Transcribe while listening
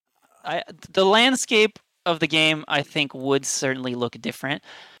The landscape of the game, I think, would certainly look different.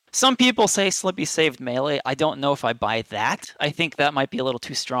 Some people say Slippy saved Melee. I don't know if I buy that. I think that might be a little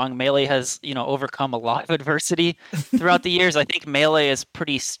too strong. Melee has, overcome a lot of adversity throughout the years. I think Melee is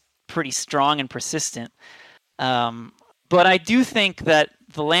pretty strong and persistent. But I do think that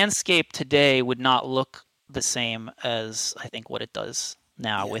the landscape today would not look the same as I think what it does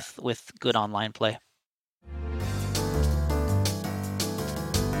now with good online play.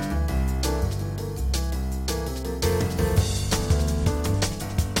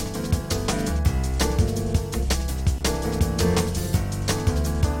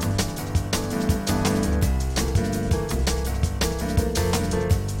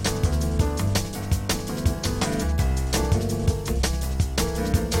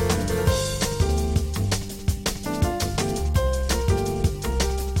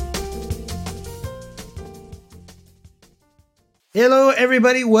 Hello,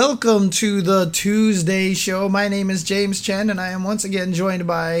 everybody. Welcome to the Tuesday show. My name is James Chen, and I am once again joined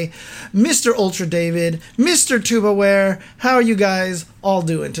by Mr. Ultra David, Mr. Tubaware. How are you guys all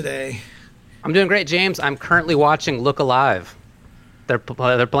doing today? I'm doing great, James. I'm currently watching Look Alive. They're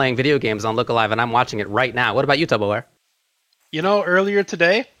playing video games on Look Alive, and I'm watching it right now. What about you, Tubaware? Earlier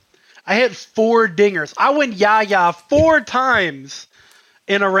today, I hit 4 dingers. I went yaya 4 times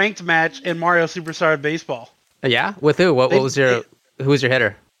in a ranked match in Mario Superstar Baseball. Yeah? With who? Who was your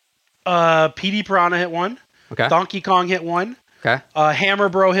hitter? PD Piranha hit 1. Okay. Donkey Kong hit 1. Okay. Hammer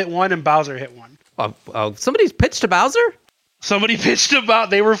Bro hit 1, and Bowser hit 1. Somebody's pitched to Bowser? Somebody pitched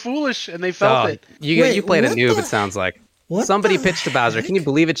about. They were foolish, and they felt it. You played a noob, it sounds like. Somebody pitched to Bowser. Can you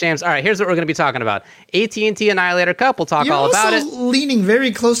believe it, James? All right, here's what we're going to be talking about. AT&T Annihilator Cup. We'll talk all about it. You're also leaning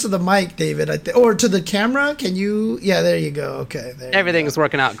very close to the mic, David, or to the camera. Can you? Yeah, there you go. Okay. Everything's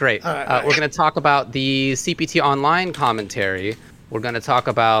working out great. All right. We're going to talk about the CPT Online commentary. We're going to talk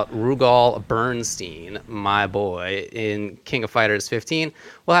about Rugal Bernstein, my boy, in King of Fighters 15.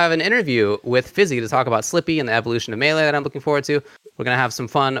 We'll have an interview with Fizzy to talk about Slippy and the evolution of Melee that I'm looking forward to. We're going to have some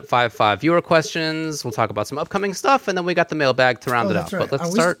fun 5-5 viewer questions. We'll talk about some upcoming stuff, and then we got the mailbag to round it out. Right. But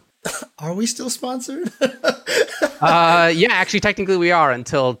let's start. Are we still sponsored? Yeah, actually, technically we are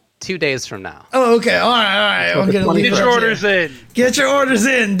until 2 days from now. Oh, okay. All right. I'm going to leave Get your orders in. Get your orders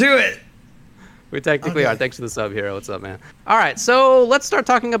in. Do it. We technically are. Thanks for the sub, Hero. What's up, man? All right, so let's start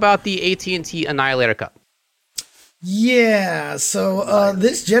talking about the AT&T Annihilator Cup. Yeah, so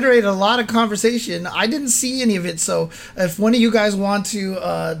this generated a lot of conversation. I didn't see any of it, so if one of you guys want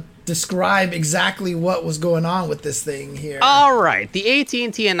to describe exactly what was going on with this thing here. All right, the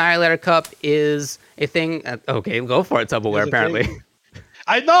AT&T Annihilator Cup is a thing. Okay, go for it, Tupperware, apparently.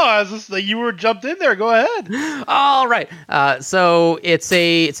 I know. I was just like, you were jumped in there. Go ahead. All right, so it's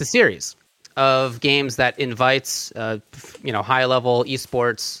a series of games that invites high-level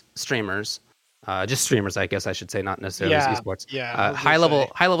esports streamers. Just streamers, I guess I should say, not necessarily esports. Yeah.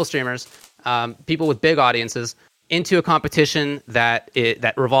 High-level streamers, people with big audiences, into a competition that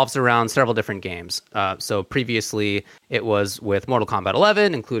revolves around several different games. So previously, it was with Mortal Kombat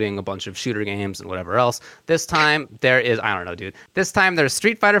 11, including a bunch of shooter games and whatever else. This time, there is, I don't know, dude. This time, there's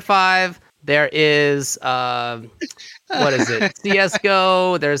Street Fighter 5. There is, what is it?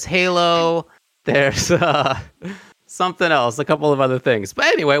 CSGO. There's Halo. There's something else, a couple of other things. But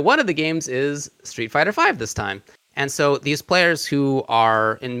anyway, one of the games is Street Fighter 5 this time. And so these players who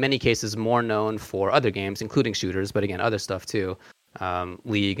are, in many cases, more known for other games, including shooters, but again, other stuff too,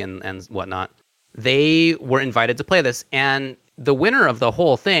 League and whatnot, they were invited to play this. And the winner of the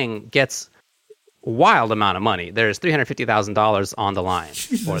whole thing gets a wild amount of money. There's $350,000 on the line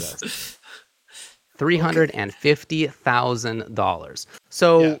for this. $350,000.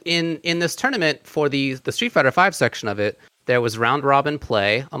 So in this tournament, for the Street Fighter 5 section of it, there was round robin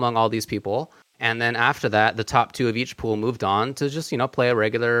play among all these people. And then after that, the top 2 of each pool moved on to just, play a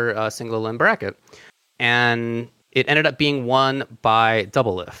regular single elim bracket. And it ended up being won by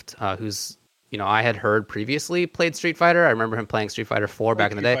Doublelift, who's, I had heard previously played Street Fighter. I remember him playing Street Fighter 4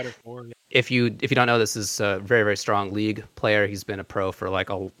 back in the day. 4, yeah. If you don't know, this is a very, very strong League player. He's been a pro for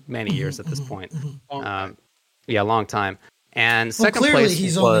many years at this point. Long time. And second place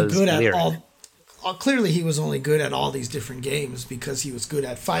he's was only good at Lyric. Clearly, he was only good at all these different games because he was good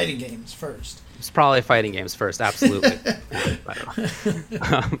at fighting games first. It's probably fighting games first, absolutely.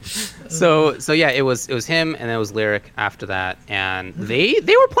 So yeah, it was him, and then it was Lyric after that, and they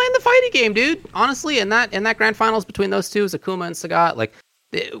were playing the fighting game, dude. Honestly, in that grand finals between those two, Akuma and Sagat,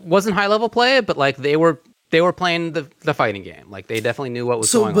 it wasn't high level play, but they were they were playing the fighting game. Like they definitely knew what was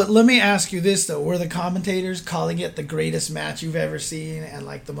So, going but on. let me ask you this though: were the commentators calling it the greatest match you've ever seen and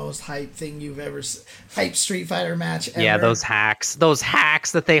like the most hype thing you've ever hype Street Fighter match ever? Yeah, those hacks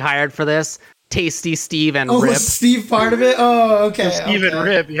that they hired for this. Tasty Steve and Oh, Rip. was Steve part of it? Oh, okay. Steve and okay.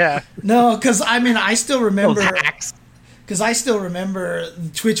 Rip, yeah. No, because I mean, I still remember. Those hacks. Because I still remember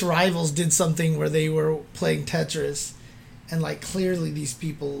Twitch Rivals did something where they were playing Tetris, and like clearly these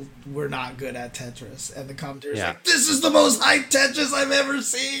people were not good at Tetris, and the commentators Yeah. like, "This is the most hyped Tetris I've ever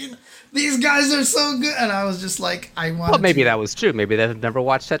seen. These guys are so good," and I was just like, "I want." Well, maybe that was true. Maybe they've never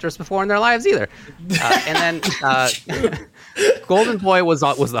watched Tetris before in their lives either. And then Golden Boy was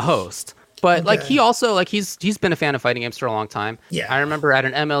the host, but like Okay. he also like he's been a fan of fighting games for a long time. Yeah. I remember at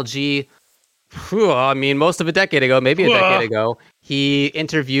an MLG. I mean, most of a decade ago, maybe a decade ago, he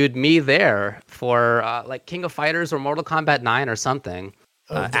interviewed me there for like King of Fighters or Mortal Kombat 9 or something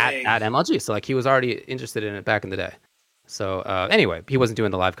at dang. MLG. So like he was already interested in it back in the day. So anyway, he wasn't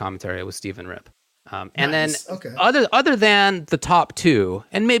doing the live commentary. It was Steve and Rip. And Nice. then Okay. other than the top two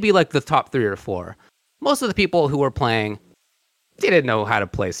and maybe like the top 3 or 4, most of the people who were playing, they didn't know how to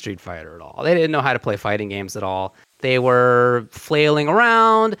play Street Fighter at all. They didn't know how to play fighting games at all. They were flailing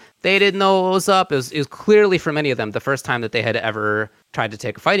around. They didn't know what was up. It was clearly for many of them the first time that they had ever tried to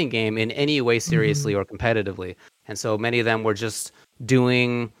take a fighting game in any way seriously or competitively. And so many of them were just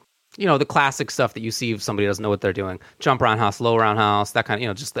doing, the classic stuff that you see if somebody doesn't know what they're doing. Jump roundhouse, low roundhouse, that kind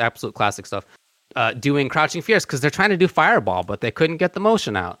of, just the absolute classic stuff. Doing Crouching Fierce because they're trying to do Fireball, but they couldn't get the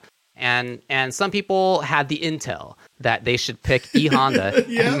motion out. And some people had the intel that they should pick E Honda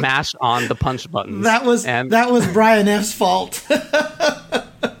Yeah. and mash on the punch buttons. That was Brian F's fault.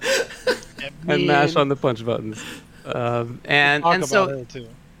 And mash on the punch buttons. And Talk so about it too.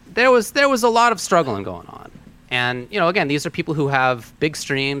 there was a lot of struggling going on. And again, these are people who have big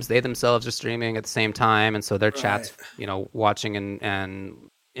streams. They themselves are streaming at the same time, and so their chats, watching and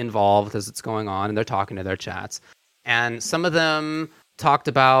involved as it's going on, and they're talking to their chats. And some of them talked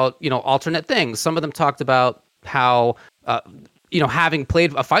about alternate things. Some of them talked about how having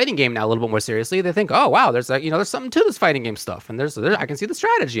played a fighting game now a little bit more seriously, they think, oh wow, there's there's something to this fighting game stuff, and I can see the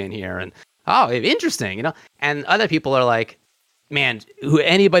strategy in here, and oh, interesting, And other people are like, man,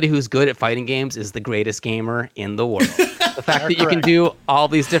 anybody who's good at fighting games is the greatest gamer in the world. The fact that you can do all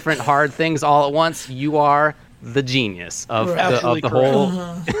these different hard things all at once, you are the genius of Absolutely the whole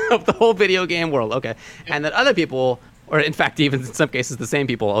of the whole video game world. Okay, and then other people, or in fact, even in some cases, the same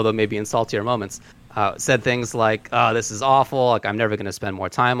people, although maybe in saltier moments, said things like, "Oh, this is awful. Like, I'm never going to spend more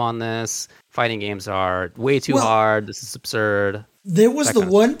time on this. Fighting games are way too hard. This is absurd." There was the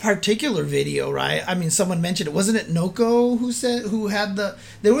one particular video, right? I mean, someone mentioned it. Wasn't it Noko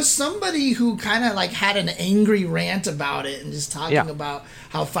there was somebody who kind of like had an angry rant about it and just talking about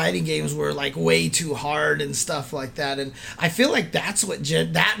how fighting games were like way too hard and stuff like that. And I feel like that's what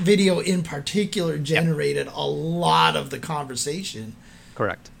that video in particular generated a lot of the conversation.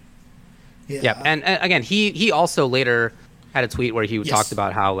 Correct. Yeah. Yeah, and again, he also later had a tweet where he Yes. talked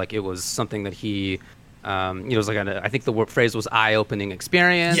about how like it was something that he, it was like I think the phrase was eye-opening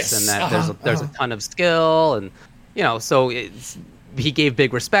experience, Yes. and that there's a ton of skill, and so he gave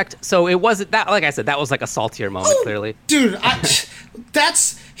big respect. So it wasn't that, like I said, that was like a saltier moment, clearly. Dude,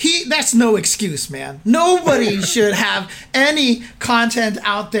 that's no excuse, man. Nobody should have any content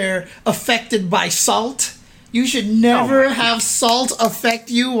out there affected by salt. You should never have salt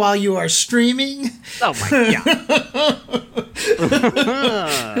affect you while you are streaming. Oh my god!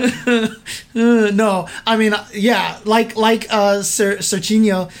 No, I mean, yeah, like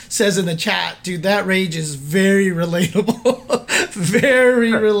Serginho says in the chat, dude, that rage is very relatable.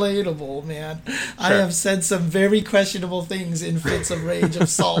 Very relatable, man. I have said some very questionable things in fits of rage of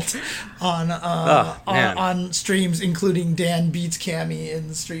salt on streams, including Dan beats Cammy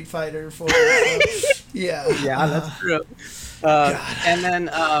in Street Fighter 4. Yeah, That's true. And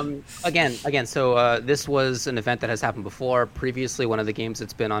then again, so this was an event that has happened before. Previously, one of the games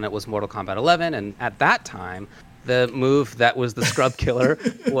that's been on it was Mortal Kombat 11, and at that time, the move that was the scrub killer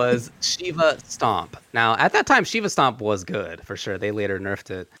was Shiva Stomp. Now, at that time, Shiva Stomp was good for sure. They later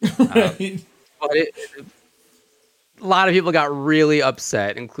nerfed it, but a lot of people got really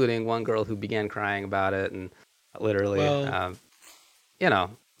upset, including one girl who began crying about it, and literally,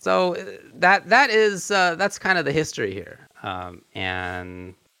 So that's kind of the history here.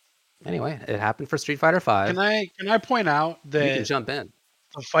 And anyway, it happened for Street Fighter V. Can I point out You that can jump in.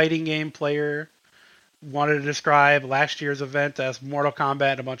 the fighting game player wanted to describe last year's event as Mortal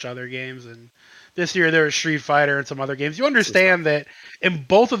Kombat and a bunch of other games, and this year there was Street Fighter and some other games. You understand that in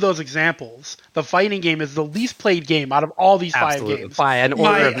both of those examples, the fighting game is the least played game out of all these Absolutely. 5 games. By an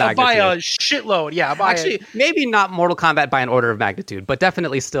order of magnitude. By a shitload, yeah. Actually, maybe not Mortal Kombat by an order of magnitude, but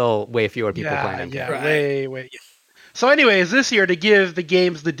definitely still way fewer people playing it. Yeah, Right. way. Yeah. So anyways, this year, to give the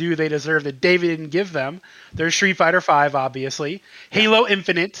games the due they deserve that David didn't give them, there's Street Fighter V, obviously, Halo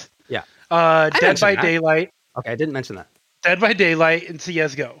Infinite, Yeah. Dead by that. Daylight, Okay, I didn't mention that. Dead by Daylight, and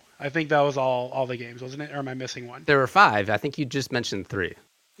CS:GO. I think that was all the games, wasn't it? Or am I missing one? There were 5. I think you just mentioned 3.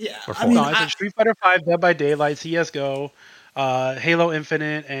 Yeah, Or I four. mean, No, I said Street Fighter V, Dead by Daylight, CS:GO, Halo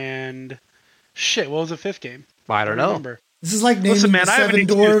Infinite, and shit. What was the 5th game? Well, I don't know. remember. this is like naming Listen, man, the I have an 7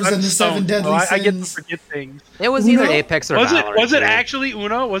 excuse. dwarves I'm and the 7 stoned, deadly so I get to sins. forget things. It was Uno? either Apex or Was it? Valorant. Was it dude. actually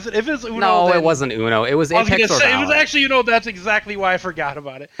Uno? Was it? If it's Uno, No, then it wasn't Uno. It was I was Apex gonna or say it was Valorant. actually Uno. That's exactly why I forgot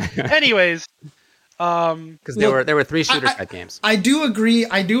about it. Anyways, Because Look, there were 3 shooter type games. I do agree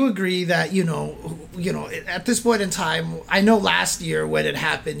that at this point in time, I know last year when it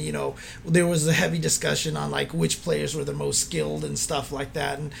happened, there was a heavy discussion on like which players were the most skilled and stuff like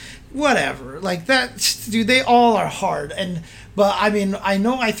that, and whatever, like that, dude, they all are hard. But I mean,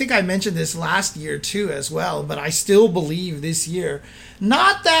 I think I mentioned this last year too as well, but I still believe this year,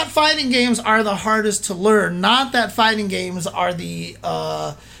 not that fighting games are the hardest to learn, not that fighting games are the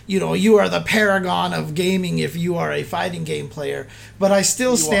you are the paragon of gaming if you are a fighting game player. But I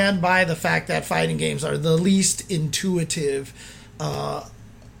still stand by the fact that fighting games are the least intuitive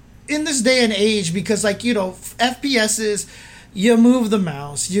in this day and age, because FPSs, you move the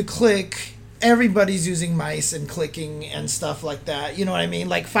mouse, you click, everybody's using mice and clicking and stuff like that. You know what I mean?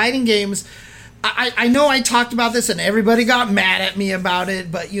 Like fighting games, I know I talked about this and everybody got mad at me about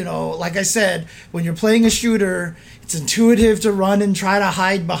it, but like I said, when you're playing a shooter, it's intuitive to run and try to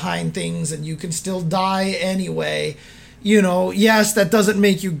hide behind things, and you can still die anyway. Yes, that doesn't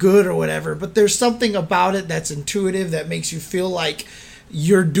make you good or whatever, but there's something about it that's intuitive that makes you feel like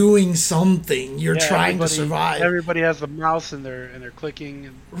you're doing something. You're trying to survive. Everybody has the mouse and they're clicking.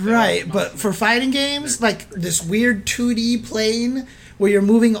 And Right, but for fighting games, like this weird 2D plane where you're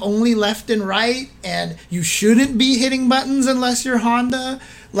moving only left and right, and you shouldn't be hitting buttons unless you're Honda,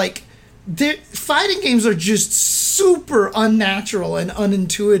 like fighting games are just super unnatural and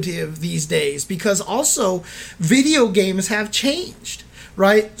unintuitive these days, because also video games have changed,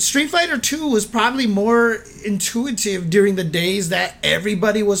 right? Street Fighter 2 was probably more intuitive during the days that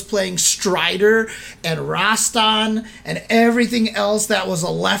everybody was playing Strider and Rastan and everything else that was a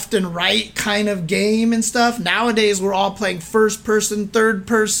left and right kind of game and stuff. Nowadays we're all playing first person, third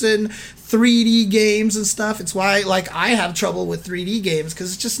person, 3D games and stuff. It's why I have trouble with 3D games,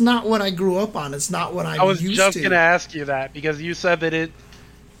 because it's just not what I grew up on. It's not what I was used just to. gonna ask you that, because you said that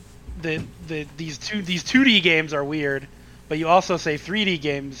these 2D games are weird, but you also say 3D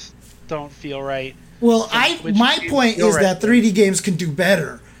games don't feel right. Well, which my games point feel is right that then? 3D games can do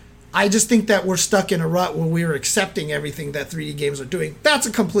better. I just think that we're stuck in a rut where we're accepting everything that 3D games are doing. That's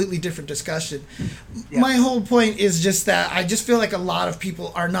a completely different discussion. Yeah. My whole point is just that I just feel like a lot of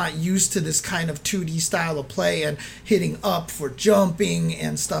people are not used to this kind of 2D style of play and hitting up for jumping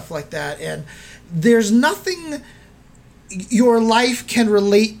and stuff like that. And there's nothing your life can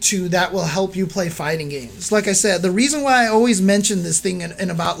relate to that will help you play fighting games. Like I said, the reason why I always mention this thing in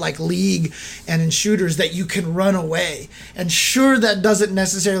about like League and in shooters, that you can run away. And sure, that doesn't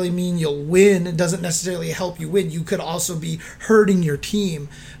necessarily mean you'll win. It doesn't necessarily help you win. You could also be hurting your team.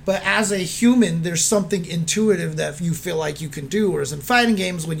 But as a human, there's something intuitive that you feel like you can do. Whereas in fighting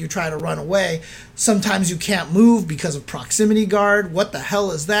games, when you try to run away, sometimes you can't move because of proximity guard. What the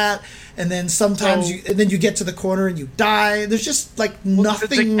hell is that? And then sometimes you get to the corner and you die. There's just like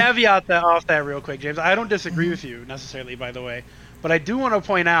nothing. To caveat that off that real quick, James, I don't disagree with you necessarily, by the way, but I do want to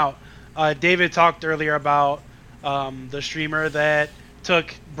point out, David talked earlier about the streamer that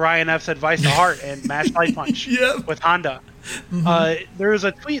took Brian F's advice to heart and mashed Light Punch Yep. with Honda. There was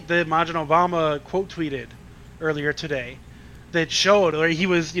a tweet that Majin Obama quote tweeted earlier today that showed, or he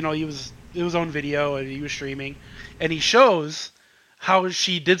was it was his own video and he was streaming, and he shows how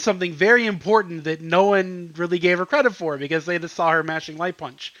she did something very important that no one really gave her credit for, because they just saw her mashing Light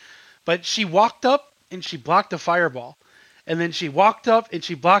Punch. But she walked up and she blocked a fireball. And then she walked up and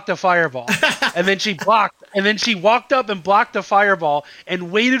she blocked a fireball. And then she blocked. And then she walked up and blocked a fireball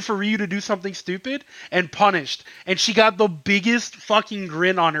and waited for Ryu to do something stupid and punished. And she got the biggest fucking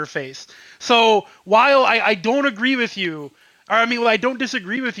grin on her face. So while I don't agree with you, or I don't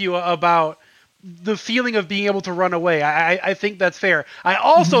disagree with you about the feeling of being able to run away. I think that's fair. I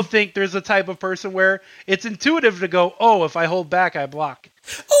also think there's a type of person where it's intuitive to go, oh, if I hold back, I block.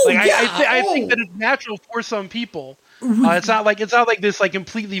 Oh, like, yeah. I think that it's natural for some people. It's not like this like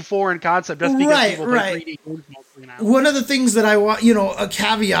completely foreign concept just because people play 3D games mostly now. One of the things that I want, a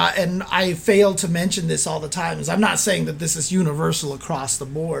caveat, and I fail to mention this all the time, is I'm not saying that this is universal across the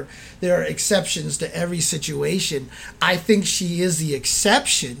board. There are exceptions to every situation. I think she is the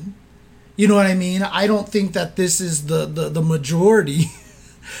exception. You know what I mean? I don't think that this is the majority.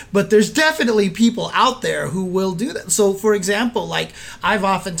 But there's definitely people out there who will do that. So, for example, like I've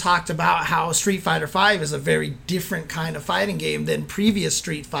often talked about how Street Fighter V is a very different kind of fighting game than previous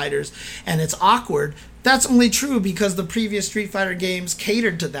Street Fighters, and it's awkward. That's only true because the previous Street Fighter games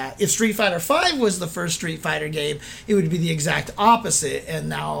catered to that. If Street Fighter V was the first Street Fighter game, it would be the exact opposite, and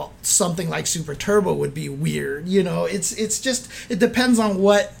now something like Super Turbo would be weird. It's just, it depends on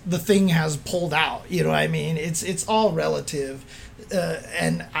what the thing has pulled out. You know what I mean? It's all relative.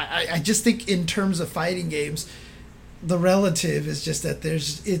 And I just think in terms of fighting games, the relative is just that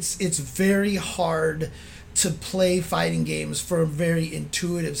it's very hard to play fighting games from a very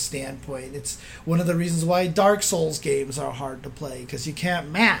intuitive standpoint. It's one of the reasons why Dark Souls games are hard to play, because you can't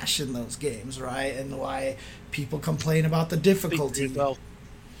mash in those games, right? And why people complain about the difficulty. Boy,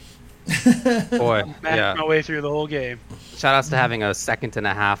 yeah. My way through the whole game. Shout outs to having a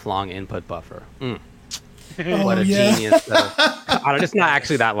 1.5 long input buffer. What a genius. It's not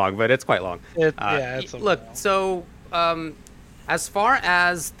actually that long, but it's quite long. Look, so as far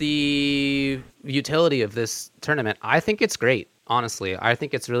as the utility of this tournament, I think it's great, honestly. I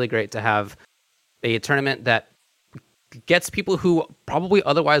think it's really great to have a tournament that gets people who probably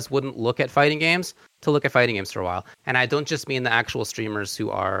otherwise wouldn't look at fighting games to look at fighting games for a while. And I don't just mean the actual streamers who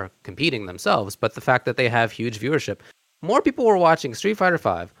are competing themselves, but the fact that they have huge viewership. More people were watching Street Fighter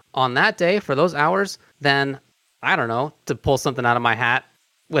V on that day for those hours than, I don't know, to pull something out of my hat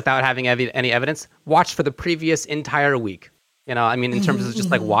without having any evidence, watch for the previous entire week. In terms of just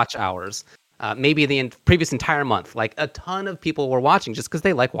like watch hours. Maybe the previous entire month. Like a ton of people were watching just because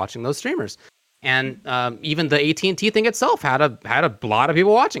they like watching those streamers. And even the AT&T thing itself had a lot of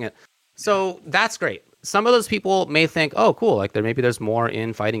people watching it. So that's great. Some of those people may think, oh, cool, like there's more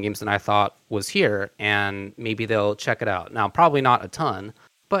in fighting games than I thought was here, and maybe they'll check it out. Now, probably not a ton,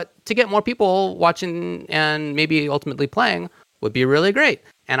 but to get more people watching and maybe ultimately playing would be really great.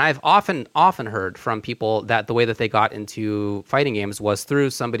 And I've often heard from people that the way that they got into fighting games was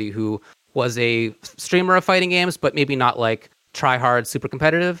through somebody who was a streamer of fighting games, but maybe not like try hard, super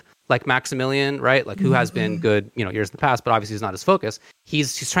competitive, like Maximilian, right? Like who has been good, years in the past, but obviously is not his focus.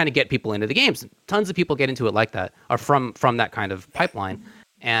 He's trying to get people into the games. Tons of people get into it like that, or from that kind of pipeline.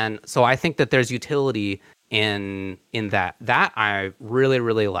 And so I think that there's utility in that. That I really,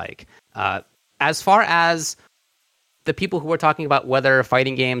 really like. As far as the people who are talking about whether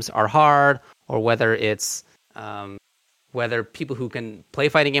fighting games are hard or whether it's whether people who can play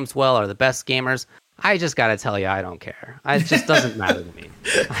fighting games well are the best gamers, I just gotta tell you, I don't care. It just doesn't matter to me.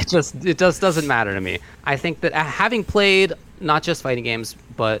 It doesn't matter to me. I think that having played not just fighting games,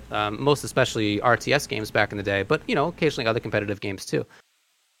 but most especially RTS games back in the day, but occasionally other competitive games too.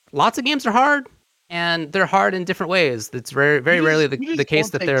 Lots of games are hard, and they're hard in different ways. It's very, very rarely the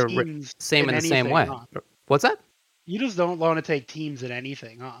case that they're same in the same way. Huh? What's that? You just don't want to take teams in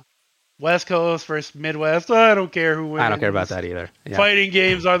anything, huh? West Coast versus Midwest. I don't care who wins. I don't care about that either. Yeah. Fighting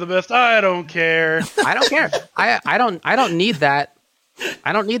games are the best. I don't care. I don't care. I don't need that.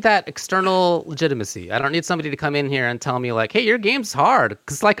 I don't need that external legitimacy. I don't need somebody to come in here and tell me like, "Hey, your game's hard,"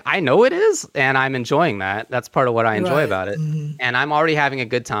 because like I know it is, and I'm enjoying that. That's part of what I enjoy about it. Mm-hmm. And I'm already having a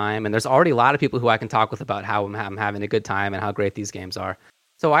good time. And there's already a lot of people who I can talk with about how I'm having a good time and how great these games are.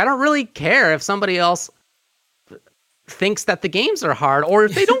 So I don't really care if somebody else thinks that the games are hard, or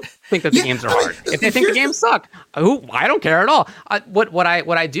if they don't think that the games are hard. If they think the games suck, I don't care at all. What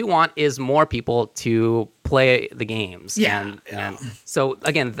I do want is more people to play the games. And so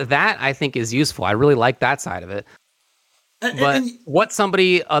again, that I think is useful. I really like that side of it. But what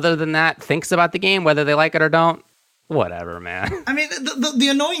somebody other than that thinks about the game, whether they like it or don't, whatever, man. I mean, the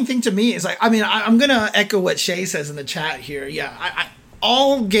annoying thing to me is like, I mean, I'm gonna echo what Shay says in the chat here. Yeah,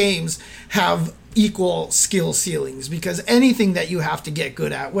 all games have equal skill ceilings, because anything that you have to get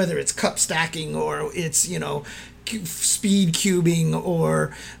good at, whether it's cup stacking or it's speed cubing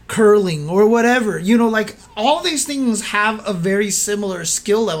or curling or whatever, like all these things have a very similar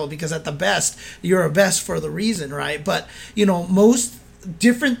skill level, because at the best you're a best for the reason, right? But most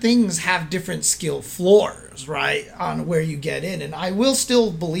different things have different skill floors, right, on where you get in. And I will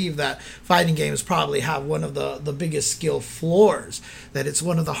still believe that fighting games probably have one of the biggest skill floors, that it's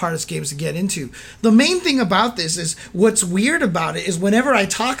one of the hardest games to get into. The main thing about this is, what's weird about it is, whenever I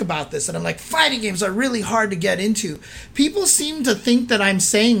talk about this and I'm like, fighting games are really hard to get into, people seem to think that I'm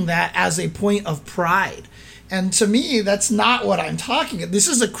saying that as a point of pride. And to me, that's not what I'm talking about. This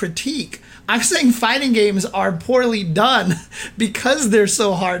is a critique. I'm saying fighting games are poorly done because they're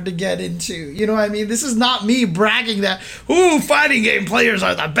so hard to get into. You know what I mean? This is not me bragging that, ooh, fighting game players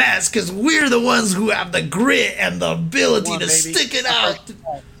are the best because we're the ones who have the grit and the ability to stick it out.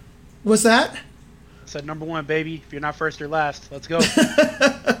 What's that? I said number one, baby. If you're not first, you're last. Let's go.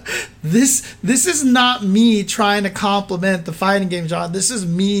 This is not me trying to compliment the fighting game genre. This is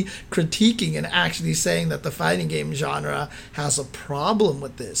me critiquing and actually saying that the fighting game genre has a problem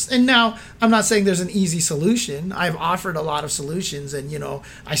with this. And now, I'm not saying there's an easy solution. I've offered a lot of solutions, and, you know,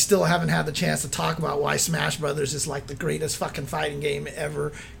 I still haven't had the chance to talk about why Smash Brothers is like the greatest fucking fighting game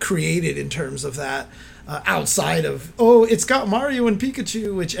ever created in terms of that. Outside of, oh, it's got Mario and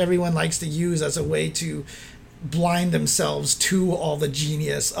Pikachu, which everyone likes to use as a way to blind themselves to all the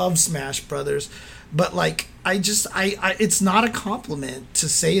genius of Smash Brothers. But like, I it's not a compliment to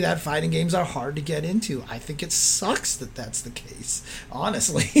say that fighting games are hard to get into. I think it sucks that that's the case,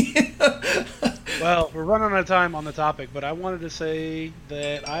 honestly. Well, we're running out of time on the topic, but I wanted to say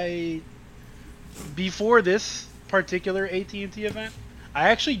that before this particular AT&T event, I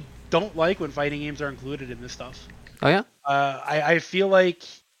actually don't like when fighting games are included in this stuff. Oh yeah. I feel like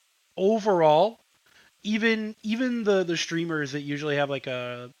overall, even the streamers that usually have like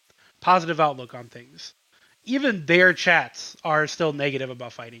a positive outlook on things, even their chats are still negative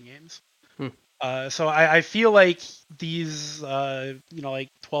about fighting games. So I feel like these like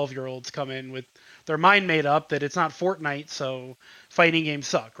 12-year-olds come in with their mind made up that it's not Fortnite, so fighting games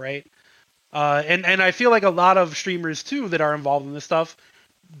suck, right? And I feel like a lot of streamers too that are involved in this stuff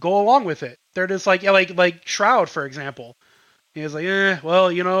go along with it. They're just like Shroud, for example. He's like, well,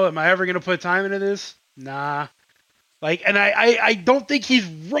 am I ever gonna put time into this? Nah. Like, and I don't think he's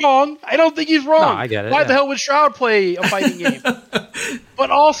wrong. I don't think he's wrong. No, I get it. Why the hell would Shroud play a fighting game?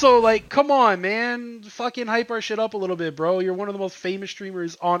 But also, like, come on, man. Fucking hype our shit up a little bit, bro. You're one of the most famous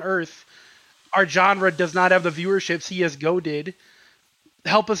streamers on Earth. Our genre does not have the viewership CSGO did.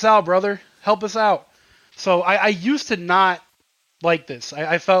 Help us out, brother. Help us out. So I used to not like this.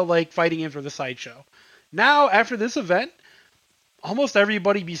 I felt like fighting games were the sideshow. Now, after this event, almost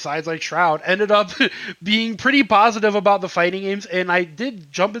everybody besides like Shroud ended up being pretty positive about the fighting games, and I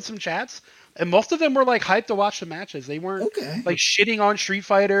did jump in some chats, and most of them were like hyped to watch the matches. They weren't like shitting on Street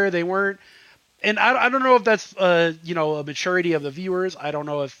Fighter. They weren't, and I don't know if that's a maturity of the viewers. I don't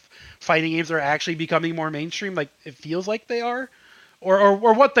know if fighting games are actually becoming more mainstream. Like, it feels like they are,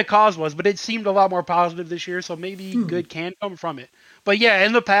 or what the cause was, but it seemed a lot more positive this year. So maybe good can come from it. But yeah,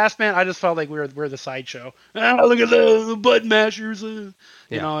 in the past, man, I just felt like we're the sideshow. Look at the button mashers. You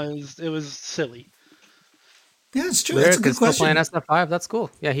know, it was silly. Yeah, it's true. That's a good question. Still playing SF5. That's cool.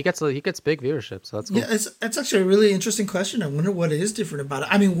 Yeah, he gets big viewership, so that's cool. Yeah, it's actually a really interesting question. I wonder what is different about it.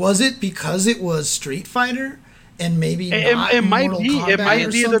 I mean, was it because it was Street Fighter and maybe not it might Mortal be. Kombat It might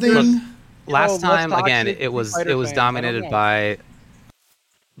or be something? Last time, again, it was dominated by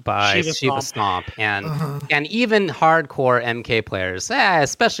Shiva Stomp and even hardcore MK players,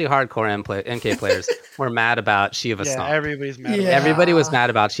 especially hardcore MK players, were mad about Shiva Stomp. Everybody's mad. Yeah. Everybody was mad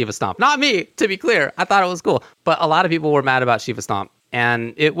about Shiva Stomp. Not me, to be clear. I thought it was cool, but a lot of people were mad about Shiva Stomp.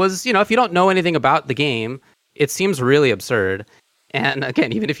 And it was, if you don't know anything about the game, it seems really absurd. And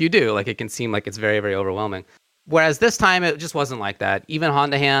again, even if you do, like, it can seem like it's very, very overwhelming. Whereas this time, it just wasn't like that. Even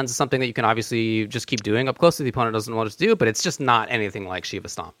Honda Hands is something that you can obviously just keep doing up close to the opponent doesn't know what to do, but it's just not anything like Shiva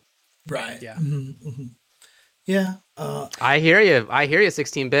Stomp. Right. Yeah. Yeah. I hear you.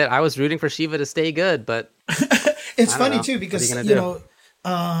 16-bit. I was rooting for Shiva to stay good, but it's funny too because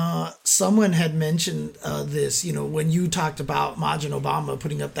someone had mentioned this. When you talked about Majin Obama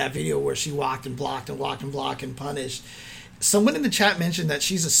putting up that video where she walked and blocked and walked and blocked and punished. Someone in the chat mentioned that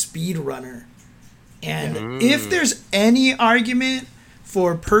she's a speed runner, and if there's any argument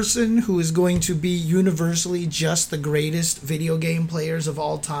for a person who is going to be universally just the greatest video game players of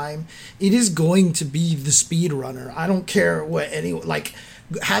all time, it is going to be the speedrunner. I don't care what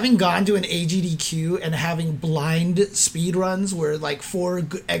having gone to an AGDQ and having blind speedruns where like 4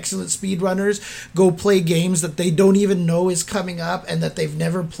 excellent speedrunners go play games that they don't even know is coming up and that they've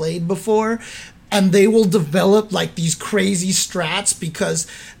never played before, and they will develop like these crazy strats because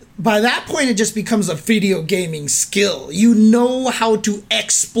by that point, it just becomes a video gaming skill. You know how to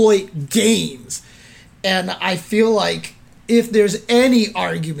exploit games. And I feel like if there's any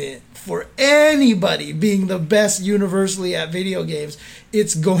argument for anybody being the best universally at video games,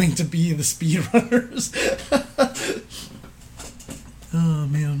 it's going to be the speedrunners. Oh,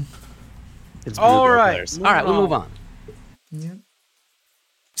 man. It's All brutal right, players. All right, we'll move on. Yeah.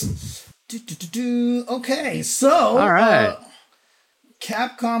 Okay, so All right.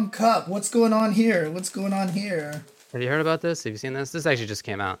 Capcom Cup. What's going on here? Have you heard about this? Have you seen this? This actually just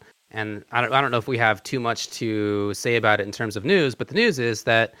came out, and I don't know if we have too much to say about it in terms of news. But the news is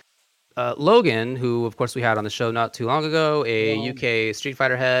that Logan, who of course we had on the show not too long ago, a UK Street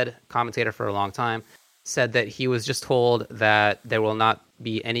Fighter head, commentator for a long time, said that he was just told that there will not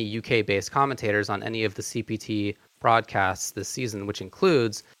be any UK-based commentators on any of the CPT broadcasts this season, which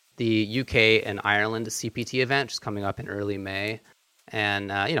includes the UK and Ireland CPT event, which is coming up in early May.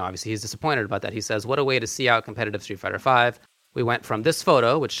 And, obviously he's disappointed about that. He says, what a way to see out competitive Street Fighter V. We went from this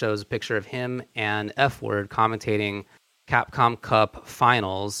photo, which shows a picture of him and F-Word commentating Capcom Cup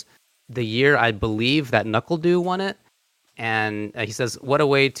finals the year, I believe, that NuckleDu won it. And he says, what a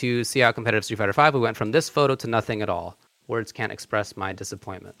way to see out competitive Street Fighter V. We went from this photo to nothing at all. Words can't express my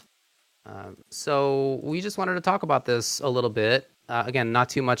disappointment. So we just wanted to talk about this a little bit. Again, not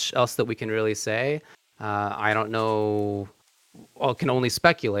too much else that we can really say. I don't know. Well, can only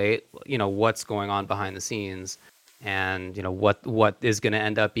speculate, what's going on behind the scenes, and what is going to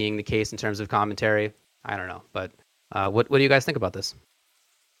end up being the case in terms of commentary. I don't know, but what do you guys think about this?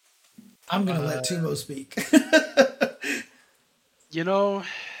 I'm gonna let Tumo speak.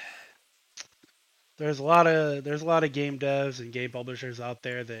 There's a lot of game devs and game publishers out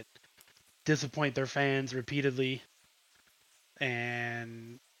there that disappoint their fans repeatedly,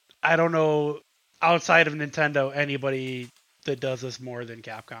 and I don't know outside of Nintendo anybody that does this more than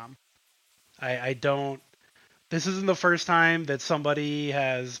Capcom. I don't. This isn't the first time that somebody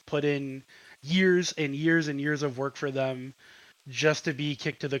has put in years and years and years of work for them just to be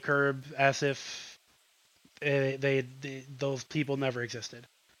kicked to the curb as if those people never existed.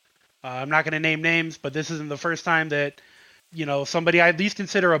 I'm not going to name names, but this isn't the first time that somebody I at least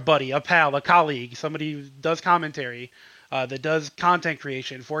consider a buddy, a pal, a colleague, somebody who does commentary, that does content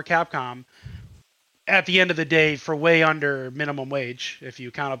creation for Capcom, at the end of the day, for way under minimum wage, if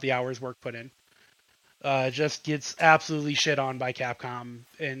you count up the hours work put in, just gets absolutely shit on by Capcom.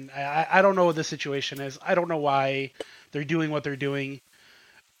 And I don't know what the situation is. I don't know why they're doing what they're doing.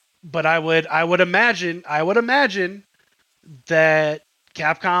 But I would imagine that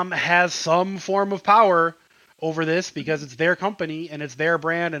Capcom has some form of power over this because it's their company and it's their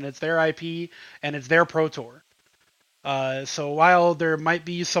brand and it's their IP and it's their Pro Tour. So while there might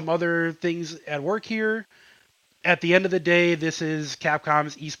be some other things at work here, at the end of the day, this is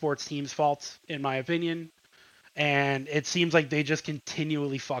Capcom's esports team's fault, in my opinion. And it seems like they just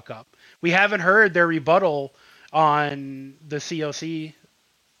continually fuck up. We haven't heard their rebuttal on the COC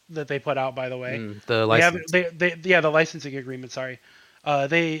that they put out, by the way. The license. The licensing agreement, sorry.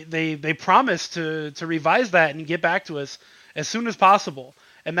 They promised to revise that and get back to us as soon as possible.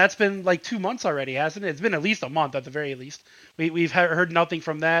 And that's been like 2 months already, hasn't it? It's been at least a month at the very least. We've heard nothing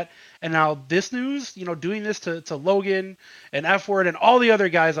from that. And now this news, doing this to Logan and F-Word and all the other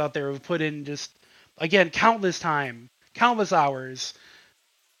guys out there who've put in just, again, countless hours.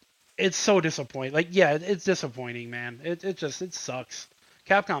 It's so disappointing. Like, yeah, it's disappointing, man. It sucks.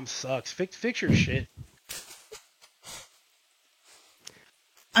 Capcom sucks. Fix your shit.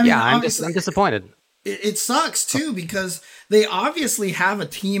 I mean, I'm disappointed. It sucks too because they obviously have a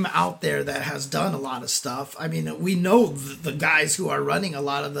team out there that has done a lot of stuff. I mean, we know the guys who are running a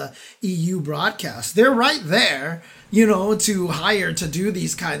lot of the EU broadcasts. They're right there, to hire to do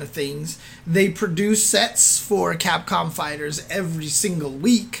these kind of things. They produce sets for Capcom fighters every single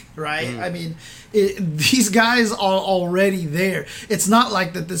week, right? I mean, these guys are already there. It's not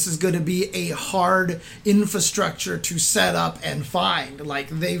like that this is going to be a hard infrastructure to set up and find. Like,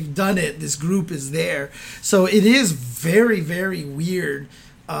 they've done it. This group is there. So it is very, very weird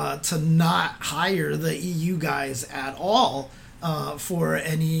to not hire the EU guys at all for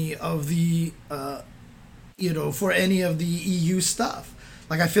any of the EU stuff.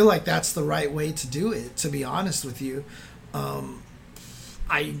 Like, I feel like that's the right way to do it, to be honest with you. I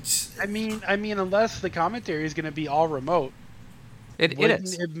mean, unless the commentary is going to be all remote. It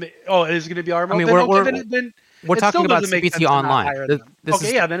is. It is going to be all remote. I mean, we're talking about CPT Online. Then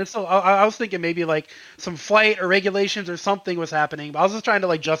it's still. I was thinking maybe like some flight or regulations or something was happening. But I was just trying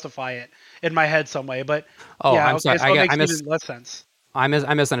to justify it in my head some way. But I'm sorry. I makes less sense. I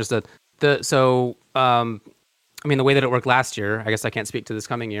misunderstood. The way that it worked last year, I guess I can't speak to this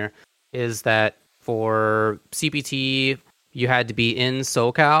coming year, is that for CPT you had to be in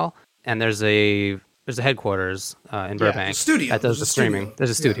SoCal, and there's a there's a headquarters in Burbank studio. that does the streaming. There's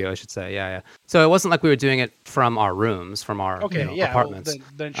a studio, I should say. Yeah. So it wasn't like we were doing it from our rooms, from our apartments. Well,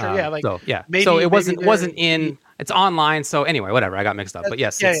 then sure, Like, maybe, so it wasn't in. It's online. So anyway, whatever. I got mixed up. But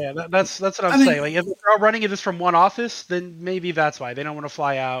yes. That's what I'm saying. Like, if they're running it just from one office, then maybe that's why they don't want to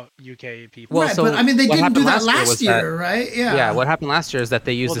fly out UK people. Well, right, so but I mean, they didn't do that last year, right? Yeah. Yeah. What happened last year is that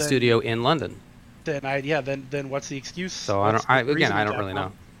they used the studio in London. Then what's the excuse? So I don't really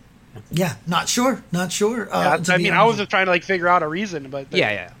know. Yeah, not sure. I was just trying to figure out a reason, but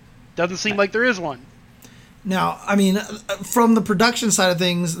doesn't seem like there is one. Now, I mean, from the production side of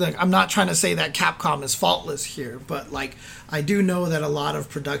things, I'm not trying to say that Capcom is faultless here, but I do know that a lot of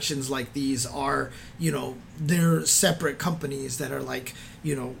productions like these are, they're separate companies that are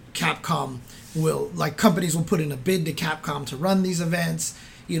Capcom will, companies will put in a bid to Capcom to run these events.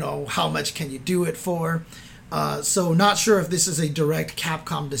 How much can you do it for? So not sure if this is a direct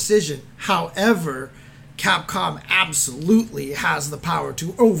Capcom decision. However, Capcom absolutely has the power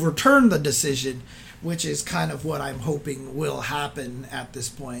to overturn the decision, which is kind of what I'm hoping will happen at this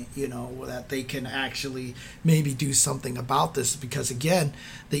point, that they can actually maybe do something about this. Because again,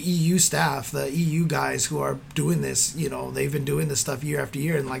 the EU staff, the EU guys who are doing this, they've been doing this stuff year after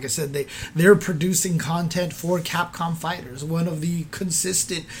year. And like I said, they're producing content for Capcom Fighters. One of the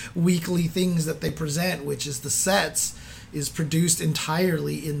consistent weekly things that they present, which is the sets, is produced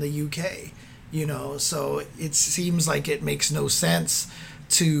entirely in the UK, so it seems like it makes no sense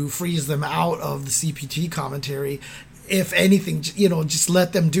to freeze them out of the CPT commentary. If anything, just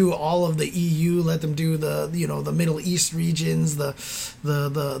let them do all of the EU, let them do the the Middle East regions,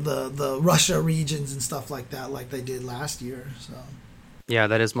 the Russia regions and stuff like that, like they did last year. So yeah,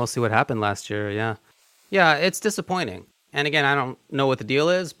 that is mostly what happened last year. Yeah, it's disappointing. And again, I don't know what the deal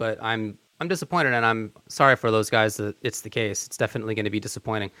is, but I'm disappointed, and I'm sorry for those guys that it's the case. It's definitely going to be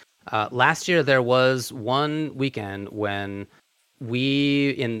disappointing. Last year there was one weekend when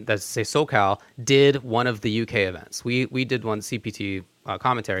we, let's say SoCal, did one of the UK events. We did one CPT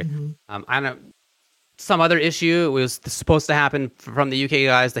commentary. Mm-hmm. I don't. Some other issue. It was supposed to happen from the UK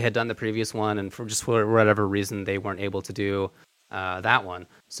guys. They had done the previous one, and for whatever reason, they weren't able to do that one.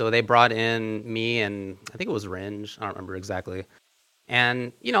 So they brought in me and I think it was Ringe. I don't remember exactly.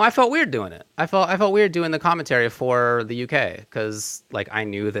 And I felt weird doing it. I felt weird doing the commentary for the UK because I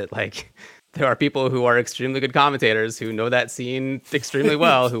knew that there are people who are extremely good commentators who know that scene extremely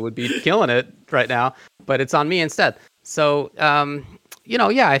well, who would be killing it right now, but it's on me instead. So,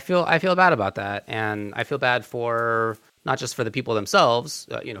 I feel bad about that. And I feel bad for not just for the people themselves,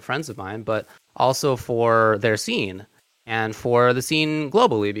 friends of mine, but also for their scene and for the scene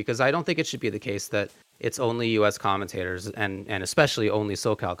globally, because I don't think it should be the case that it's only US commentators and especially only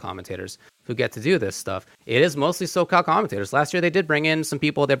SoCal commentators who get to do this stuff. It is mostly SoCal commentators. Last year they did bring in some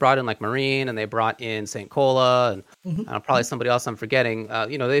people. They brought in Marine, and they brought in St. Cola, and probably somebody else I'm forgetting.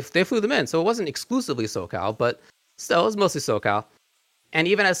 They flew them in. So it wasn't exclusively SoCal, but still it was mostly SoCal. And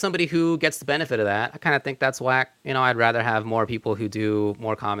even as somebody who gets the benefit of that, I kind of think that's whack. I'd rather have more people who do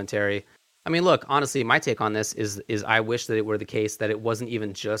more commentary. I mean, look, honestly, my take on this is I wish that it were the case that it wasn't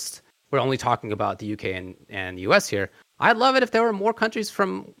even just we're only talking about the UK and US here. I'd love it if there were more countries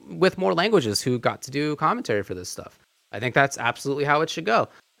with more languages who got to do commentary for this stuff. I think that's absolutely how it should go.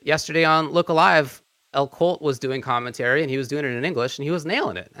 Yesterday on Look Alive, El Colt was doing commentary, and he was doing it in English, and he was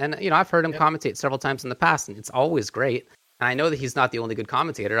nailing it. And I've heard him commentate several times in the past, and it's always great. And I know that he's not the only good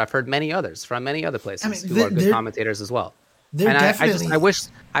commentator. I've heard many others from many other places who are good commentators as well. And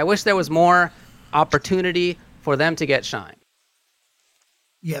I wish there was more opportunity for them to get shine.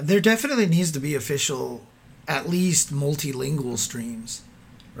 Yeah, there definitely needs to be official, at least multilingual streams,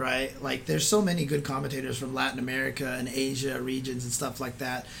 right? There's so many good commentators from Latin America and Asia regions and stuff like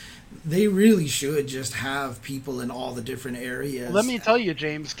that. They really should just have people in all the different areas. Let me tell you,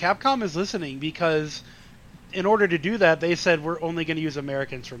 James, Capcom is listening, because in order to do that, they said we're only going to use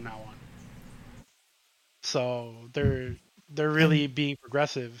Americans from now on. So they're really being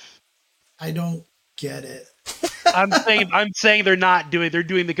progressive. I don't get it. I'm saying they're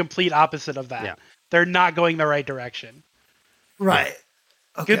doing the complete opposite of that. Yeah. They're not going the right direction. Right.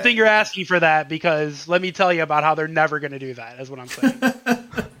 Okay. Good thing you're asking for that, because let me tell you about how they're never going to do that, is what I'm saying.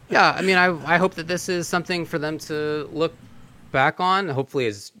 Yeah, I mean, I hope that this is something for them to look back on. Hopefully,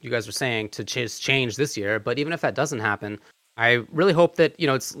 as you guys were saying, to change this year. But even if that doesn't happen, I really hope that,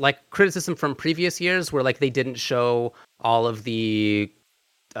 it's like criticism from previous years where they didn't show all of the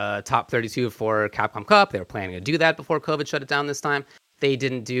top 32 for Capcom Cup. They were planning to do that before COVID shut it down this time. They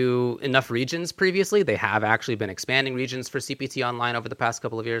didn't do enough regions previously. They have actually been expanding regions for CPT Online over the past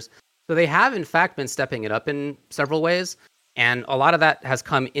couple of years. So they have, in fact, been stepping it up in several ways. And a lot of that has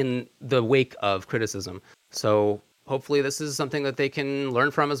come in the wake of criticism. So hopefully this is something that they can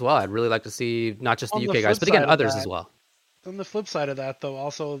learn from as well. I'd really like to see not just the UK guys, but again, others as well. On the flip side of that, though,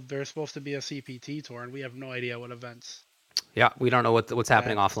 also there's supposed to be a CPT tour, and we have no idea what events. Yeah, we don't know what's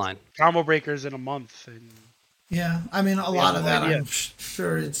happening offline. Combo Breakers in a month. And yeah, I mean, a lot of that, I'm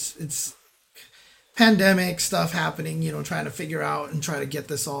sure it's pandemic stuff happening, trying to figure out and try to get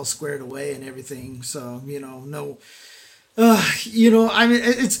this all squared away and everything. So, no... I mean,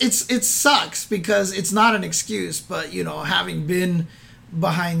 it sucks because it's not an excuse, but having been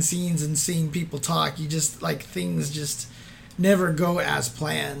behind scenes and seeing people talk, you just like things just never go as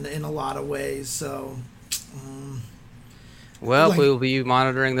planned in a lot of ways. So, we'll be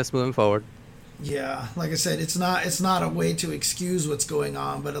monitoring this moving forward. Yeah, like I said, it's not a way to excuse what's going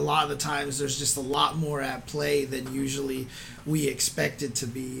on, but a lot of the times there's just a lot more at play than usually we expect it to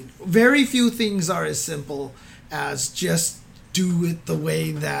be. Very few things are as simple as just do it the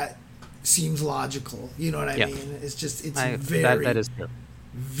way that seems logical. You know what I mean? It's very that is true.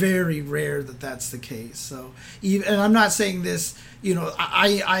 Very rare that that's the case. So, and I'm not saying this,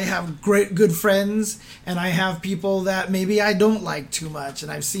 I have good friends, and I have people that maybe I don't like too much,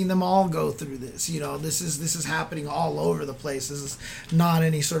 and I've seen them all go through this. This is happening all over the place. This is not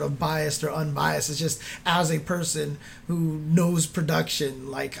any sort of biased or unbiased. It's just as a person who knows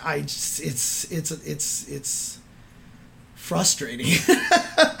production, like it's frustrating.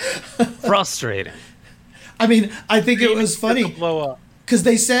 Frustrating. I mean, I think it was funny. Blow up. Because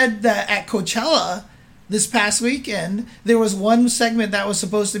they said that at Coachella this past weekend, there was one segment that was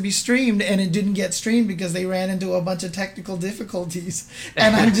supposed to be streamed, and it didn't get streamed because they ran into a bunch of technical difficulties.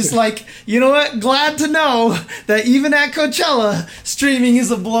 And I'm just like, you know what? Glad to know that even at Coachella, streaming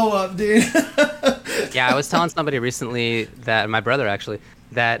is a blow-up, dude. Yeah, I was telling somebody recently, that my brother actually,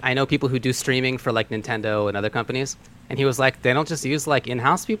 that I know people who do streaming for like Nintendo and other companies. And he was like, they don't just use like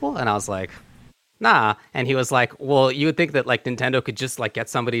in-house people? And I was like... Nah. And he was like, well, you would think that like Nintendo could just like get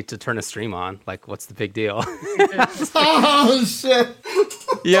somebody to turn a stream on. Like, what's the big deal? Oh, shit.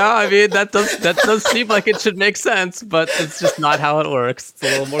 Yeah, I mean, that does seem like it should make sense, but it's just not how it works. It's a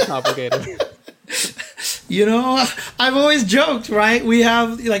little more complicated. I've always joked, right? We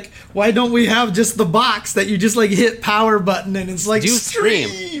have like, why don't we have just the box that you just like hit power button and it's like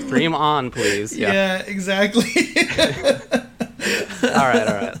stream on, please. Yeah, exactly. All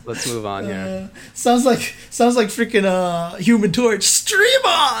right. Let's move on here. Sounds like freaking Human Torch. Stream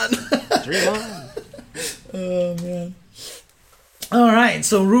on. Stream on. Oh man. All right,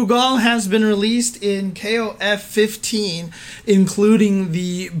 so Rugal has been released in KOF 15, including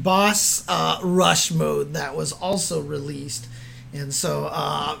the boss rush mode that was also released. And so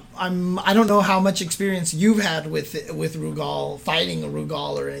I don't know how much experience you've had with Rugal, fighting a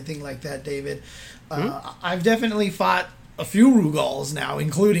Rugal or anything like that, David. I've definitely fought a few Rugals now,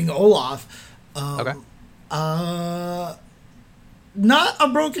 including Olaf. Okay. Not a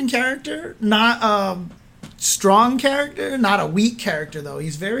broken character, not a strong character, not a weak character though.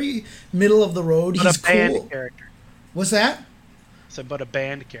 He's very middle of the road. But he's a banned cool. character. What's that? But a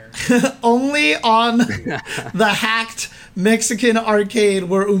banned character. Only on the hacked Mexican arcade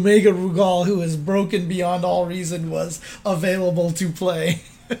where Omega Rugal, who is broken beyond all reason, was available to play.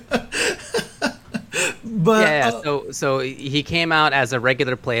 But so he came out as a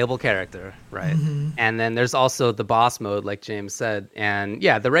regular playable character, right? Mm-hmm. And then there's also the boss mode, like James said. And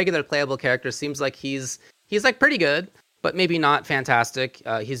yeah, the regular playable character seems like he's like pretty good, but maybe not fantastic.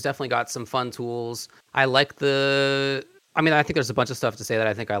 He's definitely got some fun tools. I think there's a bunch of stuff to say that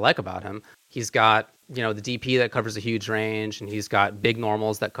I think I like about him. He's got, the DP that covers a huge range, and he's got big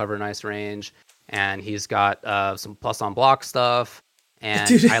normals that cover a nice range, and he's got some plus on block stuff. And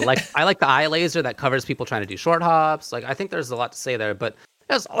dude. I like the eye laser that covers people trying to do short hops. Like, I think there's a lot to say there, but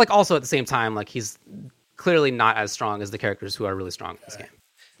there's like also at the same time, like he's clearly not as strong as the characters who are really strong in this game.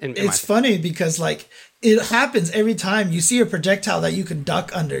 It's funny because like it happens every time you see a projectile that you can duck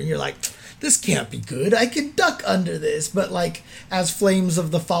under, and you're like, this can't be good. I can duck under this. But like as Flames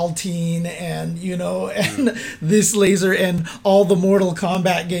of the Faltine and, and this laser and all the Mortal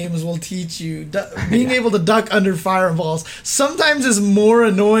Kombat games will teach you, being able to duck under fireballs sometimes is more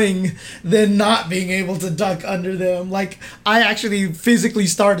annoying than not being able to duck under them. Like I actually physically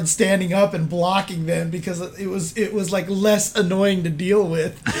started standing up and blocking them because it was like less annoying to deal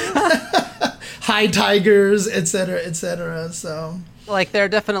with. High tigers, etc. So like there are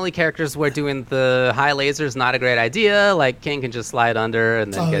definitely characters where doing the high laser is not a great idea. Like King can just slide under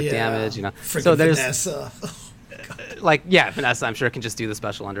and then get damage, Freaking so there's Vanessa. Vanessa I'm sure can just do the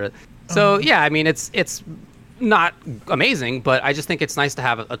special under it. So yeah, I mean it's not amazing, but I just think it's nice to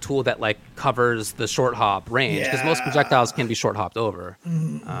have a tool that like covers the short hop range, because most projectiles can be short hopped over.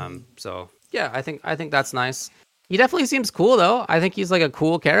 So yeah, I think that's nice. He definitely seems cool though. I think he's like a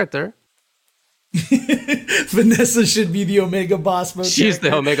cool character. Vanessa should be the Omega Boss mode. She's character.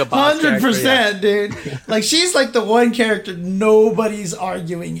 the Omega Boss 100%, dude. Like, she's like the one character nobody's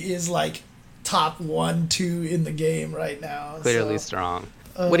arguing is like top 1, 2 in the game right now. Clearly strong.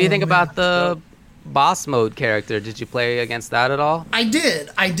 What do you think about the boss mode character? Did you play against that at all? I did,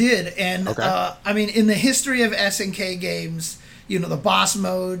 and I mean, in the history of SNK games, you know, the boss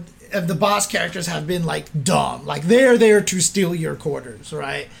mode of the boss characters have been like dumb, like they're there to steal your quarters,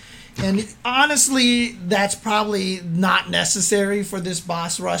 right? And honestly, that's probably not necessary for this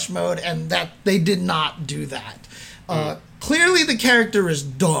boss rush mode, and that they did not do that. Clearly, the character is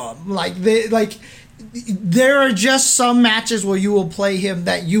dumb. There are just some matches where you will play him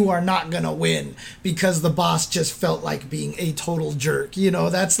that you are not gonna win because the boss just felt like being a total jerk. You know,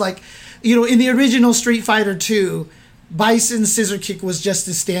 that's like, you know, in the original Street Fighter 2, Bison's scissor kick was just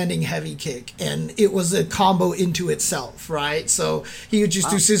a standing heavy kick, and it was a combo into itself, right? So he would just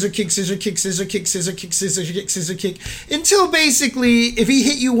do scissor kick, scissor kick, scissor kick, scissor kick, scissor kick, scissor kick, until basically if he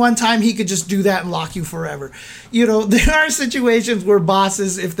hit you one time, he could just do that and lock you forever. You know, there are situations where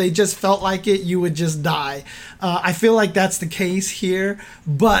bosses, if they just felt like it, you would just die. I feel like that's the case here,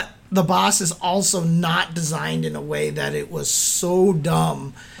 but the boss is also not designed in a way that it was so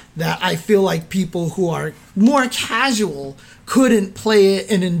dumb that I feel like people who are more casual couldn't play it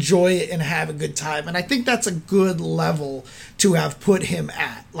and enjoy it and have a good time. And I think that's a good level to have put him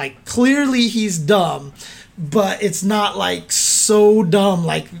at. Like, clearly he's dumb, but it's not like so dumb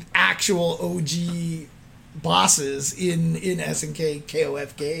like actual OG bosses in SNK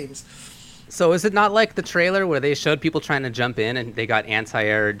KOF games. So is it not like the trailer where they showed people trying to jump in and they got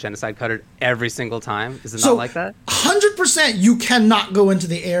anti-air genocide cuttered every single time? Is it not like that? 100% you cannot go into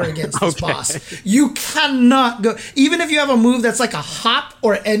the air against this boss. You cannot go. Even if you have a move that's like a hop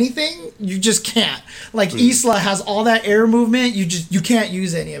or anything, you just can't. Like Isla has all that air movement, you can't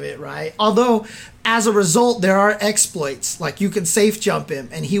use any of it, right? Although as a result, there are exploits. Like, you can safe jump him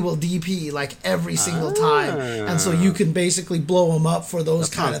and he will DP like every single time. And so you can basically blow him up for those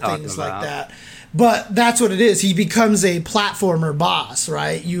kind of things like that. But that's what it is. He becomes a platformer boss,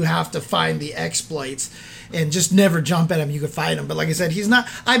 right? You have to find the exploits and just never jump at him. You can fight him. But like I said, he's not.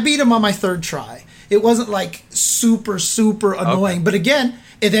 I beat him on my 3rd try. It wasn't like super annoying. Okay. But again,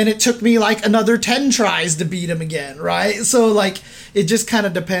 and then it took me like another 10 tries to beat him again, right? So like, it just kind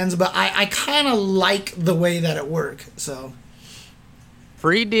of depends. But I kind of like the way that it works. So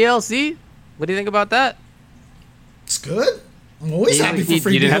free DLC? What do you think about that? It's good. I'm always happy for free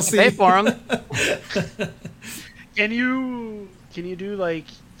DLC. You didn't have to pay for them. Can you do like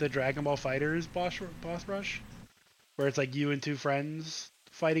the Dragon Ball FighterZ boss rush, where it's like you and 2 friends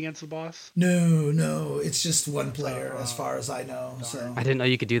fight against the boss? No, it's just one player as far as I know. Darn. So I didn't know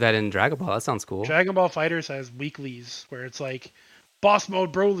you could do that in Dragon Ball. That sounds cool. Dragon Ball FighterZ has weeklies where it's like boss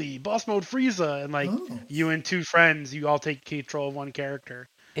mode Broly, boss mode Frieza, and like you and 2 friends, you all take control of one character.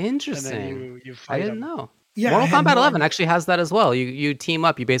 Interesting. And then you fight I didn't them. know. Yeah, Mortal Kombat 11 actually has that as well. You team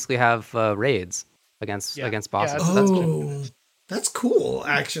up. You basically have raids against bosses. Yeah, that's cool. That's cool,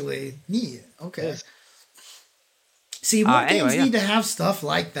 actually. Neat. Okay. See, more games need to have stuff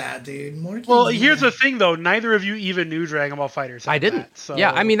like that, dude. More games. Well, here's the thing, though. Neither of you even knew Dragon Ball FighterZ. I didn't. That, so.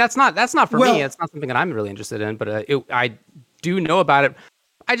 Yeah, I mean that's not for me. It's not something that I'm really interested in. But I do know about it.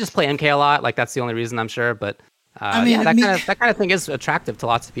 I just play MK a lot. Like, that's the only reason, I'm sure. But I mean, that kind of thing is attractive to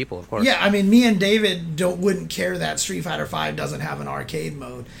lots of people, of course. Yeah, I mean, me and David wouldn't care that Street Fighter V doesn't have an arcade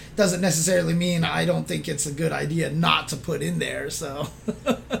mode. Doesn't necessarily mean I don't think it's a good idea not to put in there. So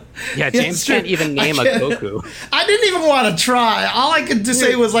yeah, James can't even name a Goku. I didn't even want to try. All I could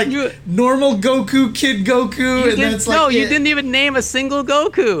say was like normal Goku, Kid Goku, and then it's like you didn't even name a single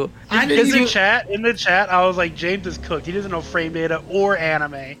Goku. I didn't in the chat. I was like, James is cooked. He doesn't know frame data or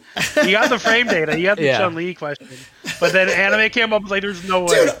anime. He got the frame data. He got the Chun-Li question. But then anime came up, like, there's no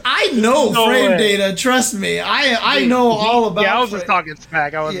way. Dude, I know frame data. Trust me. I know all about. Yeah, I was just talking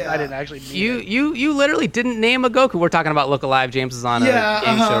smack. I didn't actually. You literally didn't name a Goku. We're talking about Look Alive. James is on a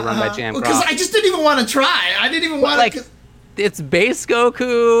game show run by Jam. Because I just didn't even want to try. I didn't even want to. It's base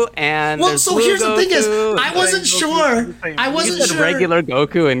Goku and so here's the thing is, I wasn't sure. I wasn't sure. Regular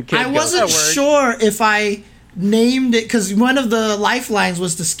Goku and Kid Goku. I wasn't sure if I named it because one of the lifelines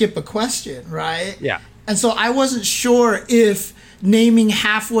was to skip a question, right? Yeah. And so I wasn't sure if naming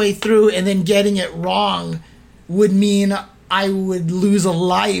halfway through and then getting it wrong would mean I would lose a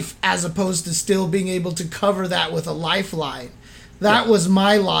life as opposed to still being able to cover that with a lifeline. That was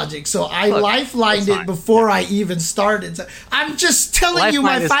my logic. So I lifelined it before I even started. So I'm just telling you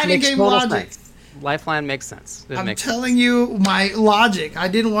my fighting game logic. Lifeline makes sense. I'm telling you my logic. I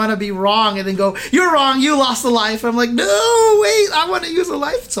didn't want to be wrong and then go, you're wrong, you lost a life. I'm like, no, wait, I want to use a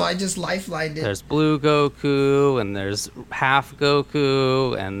life. So I just lifelined it. There's blue Goku, and there's half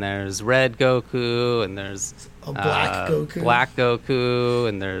Goku, and there's red Goku, and there's black Goku,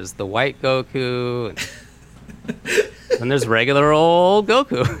 and there's the white Goku, and there's regular old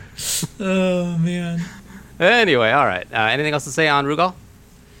Goku. Oh, man. Anyway, all right. Anything else to say on Rugal?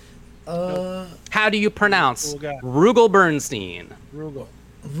 How do you pronounce Rugal Bernstein? Rugal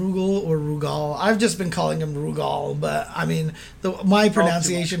or Rugal. I've just been calling him Rugal, but I mean, my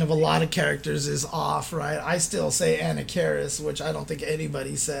pronunciation of a lot of characters is off, right? I still say Anacharis, which I don't think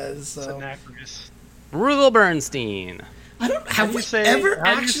anybody says. So. Rugal Bernstein. I don't have How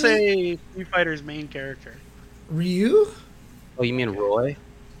do you say Street Fighter's main character? Ryu? Oh, you mean Roy?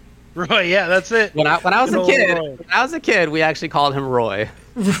 Roy, yeah, that's it. When I was a kid, we actually called him Roy.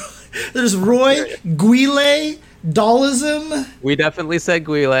 There's Roy, Guile, Dollism. We definitely said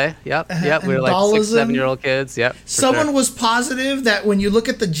Guile. Yep. We were like Dollism. 6-7-year-old kids. Yep. Someone was positive that when you look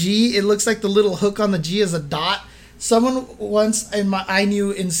at the G, it looks like the little hook on the G is a dot. Someone once I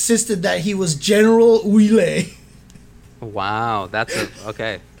knew insisted that he was General Guile. Wow,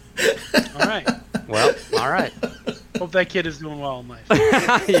 okay. All right. Well, all right. Hope that kid is doing well in life.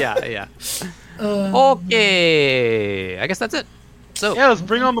 Yeah. Okay. I guess that's it. So yeah, let's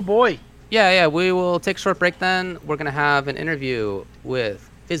bring on the boy. Yeah. We will take a short break then. We're going to have an interview with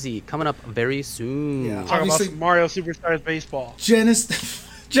Fizzy coming up very soon. Yeah, talk about Mario Superstars Baseball.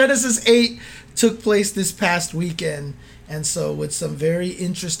 Genesis 8 took place this past weekend, and so with some very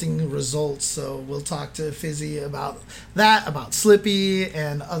interesting results. So we'll talk to Fizzy about that, about Slippy,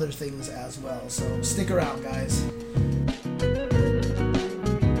 and other things as well. So stick around, guys.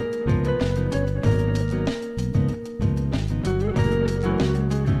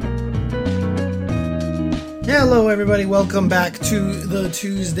 Hello, everybody. Welcome back to the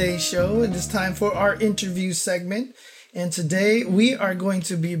Tuesday show. It is time for our interview segment. And today we are going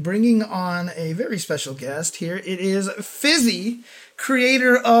to be bringing on a very special guest here. It is Fizzy,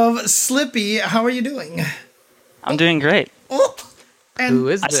 creator of Slippy. How are you doing? I'm doing great. Oh, and who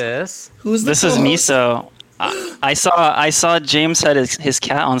is this? This is Miso. I saw James had his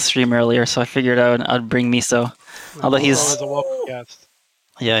cat on stream earlier, so I figured I'd bring Miso. Although he's a welcome guest.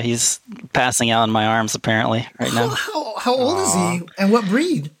 Yeah, he's passing out in my arms apparently right now. How old is he, and what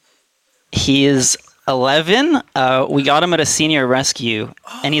breed? He is 11. We got him at a senior rescue,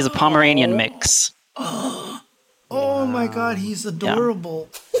 and he's a Pomeranian mix. Oh my God, he's adorable.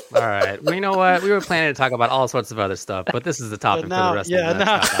 Yeah. All right. Well, you know what? We were planning to talk about all sorts of other stuff, but this is the topic for the rest of the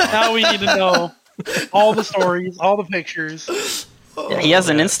now we need to know all the stories, all the pictures. Yeah, he has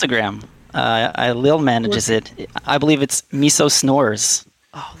an Instagram. Lil manages it. I believe it's Miso Snores.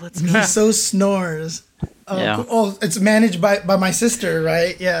 Oh, let's go. Miso Snores. Yeah. Cool. Oh, it's managed by my sister,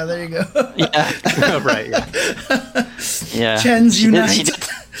 right? Yeah, there you go. Yeah. Right, yeah. Chens Unite.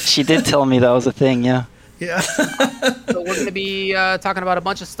 She did tell me that was a thing, yeah. Yeah. So we're going to be talking about a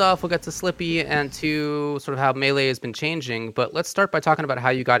bunch of stuff. We'll get to Slippy and to sort of how Melee has been changing. But let's start by talking about how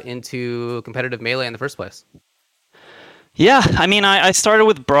you got into competitive Melee in the first place. Yeah, I mean, I started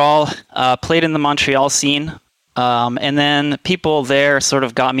with Brawl, played in the Montreal scene, and then people there sort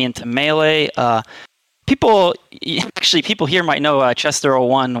of got me into Melee. People here might know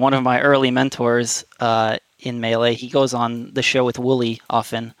Chester01, one of my early mentors in Melee. He goes on the show with Wooly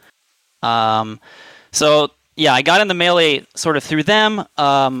often. So yeah, I got into Melee sort of through them.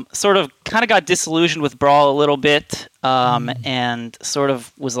 Sort of kind of got disillusioned with Brawl a little bit, and sort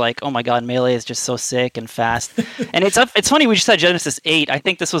of was like, oh my God, Melee is just so sick and fast. And it's funny, we just had Genesis 8. I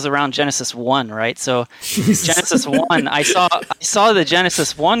think this was around Genesis 1, right? So Genesis 1, I saw the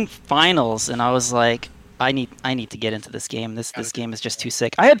Genesis 1 finals, and I was like, I need to get into this game. This game is just too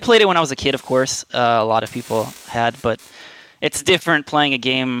sick. I had played it when I was a kid, of course. A lot of people had, but it's different playing a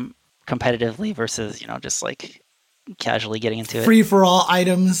game competitively versus, just like casually getting into it. Free for all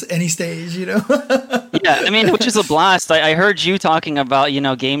items, any stage, Yeah, I mean, which is a blast. I heard you talking about,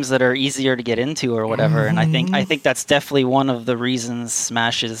 games that are easier to get into or whatever, and I think that's definitely one of the reasons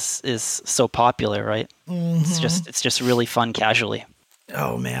Smash is so popular, right? Mm-hmm. It's just really fun casually.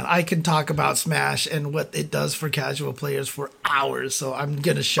 Oh man, I could talk about Smash and what it does for casual players for hours, so I'm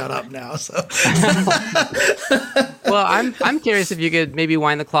gonna shut up now. So, well, I'm curious if you could maybe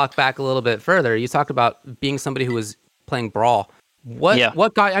wind the clock back a little bit further. You talked about being somebody who was playing Brawl.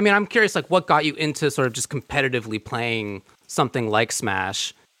 What got? I mean, I'm curious, like, what got you into sort of just competitively playing something like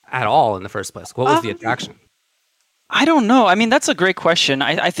Smash at all in the first place? What was the attraction? I don't know. I mean, that's a great question.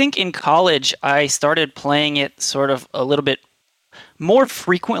 I think in college I started playing it sort of a little bit more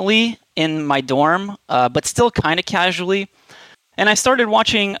frequently in my dorm, but still kind of casually. And I started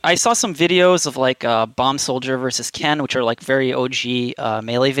watching. I saw some videos of like Bomb Soldier versus Ken, which are like very OG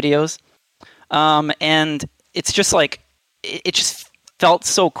Melee videos, and it's just like it just felt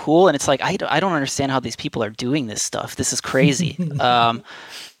so cool. And it's like I don't understand how these people are doing this stuff. This is crazy.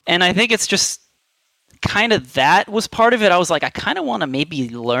 And I think it's just kind of that was part of it. I was like, I kind of want to maybe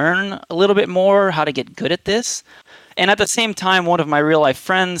learn a little bit more how to get good at this. And at the same time, one of my real life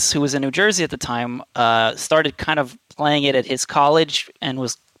friends who was in New Jersey at the time started kind of playing it at his college and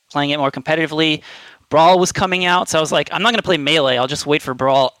was playing it more competitively. Brawl was coming out, so I was like, I'm not going to play Melee. I'll just wait for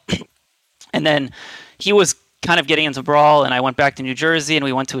Brawl. And then he was kind of getting into Brawl, and I went back to New Jersey, and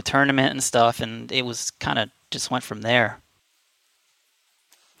we went to a tournament and stuff, and it was kind of just went from there.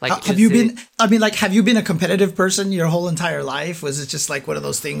 Like, have you been a competitive person your whole entire life? Was it just like one of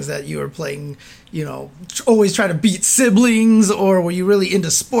those things that you were playing, always try to beat siblings, or were you really into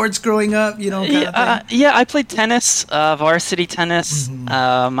sports growing up, kind of thing? Yeah, I played tennis, varsity tennis.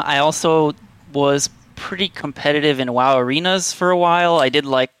 Mm-hmm. I also was pretty competitive in WoW arenas for a while. I did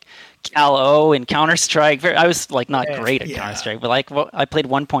like Cal O and Counter-Strike. I was like not great at Counter-Strike, but like I played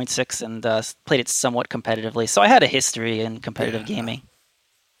 1.6 and played it somewhat competitively. So I had a history in competitive gaming.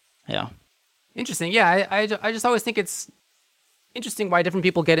 Yeah. Interesting. Yeah, I just always think it's interesting why different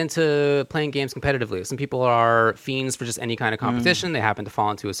people get into playing games competitively. Some people are fiends for just any kind of competition. They happen to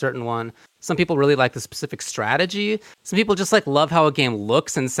fall into a certain one. Some people really like the specific strategy. Some people just like love how a game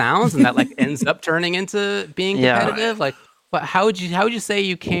looks and sounds, and that like ends up turning into being competitive. Like, but how would you say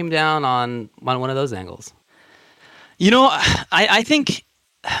you came down on one of those angles? I think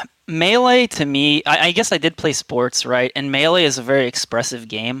Melee to me, I guess I did play sports, right? And Melee is a very expressive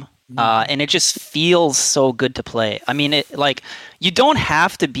game. And it just feels so good to play. I mean, you don't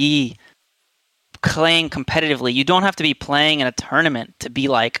have to be playing competitively. You don't have to be playing in a tournament to be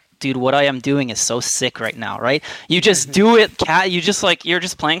like, dude, what I am doing is so sick right now, right? You just do it, you're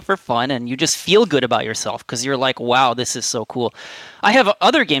just playing for fun, and you just feel good about yourself because you're like, wow, this is so cool. I have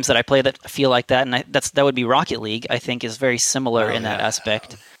other games that I play that feel like that, and that would be Rocket League. I think is very similar in that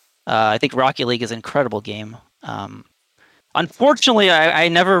aspect. I think Rocket League is an incredible game. Unfortunately, I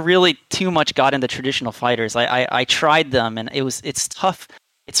never really too much got into traditional fighters. I tried them, and it's tough.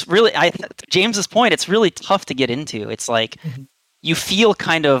 It's really, to James's point, it's really tough to get into. It's like you feel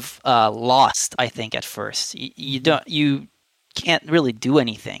kind of lost. I think at first you can't really do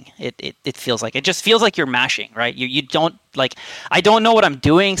anything. It feels like it just feels like you're mashing, right? You don't like. I don't know what I'm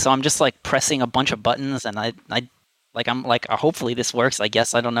doing, so I'm just like pressing a bunch of buttons, and I'm like, hopefully this works. I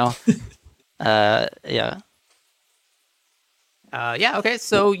guess I don't know. Yeah. Okay.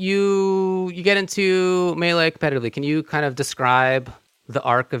 So you get into Melee competitively. Can you kind of describe the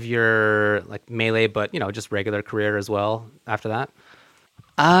arc of your like Melee, but just regular career as well after that?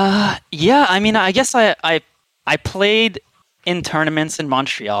 Yeah. I mean, I guess I played in tournaments in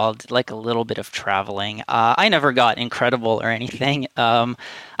Montreal, did like a little bit of traveling. I never got incredible or anything.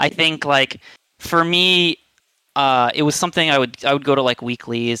 I think like for me, it was something I would go to like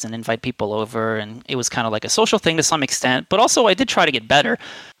weeklies and invite people over, and it was kind of like a social thing to some extent, but also I did try to get better.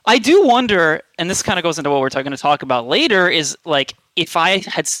 I do wonder, and this kind of goes into what we're going to talk about later, is like if I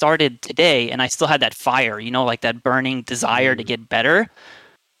had started today and I still had that fire, like that burning desire to get better,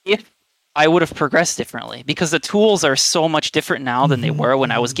 if I would have progressed differently, because the tools are so much different now than they were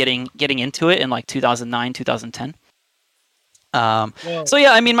when I was getting into it in like 2009, 2010. So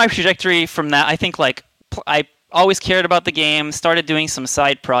yeah, I mean, my trajectory from that, I think like I always cared about the game, started doing some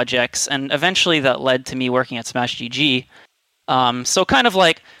side projects, and eventually that led to me working at Smash GG. So kind of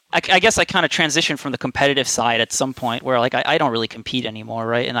like, I guess I kind of transitioned from the competitive side at some point where like I don't really compete anymore,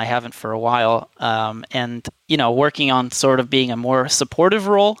 right? And I haven't for a while. And, working on sort of being a more supportive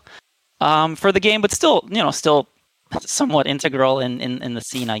role for the game, but still somewhat integral in the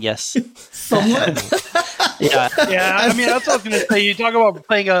scene, I guess. Somewhat? Yeah. Yeah, I mean, that's what I was going to say. You talk about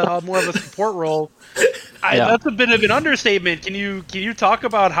playing a more of a support role. That's a bit of an understatement. Can you talk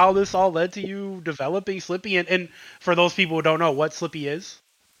about how this all led to you developing Slippi? And for those people who don't know what Slippi is?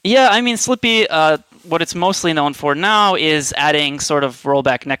 Yeah, I mean, Slippi, what it's mostly known for now is adding sort of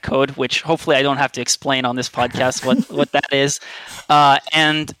rollback netcode, which hopefully I don't have to explain on this podcast what that is,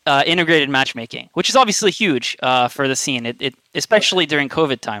 and integrated matchmaking, which is obviously huge for the scene. It especially during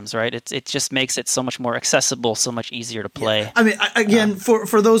COVID times, right? It just makes it so much more accessible, so much easier to play. Yeah. I mean, again,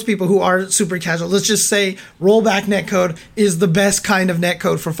 for those people who are super casual, let's just say rollback netcode is the best kind of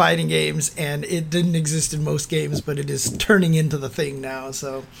netcode for fighting games, and it didn't exist in most games, but it is turning into the thing now.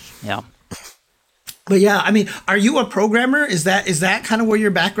 So yeah. But yeah, I mean, are you a programmer? Is that kind of where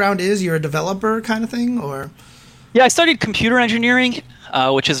your background is? You're a developer kind of thing, or? Yeah, I studied computer engineering,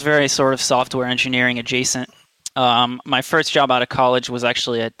 which is very sort of software engineering adjacent. My first job out of college was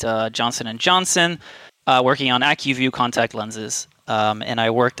actually at Johnson and Johnson, working on AccuView contact lenses. And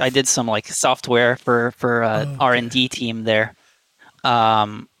I did some like software for R&D team there,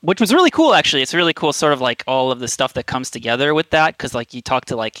 which was really cool. Actually, it's really cool, sort of like all of the stuff that comes together with that, because like you talk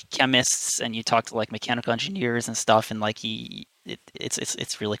to like chemists and you talk to like mechanical engineers and stuff, and like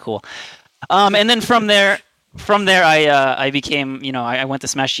it's really cool. And then from there I became, I went to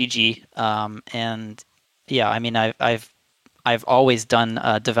Smash GG, and yeah, I mean I've always done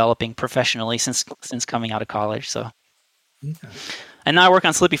developing professionally since coming out of college. So, okay. And now I work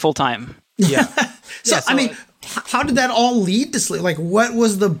on Slippy full time. Yeah. So I mean, how did that all lead to Slippy? Like, what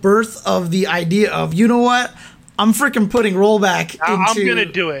was the birth of the idea of, you know what, I'm freaking putting rollback into... I'm gonna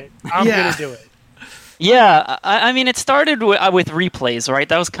do it. Gonna do it. Yeah, I mean, it started with replays, right?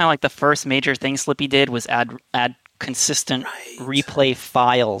 That was kind of like the first major thing Slippy did, was add consistent replay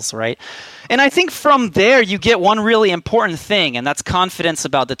files, right? And I think from there you get one really important thing, and that's confidence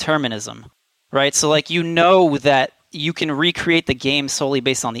about determinism, right? So like, that you can recreate the game solely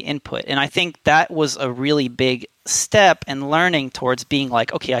based on the input. And I think that was a really big step in learning towards being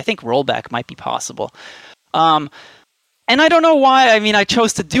like, okay, I think rollback might be possible. And I don't know why. I mean, I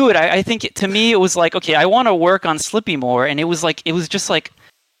chose to do it. I think to me, it was like, okay, I want to work on Slippy more. And it was just like,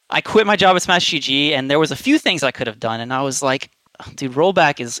 I quit my job at Smash GG, and there was a few things I could have done. And I was like, dude,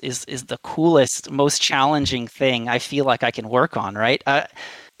 rollback is the coolest, most challenging thing I feel like I can work on, right?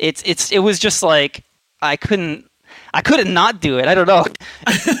 It was just like, I couldn't not do it. I don't know.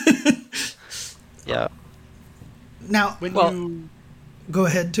 Yeah. Now, go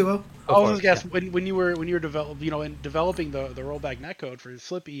ahead, Tuo. I was just guess when you were developing the rollback netcode for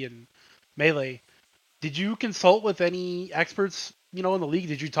Slippy and Melee, did you consult with any experts, in the league?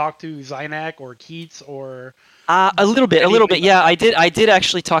 Did you talk to Zynak or Keats or? A little bit. Yeah, I did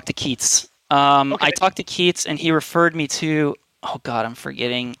actually talk to Keats. Okay. I talked to Keats, and he referred me to. Oh God, I'm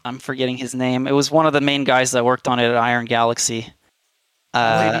forgetting his name. It was one of the main guys that worked on it at Iron Galaxy.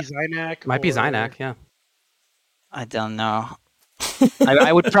 Maybe Zynak. Might be Zynak, yeah. I don't know.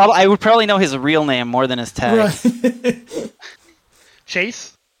 I would probably know his real name more than his tag. Right.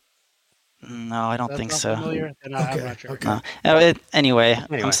 Chase? No, I don't think so. Familiar? Then I'm not sure. Okay. Anyway,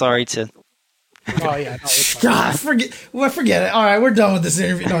 I'm sorry to. Oh yeah, no, it's fine. God, forget it. All right, we're done with this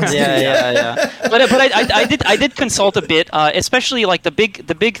interview. No, Yeah. But I did consult a bit, especially like the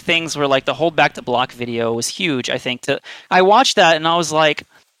big things were like the hold back to block video was huge. I think I watched that and I was like,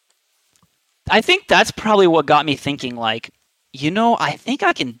 I think that's probably what got me thinking like, I think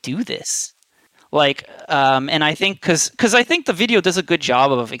I can do this. Like, and I think because I think the video does a good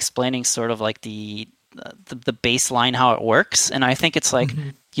job of explaining sort of like the baseline how it works, and I think it's like,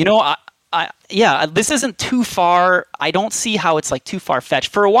 this isn't too far. I don't see how it's like too far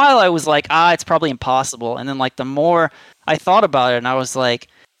fetched. For a while, I was like, it's probably impossible. And then like the more I thought about it, and I was like,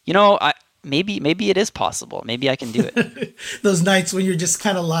 maybe it is possible. Maybe I can do it. Those nights when you're just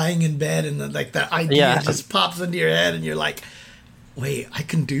kind of lying in bed and then, like that idea just pops into your head, and you're like, wait, I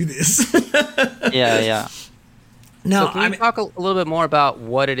can do this. Yeah. Now, so can you talk a little bit more about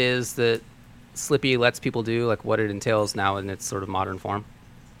what it is that Slippy lets people do, like what it entails now in its sort of modern form?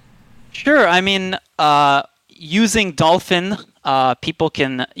 Sure. I mean, using Dolphin, people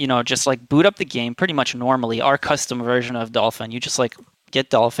can, just like boot up the game pretty much normally. Our custom version of Dolphin, you just like get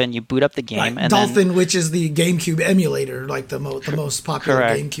Dolphin, you boot up the game, right. and Dolphin, which is the GameCube emulator, like the most popular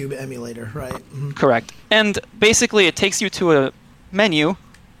Correct. GameCube emulator, right? Mm-hmm. Correct. And basically, it takes you to a menu,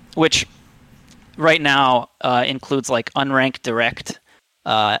 which right now includes like unranked direct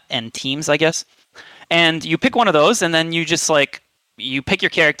and teams, I guess. And you pick one of those, and then you just like. You pick your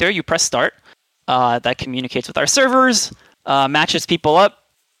character, you press start, that communicates with our servers, matches people up,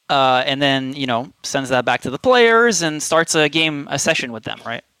 and then, sends that back to the players and starts a session with them,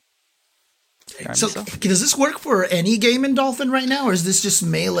 right? So does this work for any game in Dolphin right now, or is this just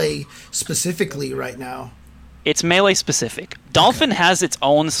Melee specifically right now? It's Melee specific. Dolphin has its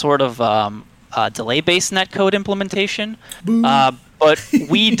own sort of delay-based netcode implementation, but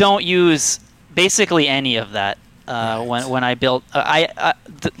we don't use basically any of that. When I built,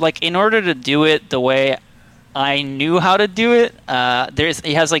 in order to do it the way I knew how to do it,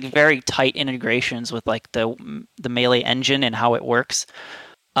 it has like very tight integrations with like the Melee engine and how it works.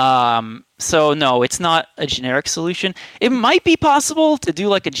 So no, it's not a generic solution. It might be possible to do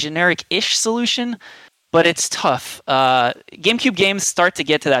like a generic-ish solution, but it's tough. GameCube games start to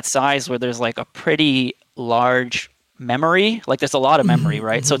get to that size where there's like a pretty large memory. Like there's a lot of memory,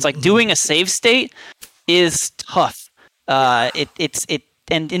 right? So it's like doing a save state is tough. And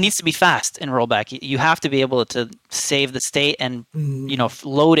it needs to be fast in rollback. You have to be able to save the state and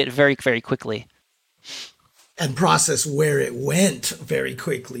load it very, very quickly. And process where it went very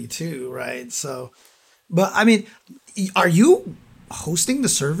quickly too, right? So, but I mean, are you hosting the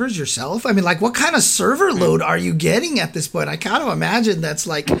servers yourself? I mean, like, what kind of server load are you getting at this point? I kind of imagine that's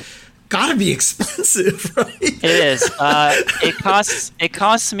like gotta be expensive, right? It is. It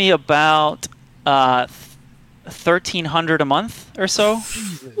costs me about $1,300 a month or so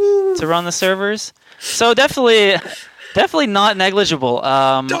to run the servers. So definitely not negligible.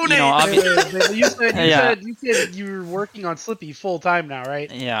 Donate. You said you were working on Slippy full time now,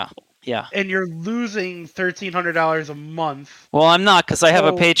 right? Yeah. And you're losing $1,300 a month. Well, I'm not, because I have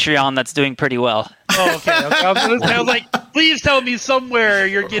a Patreon that's doing pretty well. Oh, okay. I was like, please tell me somewhere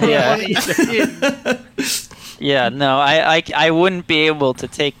you're getting money in. Yeah, no, I wouldn't be able to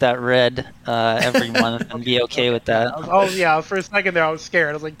take that red every month and be okay with that. For a second there I was scared.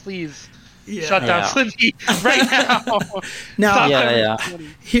 I was like, please shut down Slippy right now. Now,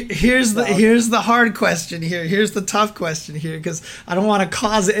 here's the hard question here. Here's the tough question here, because I don't want to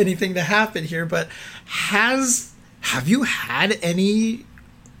cause anything to happen here. But have you had any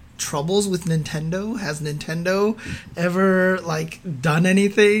troubles with Nintendo? Has Nintendo ever done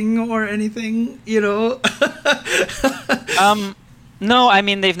anything or anything? No, I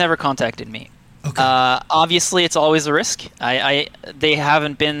mean, they've never contacted me. Okay. Obviously, it's always a risk. They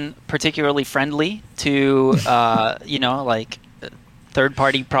haven't been particularly friendly to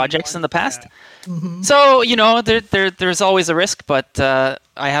third-party projects in the past. Yeah. Mm-hmm. So there's always a risk, but I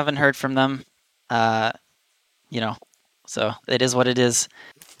haven't heard from them. So it is what it is.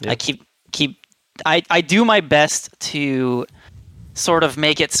 Yep. I do my best to sort of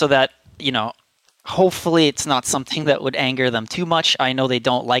make it so that hopefully it's not something that would anger them too much. I know they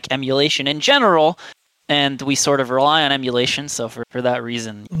don't like emulation in general, and we sort of rely on emulation, so for that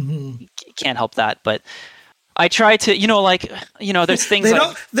reason, can't help that. But I try to, there's things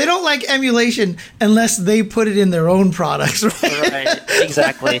they don't like emulation unless they put it in their own products, right? Right,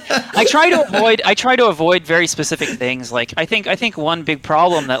 exactly. I try to avoid very specific things. Like I think one big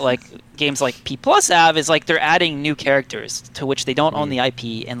problem that games like P+ have is they're adding new characters to which they don't own the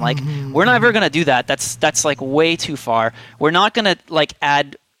IP, and we're never gonna do that. That's way too far. We're not gonna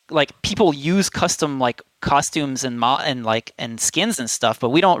add people use custom costumes and skins and stuff, but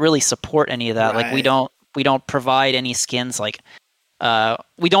we don't really support any of that. Right. We don't provide any skins. We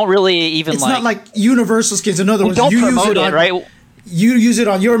don't really even. It's not like universal skins. In other words, don't you promote use it, right? You use it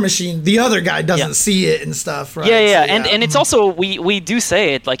on your machine. The other guy doesn't see it and stuff, right? Yeah. So, and it's also we do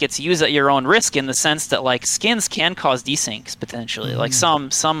say it it's used at your own risk, in the sense that skins can cause desyncs potentially. Some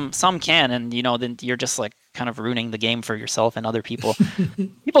can, and then you're just kind of ruining the game for yourself and other people.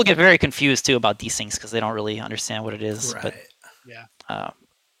 People get very confused too about desyncs because they don't really understand what it is. Right. But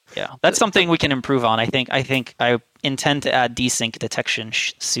that's something we can improve on. I think I intend to add desync detection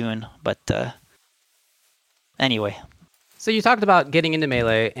soon, but anyway. So you talked about getting into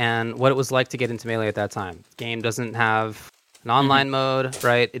Melee and what it was like to get into Melee at that time. The game doesn't have an online mode,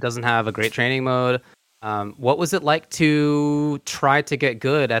 right? It doesn't have a great training mode. What was it like to try to get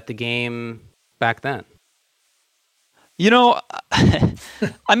good at the game back then?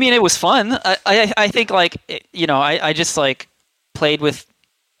 I mean, it was fun. I think I just played with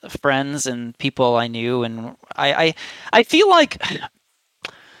friends and people I knew, and I feel like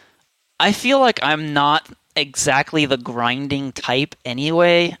I'm not exactly the grinding type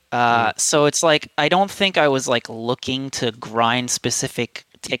anyway. So it's I don't think I was looking to grind specific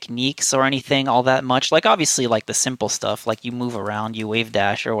techniques or anything all that much. Obviously the simple stuff, you move around, you wave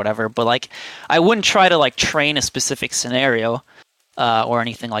dash or whatever, but I wouldn't try to train a specific scenario or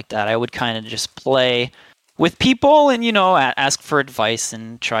anything like that. I would kind of just play with people and ask for advice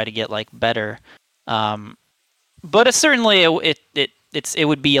and try to get better. But certainly it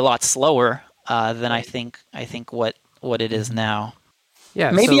would be a lot slower than I think what it is now.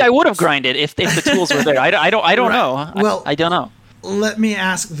 Yeah, maybe I would have grinded if the tools were there. I don't know. Well, I don't know. Let me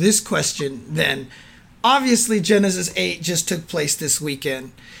ask this question then. Obviously, Genesis 8 just took place this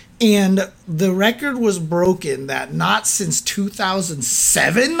weekend, and the record was broken that not since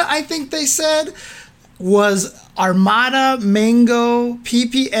 2007, I think they said, was Armada, Mango,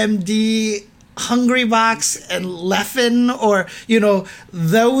 PPMD, Hungrybox, and Leffen, or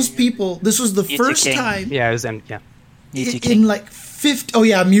those people. This was the first time. Yeah, it was Mewtwo King.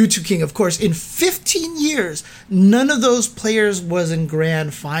 Mewtwo King, of course. In 15 years, none of those players was in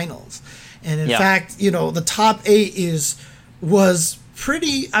grand finals, and in fact, the top 8 was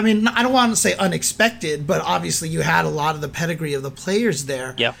pretty, I mean, I don't want to say unexpected, but obviously you had a lot of the pedigree of the players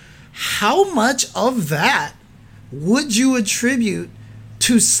there. Yeah. How much of that would you attribute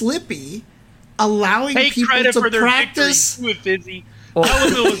to Slippy allowing Take people credit to for their practice? victory. Do it, Fizzy. Tell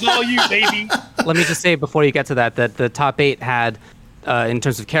them it was all you, baby. Let me just say before you get to that the top 8 had, in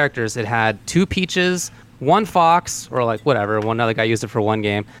terms of characters, it had 2 Peaches, 1 Fox, or like whatever, one other guy used it for one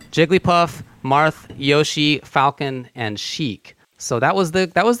game, Jigglypuff, Marth, Yoshi, Falcon, and Sheik. So that was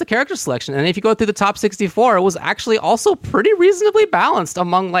the character selection. And if you go through the top 64, it was actually also pretty reasonably balanced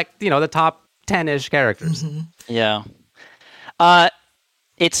among the top 10-ish characters. Mm-hmm. Yeah.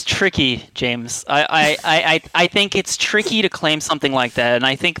 It's tricky, James. I think it's tricky to claim something like that, and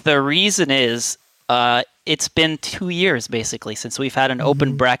I think the reason is it's been 2 years basically since we've had an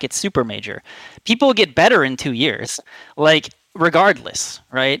open bracket super major. People get better in 2 years, like regardless,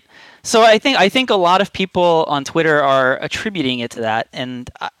 right? So I think a lot of people on Twitter are attributing it to that,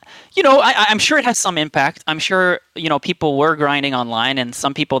 and I'm sure it has some impact. I'm sure people were grinding online, and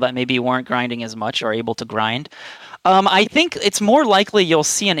some people that maybe weren't grinding as much are able to grind. I think it's more likely you'll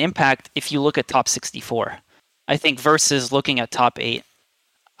see an impact if you look at top 64. I think versus looking at top 8.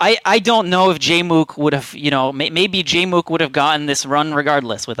 I don't know if Jmook would have, maybe Jmook would have gotten this run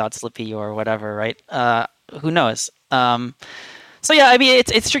regardless without Slippy or whatever, right? Who knows? So yeah, I mean,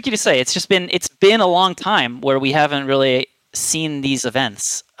 it's tricky to say. It's been a long time where we haven't really seen these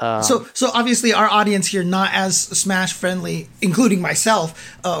events. So obviously our audience here not as Smash friendly, including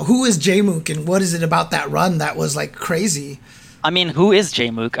myself. Who is Jmook and what is it about that run that was like crazy? I mean, who is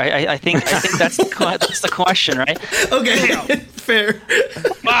Jmook? I think that's the question, right? Okay, fair.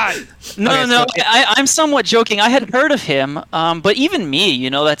 Fine. No. I'm somewhat joking. I had heard of him, but even me,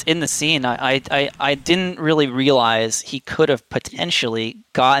 that's in the scene, I didn't really realize he could have potentially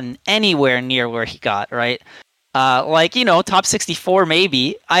gotten anywhere near where he got, right? Top 64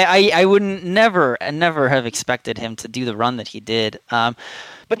 maybe. I wouldn't never have expected him to do the run that he did.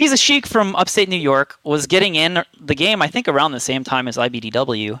 But he's a Sheik from upstate New York, was getting in the game, I think, around the same time as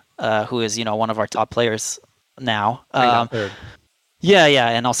IBDW, who is, one of our top players now. Third. Yeah,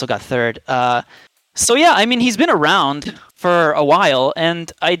 and also got third. So yeah, I mean, he's been around for a while,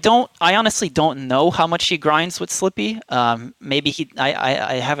 and I honestly don't know how much he grinds with Slippy. Maybe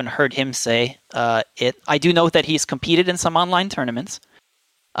I haven't heard him say it. I do know that he's competed in some online tournaments.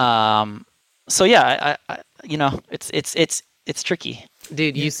 So yeah, it's tricky.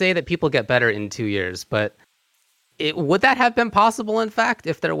 Dude, you say that people get better in 2 years, but would that have been possible, in fact,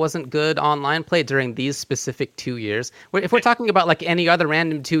 if there wasn't good online play during these specific 2 years? If we're talking about like any other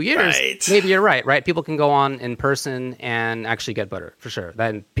random 2 years, right. Maybe you're right? People can go on in person and actually get better, for sure.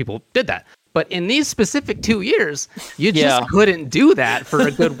 Then people did that. But in these specific 2 years, you just couldn't do that for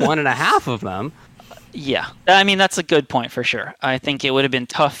a good 1.5 of them. Yeah, I mean, that's a good point for sure. I think it would have been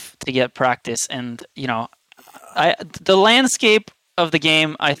tough to get practice, and the landscape of the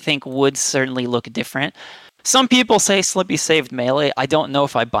game, I think, would certainly look different. Some people say Slippy saved Melee. I don't know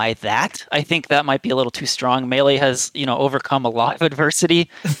if I buy that. I think that might be a little too strong. Melee has, overcome a lot of adversity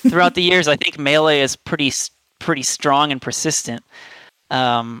throughout the years. I think Melee is pretty strong and persistent.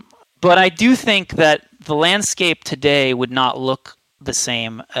 But I do think that the landscape today would not look the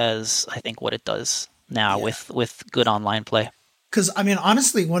same as I think what it does now with good online play. Because, I mean,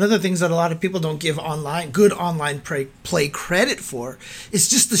 honestly, one of the things that a lot of people don't give good online play credit for is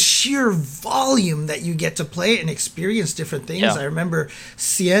just the sheer volume that you get to play and experience different things. Yeah. I remember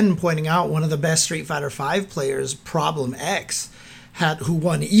Cien pointing out one of the best Street Fighter V players, Problem X, who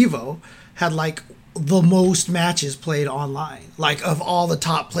won EVO, had like the most matches played online, like of all the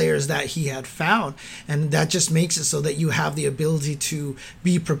top players that he had found. And that just makes it so that you have the ability to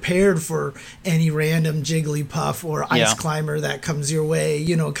be prepared for any random Jigglypuff or Ice Climber that comes your way,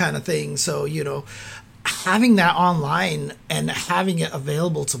 kind of thing. So, having that online and having it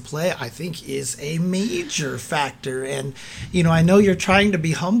available to play, I think, is a major factor. And, I know you're trying to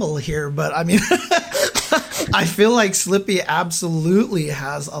be humble here, but I mean, I feel like Slippy absolutely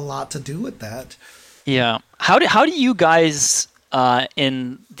has a lot to do with that. Yeah. How do you guys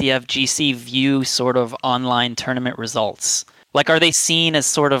in the FGC view sort of online tournament results? Like, are they seen as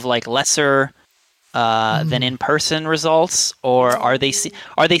sort of like lesser than in-person results, or are they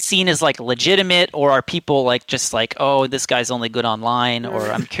seen as like legitimate, or are people like just like, oh, this guy's only good online? Or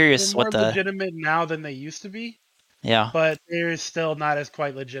I'm curious what the legitimate now than they used to be. Yeah, but they're still not as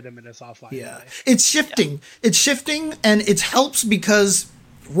quite legitimate as offline. Yeah, it's shifting. Yeah. It's shifting, and it helps because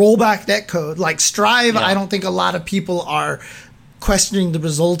rollback netcode like Strive. I don't think a lot of people are questioning the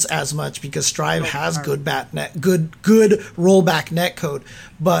results as much because Strive has good rollback netcode.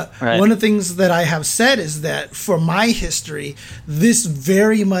 But one of the things that I have said is that for my history, this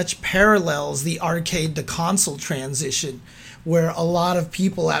very much parallels the arcade to console transition, where a lot of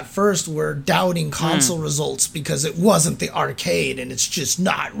people at first were doubting console results because it wasn't the arcade and it's just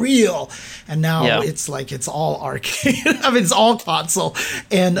not real. And now it's like it's all arcade. I mean, it's all console.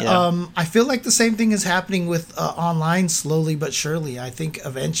 And I feel like the same thing is happening with online slowly but surely. I think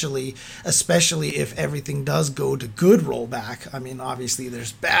eventually, especially if everything does go to good rollback. I mean, obviously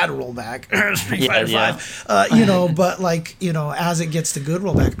there's bad rollback, Street Fighter 5, you know, but like, you know, as it gets to good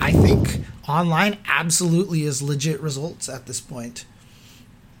rollback, I think online absolutely is legit results at this point.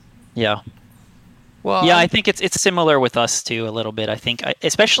 Yeah. Well, yeah, I think it's similar with us too a little bit. I think,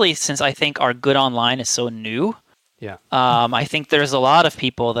 especially since I think our good online is so new. Yeah. I think there's a lot of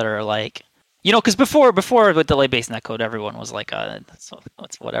people that are like, you know, because before with delay-based netcode, everyone was like,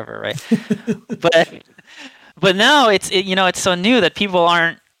 it's whatever, right? but now it's so new that people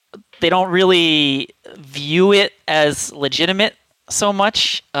they don't really view it as legitimate so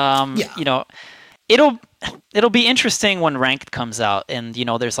much. You know, it'll be interesting when ranked comes out and, you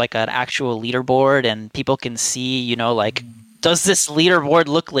know, there's like an actual leaderboard and people can see, you know, like, does this leaderboard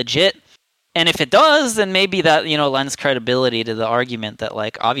look legit? And if it does, then maybe that, you know, lends credibility to the argument that,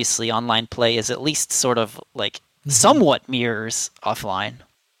 like, obviously online play is at least sort of like somewhat mirrors offline.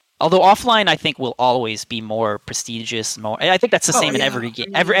 Although offline, I think, will always be more prestigious. I think that's the same in every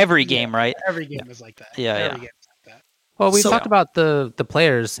game. Every game, right? Every game is like that. Yeah. Well, we've talked about the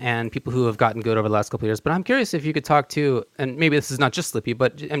players and people who have gotten good over the last couple of years, but I'm curious if you could talk to, and maybe this is not just Slippy,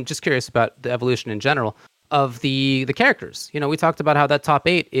 but I'm just curious about the evolution in general of the characters. You know, we talked about how that top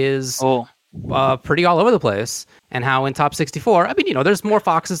 8 is pretty all over the place, and how in top 64, I mean, you know, there's more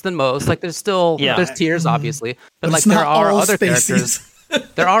foxes than most. Like, there's still there's tiers, obviously, but like there are other characters.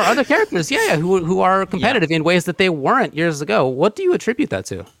 There are other characters, who are competitive in ways that they weren't years ago. What do you attribute that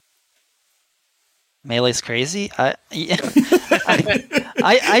to? Melee's crazy. I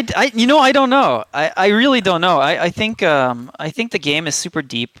don't know. I really don't know. I think the game is super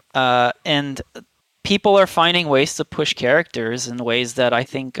deep, and people are finding ways to push characters in ways that I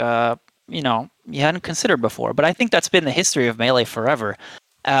think you know, you hadn't considered before. But I think that's been the history of Melee forever.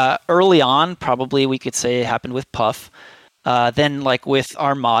 Early on, probably we could say it happened with Puff. Then, like with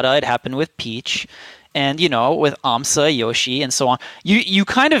Armada, it happened with Peach. And, you know, with Amsa, Yoshi, and so on, you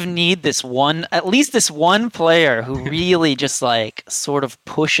kind of need at least this one player who really just like sort of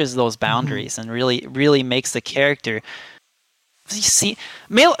pushes those boundaries and really, really makes the character. You see,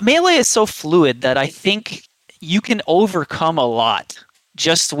 Melee is so fluid that I think you can overcome a lot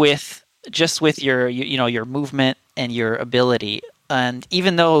just with your movement and your ability. And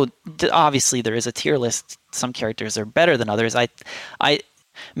even though obviously there is a tier list, some characters are better than others.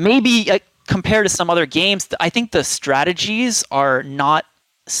 Compared to some other games, I think the strategies are not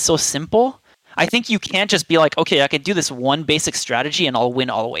so simple. I think you can't just be like, okay, I can do this one basic strategy and I'll win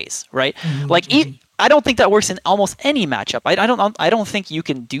always, right? I don't think that works in almost any matchup. I don't think you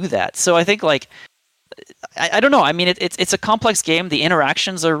can do that. So I think like, I don't know. I mean, it's a complex game. The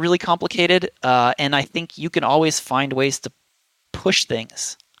interactions are really complicated, and I think you can always find ways to push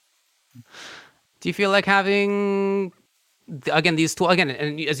things. Do you feel like having these tools again,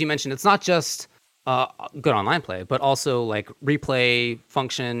 and as you mentioned, it's not just good online play, but also like replay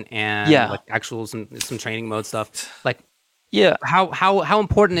function and like actual some training mode stuff. Like, how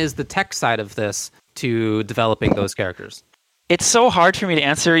important is the tech side of this to developing those characters? It's so hard for me to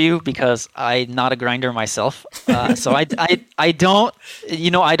answer you because I'm not a grinder myself. So I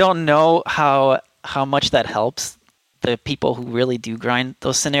don't know how much that helps the people who really do grind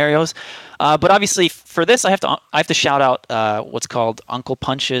those scenarios. But obviously for this, I have to shout out what's called Uncle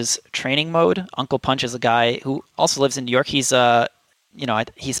Punch's training mode. Uncle Punch is a guy who also lives in New York. He's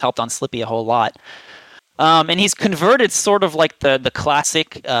he's helped on Slippy a whole lot. And he's converted sort of like the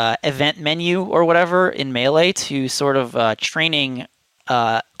classic event menu or whatever in Melee to sort of training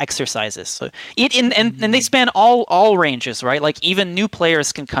exercises. So and they span all ranges, right? Like even new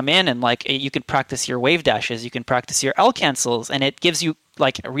players can come in and like you can practice your wave dashes, you can practice your L cancels, and it gives you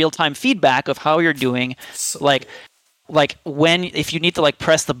like real-time feedback of how you're doing, like if you need to like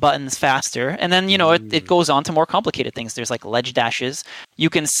press the buttons faster. And then, you know, it goes on to more complicated things. There's like ledge dashes. You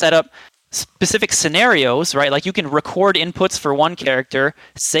can set up specific scenarios, right? Like you can record inputs for one character,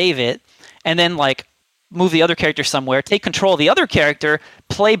 save it, and then like move the other character somewhere, take control of the other character,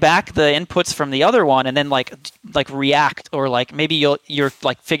 play back the inputs from the other one, and then like react, or like maybe you're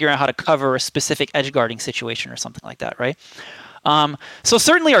like figuring out how to cover a specific edge guarding situation or something like that, right? So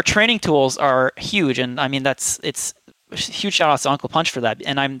certainly our training tools are huge, and I mean it's huge shout out to Uncle Punch for that,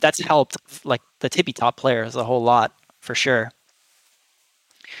 and that's helped like the tippy top players a whole lot for sure.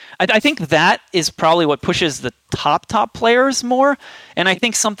 I think that is probably what pushes the top players more, and I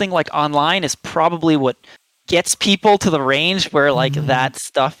think something like online is probably what gets people to the range where like that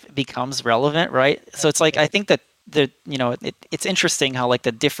stuff becomes relevant, right? So it's like I think that it's interesting how like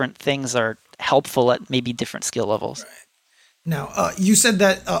the different things are helpful at maybe different skill levels. Right. Now, you said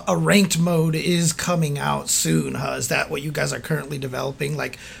that a ranked mode is coming out soon, huh? Is that what you guys are currently developing?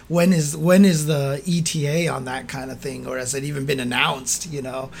 Like, when is the ETA on that kind of thing, or has it even been announced?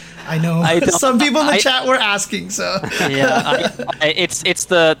 I know some people in the chat were asking. So yeah, it's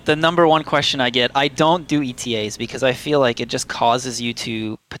the number one question I get. I don't do ETAs because I feel like it just causes you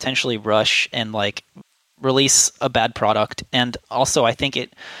to potentially rush and like release a bad product, and also I think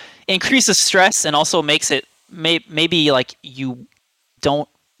it increases stress and also makes it. Maybe like you don't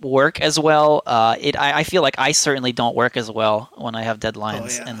work as well. I feel like I certainly don't work as well when I have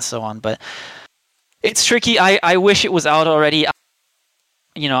deadlines and so on. But it's tricky. I wish it was out already.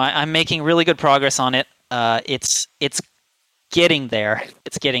 I'm making really good progress on it. It's getting there.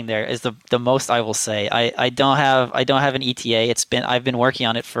 It's getting there is the most I will say. I don't have an ETA. I've been working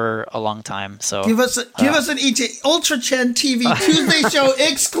on it for a long time. So give us an ETA. Ultra Chen TV Tuesday show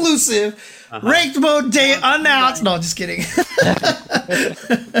exclusive. Ranked mode day announced. No, just kidding.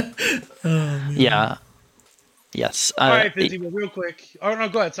 Yeah. Yes. All right, Fizzy, but real quick. Oh no,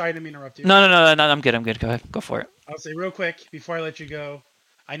 go ahead. Sorry, I didn't mean to interrupt you. No. I'm good. Go ahead. Go for it. I'll say real quick before I let you go.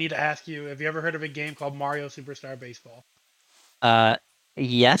 I need to ask you: have you ever heard of a game called Mario Superstar Baseball?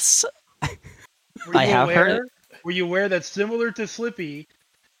 Yes. I have heard it. Were you aware that similar to Slippy,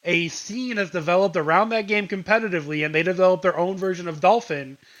 a scene has developed around that game competitively, and they developed their own version of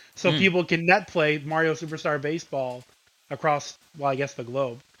Dolphin, so people can net play Mario Superstar Baseball across, I guess the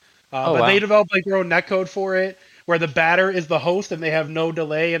globe. But they developed like their own netcode for it, where the batter is the host and they have no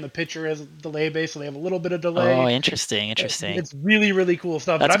delay, and the pitcher is delay based, so they have a little bit of delay. Oh, interesting. It's really, really cool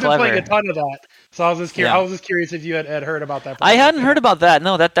stuff. That's I've been playing a ton of that, so I was just curious. Yeah. I was just curious if you had heard about that. I hadn't heard about that.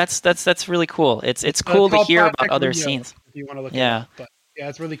 No, that's really cool. It's cool to hear about other scenes. If you want to look yeah. it up. But yeah,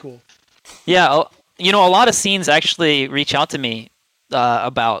 it's really cool. Yeah, a lot of scenes actually reach out to me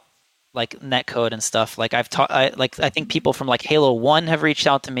about like netcode and stuff. Like I think people from like Halo 1 have reached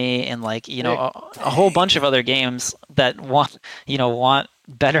out to me, and like a whole bunch of other games that want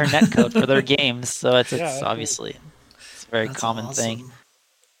better netcode for their games. So it's obviously it's a very common thing.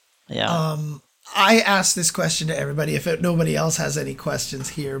 Yeah. I asked this question to everybody. If nobody else has any questions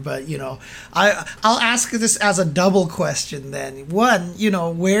here, but I'll ask this as a double question. Then one,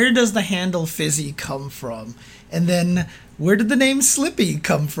 where does the handle Fizzy come from, and then where did the name Slippy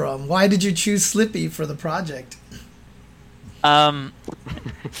come from? Why did you choose Slippy for the project?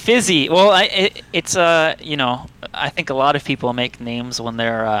 Fizzy. Well, it's I think a lot of people make names when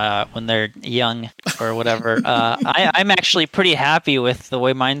they're young or whatever. I'm actually pretty happy with the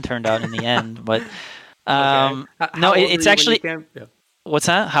way mine turned out in the end. But no, it's actually. What's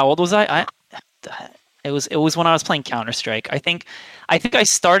that? How old was I? It was when I was playing Counter-Strike. I think I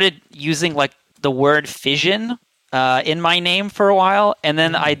started using like the word fission in my name for a while, and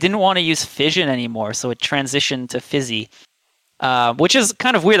then I didn't want to use fission anymore, so it transitioned to Fizzy. Which is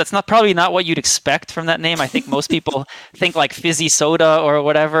kind of weird. That's probably not what you'd expect from that name. I think most people think like fizzy soda or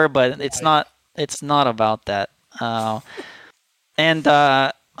whatever, but it's not. It's not about that. And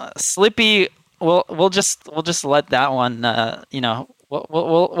Slippy, we'll just let that one.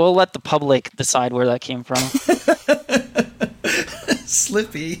 We'll let the public decide where that came from.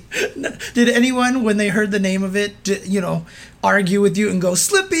 Slippy. Did anyone, when they heard the name of it, argue with you and go,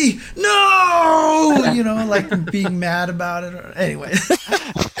 Slippy, no! Like being mad about it? Or, anyway.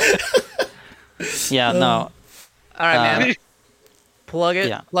 Yeah, no. All right, man. Plug it.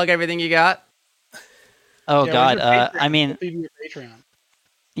 Yeah. Plug everything you got. Oh, God. I mean...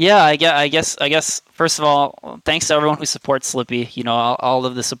 Yeah, I guess. First of all, thanks to everyone who supports Slippy. All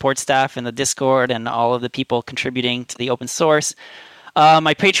of the support staff in the Discord and all of the people contributing to the open source.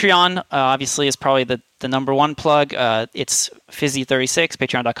 My Patreon obviously is probably the number one plug. It's Fizzy36,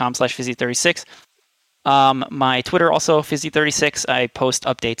 patreon.com/Fizzy36. My Twitter also Fizzy36. I post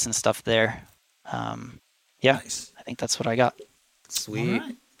updates and stuff there. Nice. I think that's what I got. Sweet.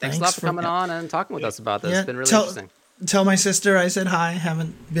 Right. Thanks a lot for coming on and talking with us about this. It's been really interesting. Tell my sister I said hi.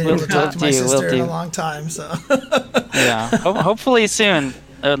 Haven't been able to talk to my sister in a long time. So yeah, hopefully soon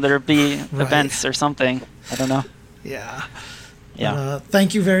there'll be events or something. I don't know. Yeah. Yeah.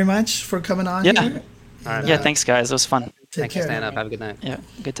 Thank you very much for coming on. Yeah. Here. All right. Yeah. Thanks, guys. It was fun. Thanks for staying up. Have a good night. Yeah.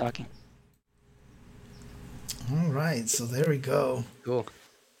 Good talking. All right. So there we go. Cool.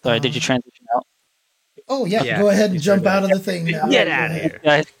 Sorry. Did you transition out? Oh yeah, Yeah, go ahead and you jump sure out did. of the thing now. Get Go out of ahead. here.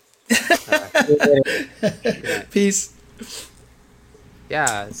 Guys, Peace.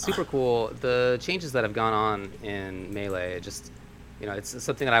 Yeah, it's super cool. The changes that have gone on in Melee, just, it's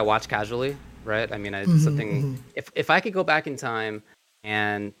something that I watch casually, right? I mean, it's something. If I could go back in time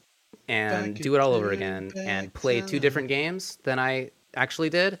and do it all over again and play two different games than I actually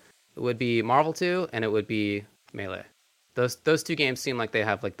did, it would be Marvel 2 and it would be Melee. Those two games seem like they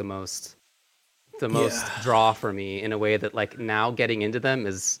have like the most draw for me in a way that like now getting into them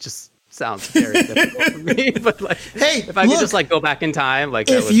is just sounds very difficult for me. But like, Hey, if I could just like go back in time, like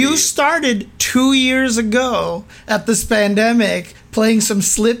if you started 2 years ago at this pandemic playing some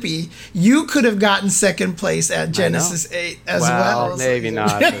Slippy, you could have gotten second place at Genesis 8 as well. Maybe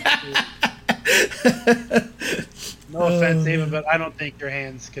not. No offense, David, but I don't think your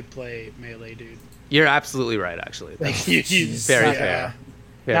hands could play Melee, dude. You're absolutely right, actually. That's Very fair.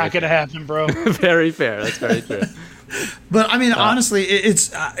 Very Not gonna happen, bro. very fair. That's very true. But I mean, honestly,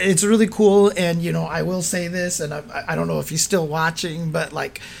 it's really cool, and I will say this, and I don't know if he's still watching, but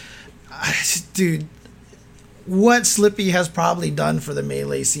like, dude, what Slippy has probably done for the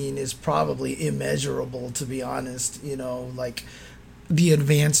Melee scene is probably immeasurable, to be honest. Like the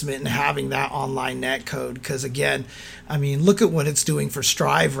advancement in having that online netcode, because again, I mean, look at what it's doing for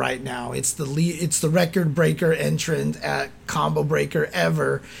Strive right now. It's the record breaker entrant at Combo Breaker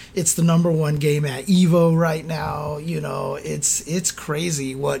ever. It's the #1 game at Evo right now. It's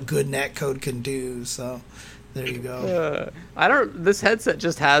crazy what good netcode can do. So there you go. This headset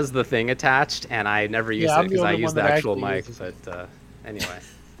just has the thing attached, and I never use it because I use the actual mic. But anyway.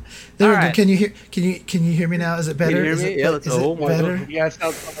 There, right. Can you hear me now? Is it better? Can you hear Is me? it, Yeah, let's is it better? Yeah, it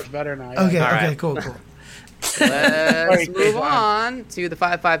sounds so much better now. Okay, All okay, right. cool. Let's move on to the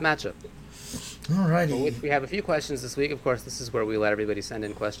 5-5 matchup. Alrighty. We have a few questions this week. Of course, this is where we let everybody send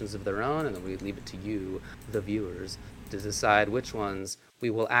in questions of their own, and then we leave it to you, the viewers, to decide which ones we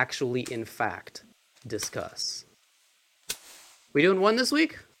will actually, in fact, discuss. We doing one this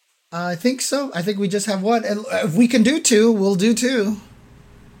week? I think so. I think we just have one. And if we can do two, we'll do two.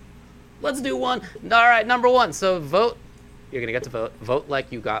 Let's do one. All right, number one. So vote. You're gonna get to vote. Vote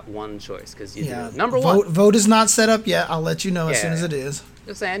like you got one choice because you do. Number one. Vote is not set up yet. I'll let you know as soon as Yeah. it is.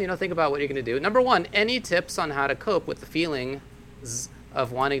 Just saying, think about what you're gonna do. Number one. Any tips on how to cope with the feelings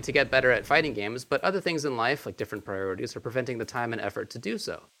of wanting to get better at fighting games, but other things in life, like different priorities, are preventing the time and effort to do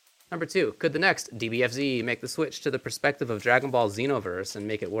so? Number two. Could the next DBFZ make the switch to the perspective of Dragon Ball Xenoverse and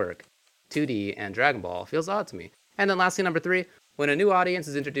make it work? 2D and Dragon Ball feels odd to me. And then lastly, number three. When a new audience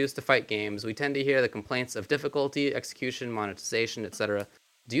is introduced to fight games, we tend to hear the complaints of difficulty, execution, monetization, etc.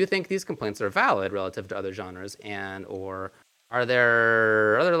 Do you think these complaints are valid relative to other genres, or are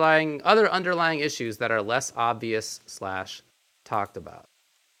there other underlying issues that are less obvious / talked about?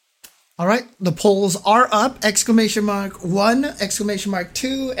 All right, the polls are up. !1,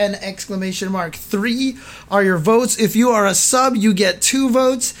 !2, and !3 are your votes. If you are a sub, you get 2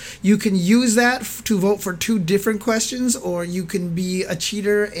 votes. You can use that to vote for 2 different questions, or you can be a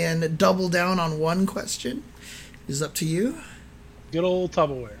cheater and double down on one question. It's up to you. Good old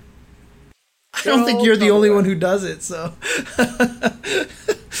Tupperware. I don't think you're the only one who does it, so.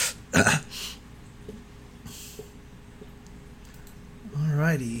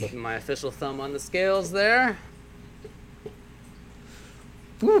 Alrighty. Putting my official thumb on the scales there.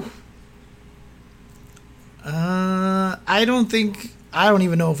 Whew. I don't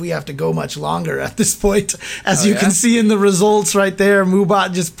even know if we have to go much longer at this point. As you can see in the results right there,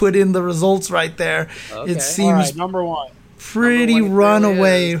 Moobot just put in the results right there. Okay. It seems All right, number one. pretty Number one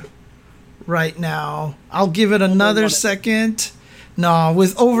runaway is. right now. I'll give it another second. No,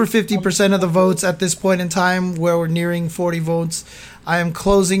 with over 50% of the votes at this point in time, where we're nearing 40 votes, I am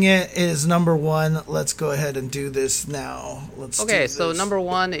closing it. It is number one. Let's go ahead and do this now. Okay, so number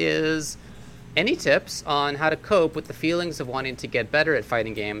one is any tips on how to cope with the feelings of wanting to get better at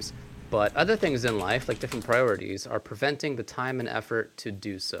fighting games, but other things in life, like different priorities, are preventing the time and effort to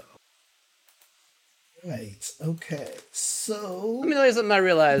do so. Right. Okay. So. Let me tell you something I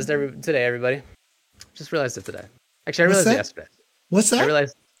realized today, everybody. Just realized it today. Actually, I realized it yesterday. What's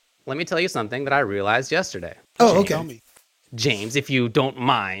that? Let me tell you something that I realized yesterday. Oh, James. okay. Tell me. James, if you don't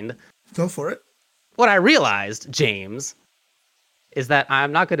mind. Go for it. What I realized, James, is that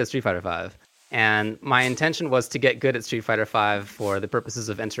I'm not good at Street Fighter V. And my intention was to get good at Street Fighter V for the purposes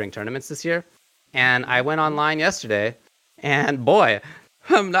of entering tournaments this year. And I went online yesterday, and boy,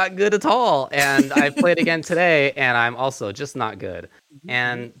 I'm not good at all. And I played again today, and I'm also just not good.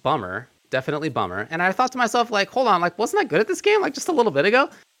 And bummer, definitely bummer. And I thought to myself, like, hold on, like, wasn't I good at this game, like, just a little bit ago?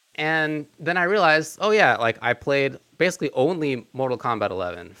 And then I realized, oh yeah, like, I played basically only Mortal Kombat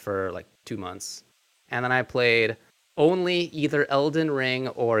 11 for, like, 2 months. and then I played only either Elden Ring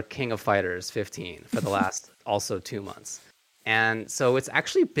or King of Fighters 15 for the last also 2 months. And so it's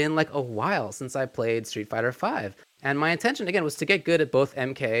actually been like a while since I played Street Fighter V. And my intention, again, was to get good at both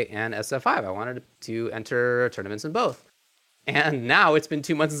MK and SF5. I wanted to enter tournaments in both. And now it's been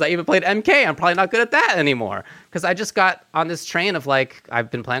 2 months since I even played MK. I'm probably not good at that anymore. Because I just got on this train of like, I've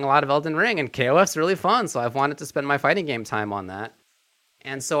been playing a lot of Elden Ring, and KOF's really fun. So I've wanted to spend my fighting game time on that.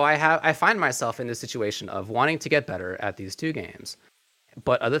 And so I find myself in this situation of wanting to get better at these two games.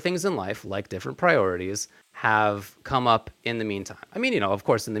 But other things in life, like different priorities, have come up in the meantime. I mean, of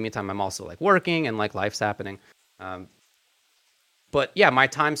course, in the meantime, I'm also like working and like life's happening. But yeah, my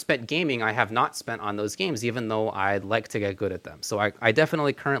time spent gaming, I have not spent on those games, even though I'd like to get good at them. So I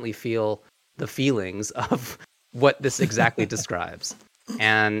definitely currently feel the feelings of what this exactly describes.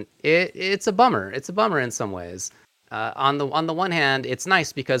 And it's a bummer. It's a bummer in some ways. On the one hand, it's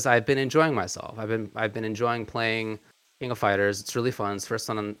nice because I've been enjoying myself. I've been enjoying playing King of Fighters. It's really fun. It's the first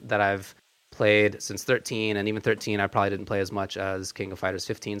one that I've played since 13, and even 13 I probably didn't play as much as King of Fighters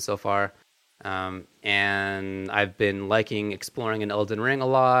 15 so far. And I've been liking exploring in Elden Ring a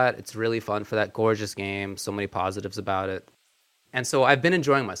lot. It's really fun for that gorgeous game. So many positives about it. And so I've been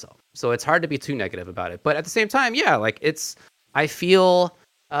enjoying myself. So it's hard to be too negative about it. But at the same time, yeah, like I feel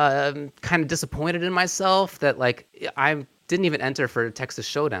kind of disappointed in myself that like I didn't even enter for Texas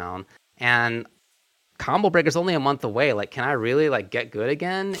Showdown, and Combo Breaker's only a month away. Like, can I really like get good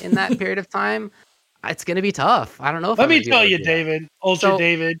again in that period of time? It's going to be tough. I don't know if Let me tell you, David, Ultra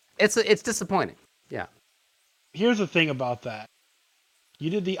David. It's disappointing. Yeah. Here's the thing about that. You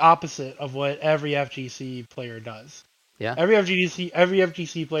did the opposite of what every FGC player does. Yeah. Every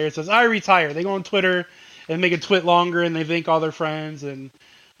FGC player says, I retire. They go on Twitter and make a twit longer, and they thank all their friends, and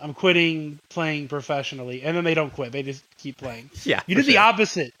I'm quitting playing professionally. And then they don't quit. They just keep playing. Yeah. You did the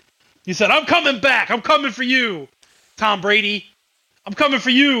opposite. You said, I'm coming back. I'm coming for you, Tom Brady. I'm coming for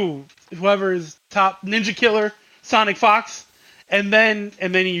you, whoever is top Ninja Killer, Sonic Fox. And then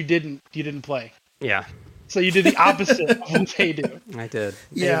you didn't play. Yeah. So you did the opposite of what they do. I did.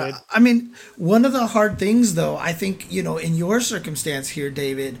 Yeah. David. I mean, one of the hard things, though, I think, in your circumstance here,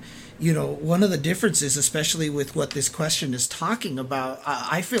 David, one of the differences, especially with what this question is talking about,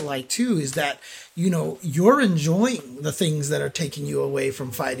 I feel like, too, is that, you're enjoying the things that are taking you away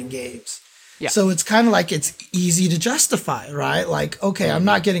from fighting games. Yeah. So it's kind of like it's easy to justify, right? Like, okay, I'm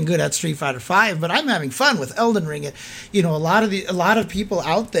not getting good at Street Fighter V, but I'm having fun with Elden Ring. And, a lot of people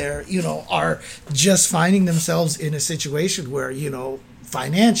out there, are just finding themselves in a situation where,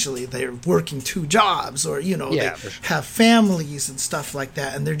 financially they're working 2 jobs, or they have families and stuff like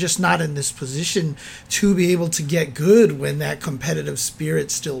that, and they're just not in this position to be able to get good when that competitive spirit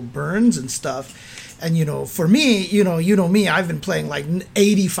still burns and stuff. And for me, me, I've been playing like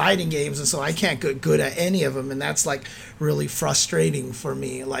 80 fighting games, and so I can't get good at any of them, and that's like really frustrating for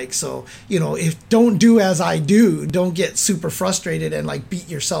me. Like, so if don't do as I do, don't get super frustrated and like beat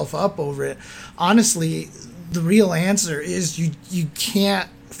yourself up over it. Honestly, the real answer is you can't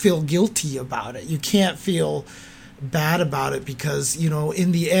feel guilty about it. You can't feel bad about it, because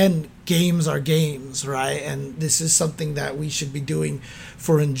in the end, games are games, right? And this is something that we should be doing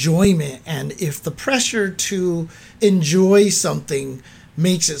for enjoyment. And if the pressure to enjoy something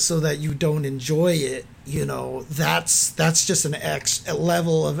makes it so that you don't enjoy it, that's just a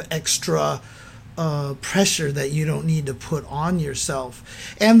level of extra pressure that you don't need to put on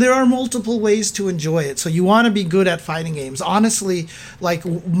yourself. And there are multiple ways to enjoy it. So you want to be good at fighting games. Honestly, like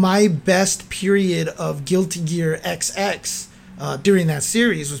my best period of Guilty Gear XX during that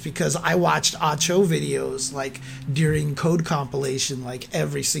series was because I watched Acho videos like during code compilation like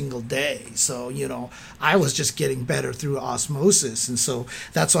every single day. So, I was just getting better through osmosis. And so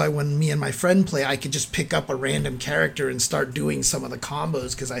that's why when me and my friend play, I could just pick up a random character and start doing some of the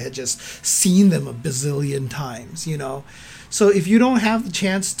combos because I had just seen them a bazillion times, So if you don't have the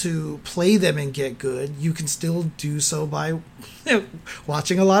chance to play them and get good, you can still do so by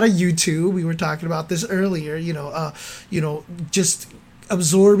watching a lot of YouTube. We were talking about this earlier, just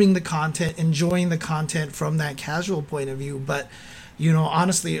absorbing the content, enjoying the content from that casual point of view. But,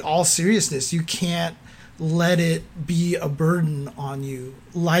 honestly, all seriousness, you can't let it be a burden on you.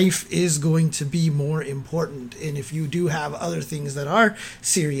 Life is going to be more important. And if you do have other things that are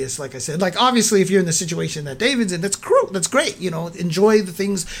serious, like I said, like obviously if you're in the situation that David's in, that's great. Enjoy the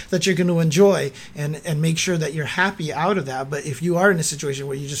things that you're going to enjoy and make sure that you're happy out of that. But if you are in a situation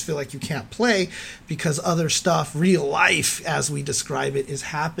where you just feel like you can't play because other stuff, real life, as we describe it, is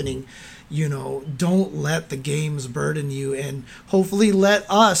happening, don't let the games burden you, and hopefully let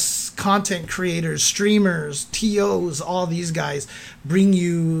us content creators, streamers, TOs, all these guys bring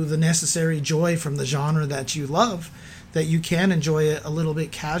you the necessary joy from the genre that you love, that you can enjoy it a little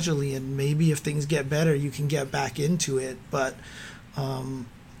bit casually, and maybe if things get better, you can get back into it. But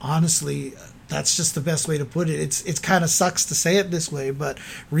honestly, that's just the best way to put it. It's kind of sucks to say it this way, but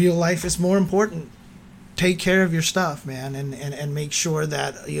real life is more important. Take care of your stuff, man, and make sure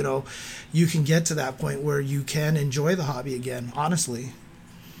that, you know, you can get to that point where you can enjoy the hobby again, honestly.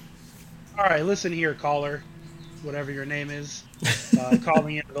 All right, listen here, caller, whatever your name is,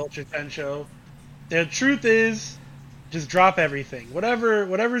 calling in the Ultra 10 show. The truth is, just drop everything.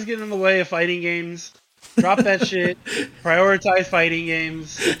 Whatever's getting in the way of fighting games, drop that shit. Prioritize fighting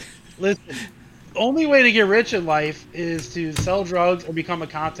games. Listen, the only way to get rich in life is to sell drugs or become a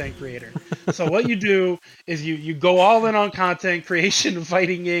content creator. So what you do is you go all in on content creation and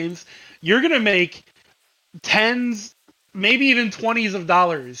fighting games. You're going to make tens, maybe even 20s of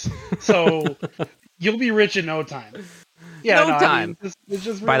dollars. So you'll be rich in no time. Yeah, no time. I mean, it's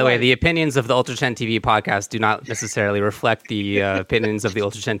just By the way, life. the opinions of the Ultra Chen TV podcast do not necessarily reflect the opinions of the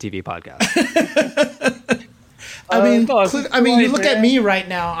Ultra Chen TV podcast. I mean, you look man. at me right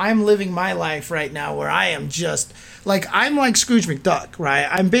now. I'm living my life right now where I am just like, I'm like Scrooge McDuck, right?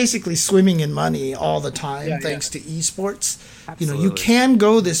 I'm basically swimming in money all the time thanks to esports. Absolutely. You know, you can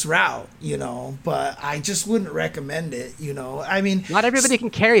go this route, you know, but I just wouldn't recommend it, you know. I mean, Not everybody can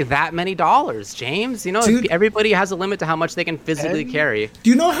carry that many dollars, James. You know, Dude. everybody has a limit to how much they can physically carry. do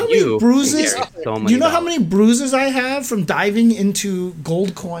you know how many You bruises? can carry so Do you know how dollars. many bruises I have from diving into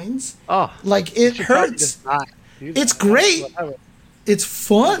gold coins? Oh, Like, it You probably hurts. just not do that. It's great. Whatever. It's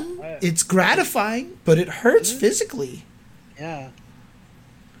fun. It's gratifying, but it hurts physically. Yeah.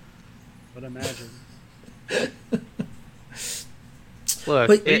 But imagine. look,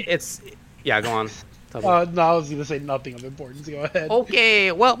 But- it's yeah. Go on. Tell me. No, I was going to say nothing of importance. Go ahead.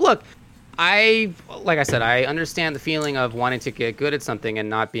 Okay, well, look, like I said, I understand the feeling of wanting to get good at something and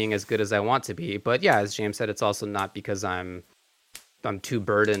not being as good as I want to be. But yeah, as James said, it's also not because I'm too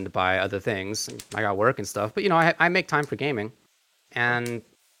burdened by other things. I got work and stuff, but you know, I make time for gaming, and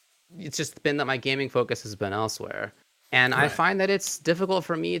it's just been that my gaming focus has been elsewhere, and I Right. find that it's difficult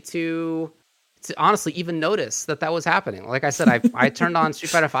for me to honestly even notice that was happening. Like I said, I turned on Street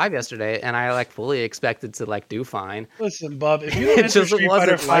Fighter V yesterday, and I like fully expected to like do fine. Listen, bub, if you don't It enter just Street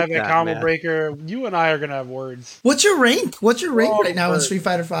Fighter wasn't like 5 at that, Combo man. Breaker, you and I are going to have words. What's your rank? What's your rank Oh, right now in word. Street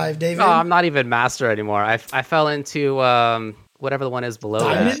Fighter V, David? Oh, I'm not even master anymore. I fell into whatever the one is below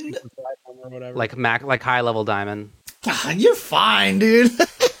that, Diamond? Or whatever. like high level diamond. God, you're fine, dude.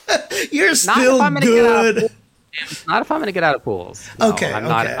 You're Not still if I'm gonna get out of good. Not if I'm gonna get out of pools. No, Okay, I'm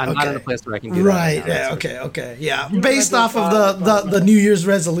not. okay, I'm not in a okay. place where I can do Right. that. right now, Yeah. that's for Okay. Okay. Yeah. You Based wanna off go of the five, New Year's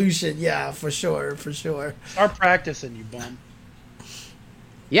resolution. Yeah, for sure. For sure. Start practicing, you bum.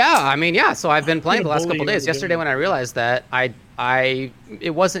 Yeah, I mean, yeah. So I've been playing the gonna last bully couple you days. into doing Yesterday, it. when I realized that, it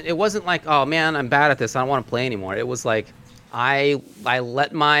wasn't like, oh man, I'm bad at this. I don't want to play anymore. It was like, I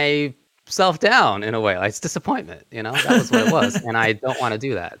let myself down in a way. Like, it's disappointment. You know, that was what it was, and I don't want to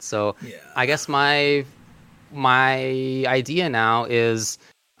do that. So Yeah. I guess my idea now is,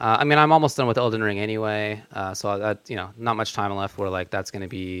 I mean, I'm almost done with Elden Ring anyway. So that, you know, not much time left where like that's going to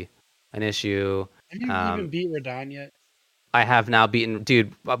be an issue. Have you even beat Radon yet? I have now beaten,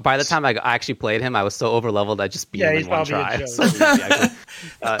 dude. By the time I actually played him, I was so over leveled. I just beat Yeah, him he's in one probably a try. joke. So easy, actually.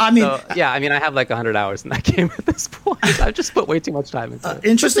 I mean- I mean, I have like 100 hours in that game at this point. I've just put way too much time into it.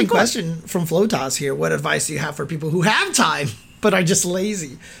 Interesting question from Flotas here. What advice do you have for people who have time but are just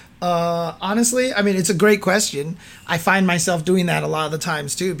lazy? Honestly, I mean, it's a great question. I find myself doing that a lot of the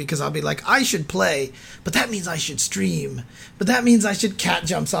times too, because I'll be like, I should play, but that means I should stream, but that means I should cat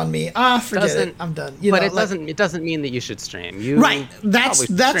jumps on me. Forget it. I'm done. But it doesn't mean that you should stream. You Right, that's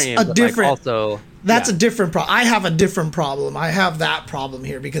probably stream, a but, like, different. also, That's yeah. a different problem. I have a different problem. I have that problem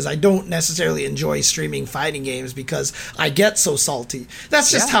here because I don't necessarily enjoy streaming fighting games because I get so salty. That's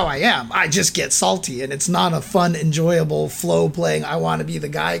just Yeah. how I am. I just get salty, and it's not a fun, enjoyable flow playing. I want to be the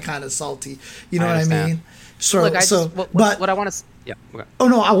guy kind of salty. You know I what I understand. mean? So, Look, but what I want to, yeah. Okay. oh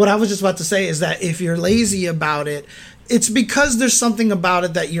no, what I was just about to say is that if you're lazy about it, it's because there's something about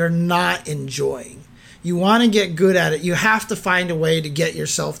it that you're not enjoying. You want to get good at it. You have to find a way to get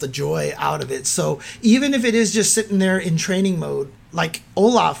yourself the joy out of it. So even if it is just sitting there in training mode, like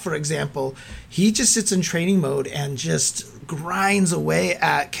Olaf, for example, he just sits in training mode and just grinds away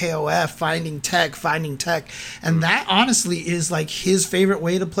at KOF, finding tech. And that honestly is like his favorite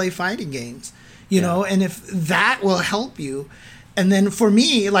way to play fighting games, you know, and if that will help you. And then for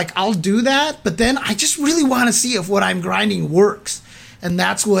me, like, I'll do that, but then I just really want to see if what I'm grinding works. And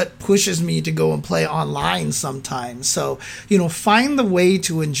that's what pushes me to go and play online sometimes. So, you know, find the way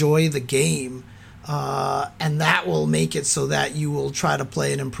to enjoy the game and that will make it so that you will try to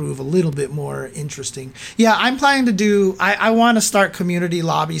play and improve a little bit more interesting. Yeah, I'm planning to do. I want to start community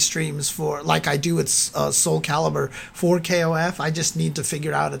lobby streams for like I do with Soul Calibur for KOF. I just need to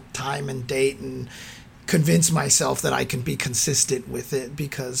figure out a time and date and convince myself that I can be consistent with it,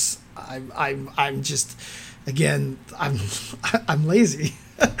 because I'm just, again, I'm lazy.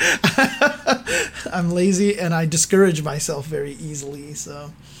 I'm lazy and I discourage myself very easily.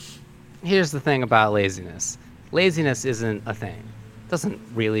 So Here's the thing about laziness. Laziness isn't a thing. It doesn't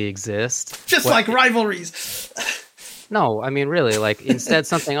really exist. just like rivalries. No, I mean really, like instead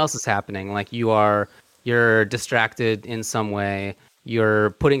something else is happening. Like you're distracted in some way.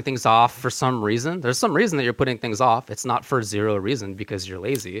 You're putting things off for some reason. There's some reason that you're putting things off. It's not for zero reason because you're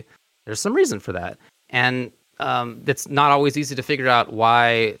lazy. There's some reason for that. And it's not always easy to figure out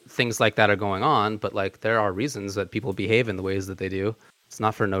why things like that are going on, but like there are reasons that people behave in the ways that they do. It's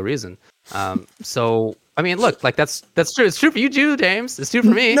not for no reason. So I mean, look, like that's true. It's true for you, James. It's true for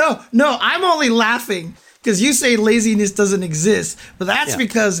me. No, I'm only laughing because you say laziness doesn't exist, but that's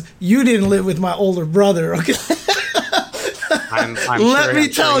because you didn't live with my older brother. Okay. I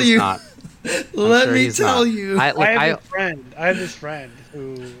have this friend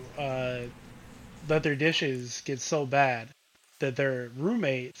who let their dishes get so bad that their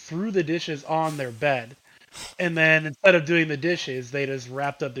roommate threw the dishes on their bed, and then instead of doing the dishes, they just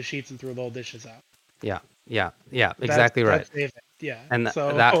wrapped up the sheets and threw the whole dishes out. Yeah, exactly right. Yeah, and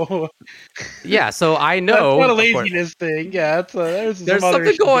so so I know that's not a laziness thing. Yeah, there's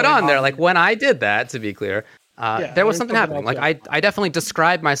something going on there. Like when I did that, to be clear. There was something happening. Like I definitely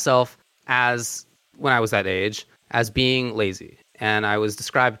described myself as, when I was that age, as being lazy. And I was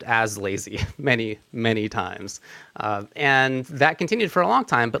described as lazy many, many times. And that continued for a long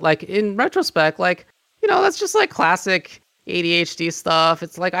time. But like in retrospect, like, that's just like classic ADHD stuff.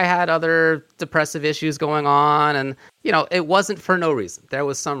 It's like I had other depressive issues going on. And, it wasn't for no reason. There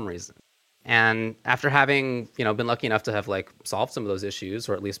was some reason. And after having, been lucky enough to have like solved some of those issues,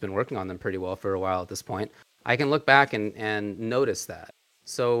 or at least been working on them pretty well for a while at this point, I can look back and notice that.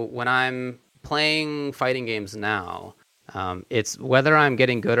 So when I'm playing fighting games now, it's whether I'm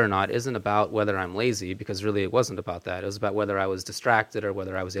getting good or not isn't about whether I'm lazy, because really it wasn't about that. It was about whether I was distracted or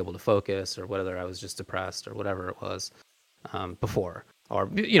whether I was able to focus or whether I was just depressed or whatever it was before. Or,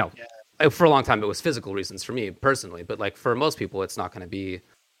 for a long time it was physical reasons for me personally, but like for most people it's not going to be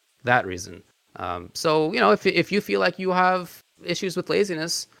that reason. So, if you feel like you have issues with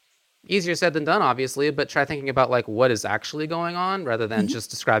laziness, easier said than done, obviously, but try thinking about like what is actually going on rather than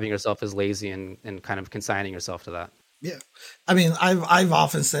just describing yourself as lazy and kind of consigning yourself to that. Yeah. I mean, I've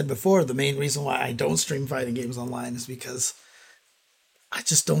often said before, the main reason why I don't stream fighting games online is because I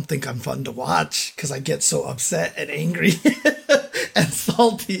just don't think I'm fun to watch, because I get so upset and angry and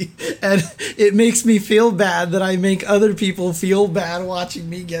salty, and it makes me feel bad that I make other people feel bad watching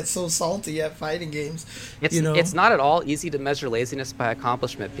me get so salty at fighting games. It's not at all easy to measure laziness by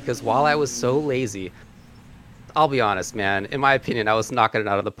accomplishment, because while I was so lazy, I'll be honest, man, in my opinion, I was knocking it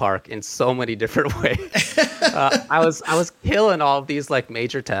out of the park in so many different ways. I was killing all of these like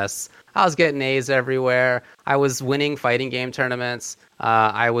major tests. I was getting A's everywhere. I was winning fighting game tournaments.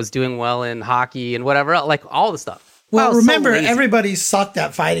 I was doing well in hockey and whatever else, like all the stuff. Well, remember, everybody sucked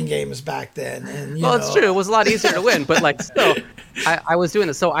at fighting games back then. And, it's true. It was a lot easier to win, but like still, I was doing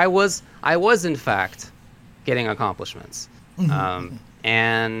this. So I was in fact getting accomplishments. Mm-hmm.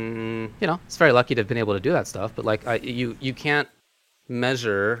 And it's very lucky to have been able to do that stuff. But like you can't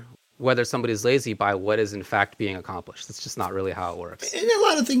measure whether somebody's lazy by what is in fact being accomplished. That's just not really how it works. And a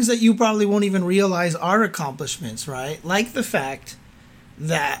lot of things that you probably won't even realize are accomplishments, right? Like the fact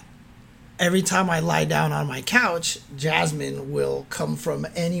that every time I lie down on my couch, Jasmine will come from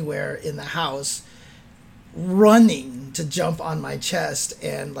anywhere in the house running to jump on my chest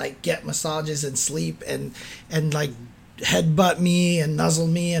and like get massages and sleep and like headbutt me and nuzzle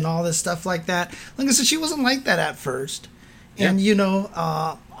me and all this stuff like that. Like I said, she wasn't like that at first. And,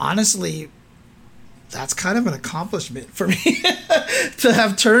 honestly, that's kind of an accomplishment for me to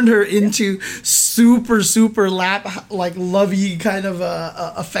have turned her into super, super lovey kind of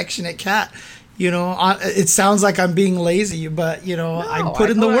affectionate cat. It sounds like I'm being lazy, but, I put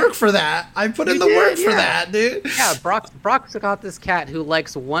in the work for that. I put in the work for that, dude. Yeah, Brock's got this cat who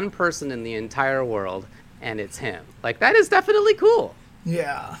likes one person in the entire world, and it's him. Like, that is definitely cool.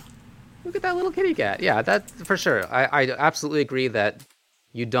 Yeah. Look at that little kitty cat. Yeah, that for sure. I absolutely agree that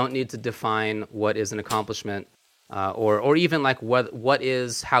you don't need to define what is an accomplishment or even like what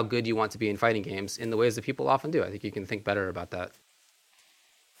is how good you want to be in fighting games in the ways that people often do. I think you can think better about that.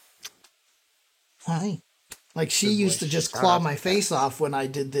 Hi. Like she used to just claw my face off when I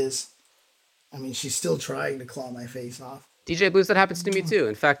did this. I mean, she's still trying to claw my face off. DJ Blues, that happens to me too.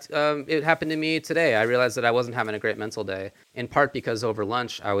 In fact, it happened to me today. I realized that I wasn't having a great mental day, in part because over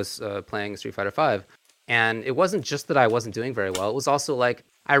lunch I was playing Street Fighter V, and it wasn't just that I wasn't doing very well. It was also like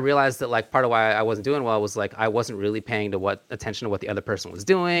I realized that like part of why I wasn't doing well was like I wasn't really paying attention to what the other person was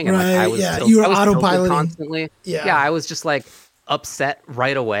doing, and like I was you were I was autopiloting constantly. Yeah, I was just like upset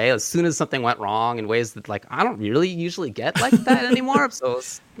right away as soon as something went wrong in ways that like I don't really usually get like that anymore. So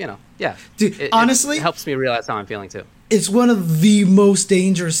it's, Dude, honestly, it helps me realize how I'm feeling too. It's one of the most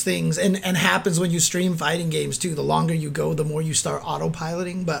dangerous things, and happens when you stream fighting games too. The longer you go, the more you start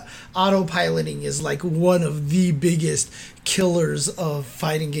autopiloting. But autopiloting is like one of the biggest killers of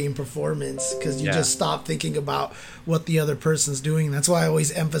fighting game performance, because you just stop thinking about what the other person's doing. That's why I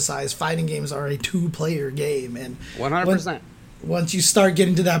always emphasize fighting games are a 2-player game, and 100%. Once you start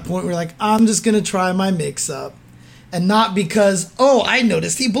getting to that point where you're like, I'm just gonna try my mix up. And not because, I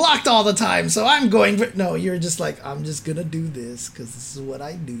noticed he blocked all the time, so I'm going for... No, you're just like, I'm just going to do this because this is what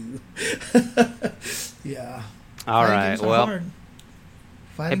I do. Yeah. All right, well...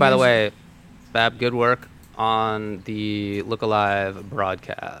 Hey, by the way, Bab, good work on the Look Alive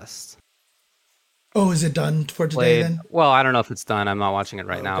broadcast. Oh, is it done for today then? Well, I don't know if it's done. I'm not watching it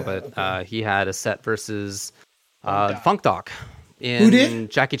right now, but he had a set versus Funk Doc in Who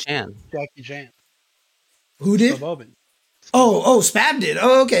did? Jackie Chan. Jackie Chan. Who did? Bobin. Spab did.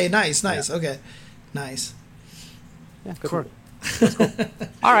 Oh, okay, nice. Yeah. Okay, nice. Yeah, good work. That's cool.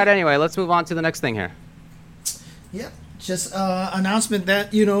 All right, anyway, let's move on to the next thing here. Yep, just announcement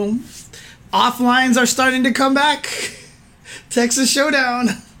that, offlines are starting to come back. Texas Showdown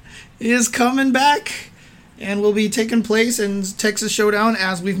is coming back and will be taking place in Texas Showdown,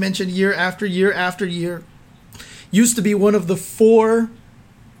 as we've mentioned, year after year after year. Used to be one of the 4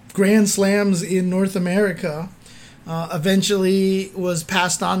 Grand Slams in North America. Eventually was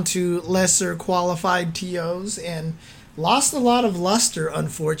passed on to lesser qualified TOs and lost a lot of luster,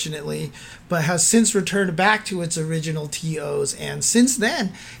 unfortunately, but has since returned back to its original TOs. And since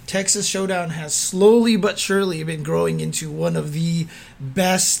then, Texas Showdown has slowly but surely been growing into one of the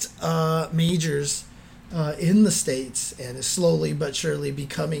best majors in the States, and is slowly but surely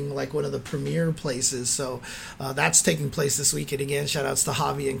becoming like one of the premier places. So that's taking place this weekend again. Shout outs to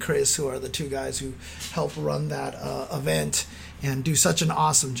Javi and Chris, who are the 2 guys who help run that event and do such an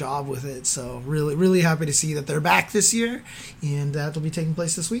awesome job with it. So really, really happy to see that they're back this year, and that will be taking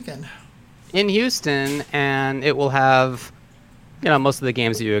place this weekend in Houston, and it will have most of the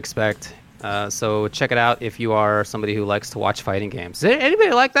games that you expect. So check it out if you are somebody who likes to watch fighting games. Is there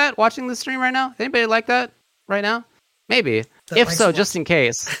anybody like that watching the stream right now? Anybody like that right now? Maybe. If so, just in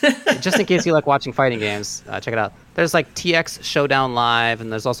case you like watching fighting games, check it out. There's like TX Showdown Live,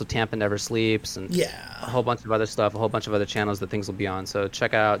 and there's also Tampa Never Sleeps, and a whole bunch of other stuff, a whole bunch of other channels that things will be on. So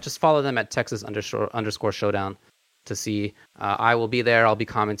check out. Just follow them at Texas__ Showdown to see. I will be there. I'll be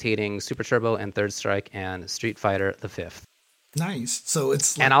commentating Super Turbo and Third Strike and Street Fighter V. Nice. So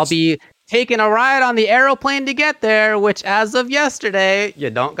it's and I'll be taking a ride on the airplane to get there, which as of yesterday, you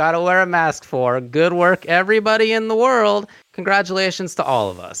don't got to wear a mask for. Good work, everybody in the world. Congratulations to all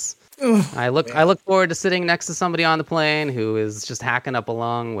of us. I look forward to sitting next to somebody on the plane who is just hacking up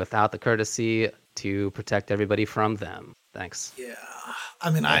along without the courtesy to protect everybody from them. Thanks. Yeah. I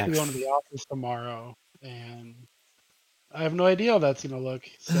mean, I'll be going to the office tomorrow, and I have no idea how that's going to look.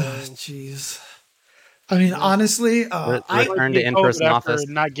 So, jeez. I mean, honestly, I returned to in-person office.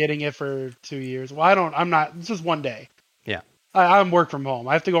 Not getting it for 2 years. Well, I'm not. It's just one day. Yeah. I'm work from home.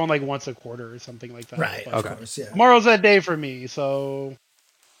 I have to go in like once a quarter or something like that. Right. But of course. Yeah. Tomorrow's that day for me. So.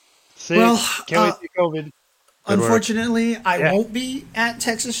 Sick. Can't wait to see COVID. Unfortunately, I won't be at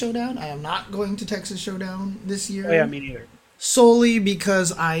Texas Showdown. I am not going to Texas Showdown this year. Oh, yeah, me neither. Solely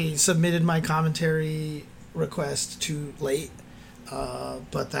because I submitted my commentary request too late.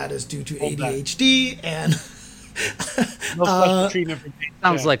 But that is due to ADHD and no special treatment for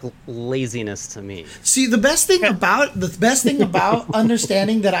sounds like laziness to me. See, the best thing about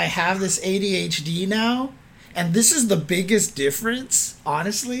understanding that I have this ADHD now, and this is the biggest difference,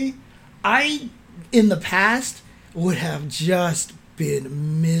 honestly, I in the past would have just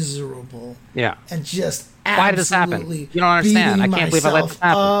been miserable. Yeah. And just why did this happen? You don't understand. I can't believe I let this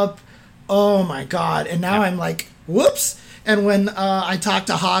happen. Oh my god. And now I'm like, whoops. And when I talked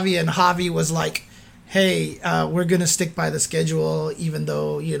to Javi, and Javi was like, hey, we're going to stick by the schedule, even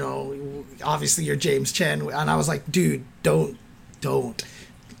though, obviously you're James Chen. And I was like, dude, don't.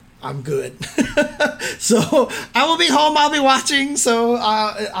 I'm good. So I will be home. I'll be watching. So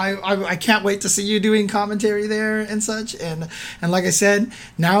I can't wait to see you doing commentary there and such. And like I said,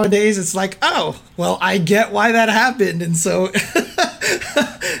 nowadays it's like, oh, well, I get why that happened. And so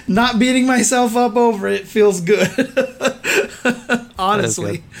Not beating myself up over it feels good.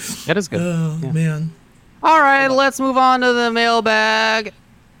 Honestly. That is good. Oh, man. All right, let's move on to the mailbag.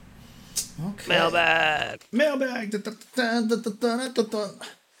 Okay. Mailbag. Mailbag. That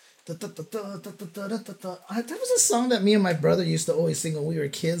was a song that me and my brother used to always sing when we were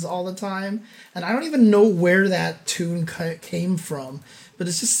kids all the time. And I don't even know where that tune came from. But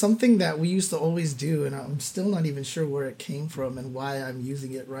it's just something that we used to always do. And I'm still not even sure where it came from and why I'm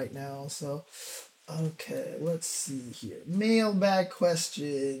using it right now. So, okay, let's see here. Mailbag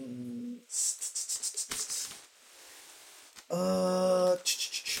questions.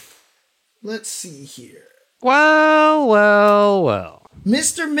 Let's see here. Well.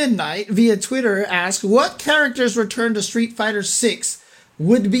 Mr. Midnight via Twitter asked, what character's return to Street Fighter 6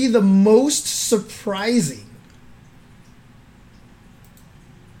 would be the most surprising?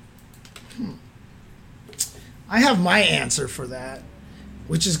 I have my answer for that,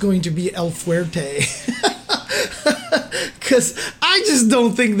 which is going to be El Fuerte. Because I just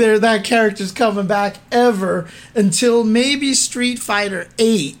don't think that character's coming back ever until maybe Street Fighter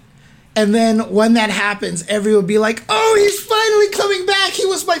 8. And then when that happens, everyone will be like, oh, he's finally coming back. He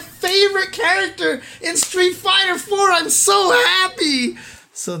was my favorite character in Street Fighter 4. I'm so happy.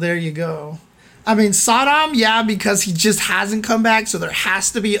 So there you go. I mean, Saddam, yeah, because he just hasn't come back. So there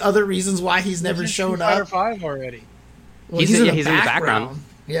has to be other reasons why he's never shown up. Street Fighter 5 already. Well, he's in the background.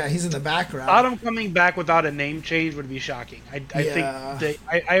 Yeah, he's in the background. Saddam coming back without a name change would be shocking. I think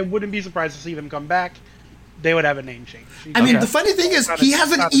I wouldn't be surprised to see them come back. They would have a name change. I mean, the funny thing is, he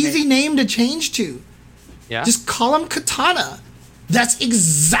has an easy name to change to. Yeah. Just call him Katana. That's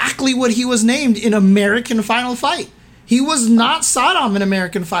exactly what he was named in American Final Fight. He was not Saddam in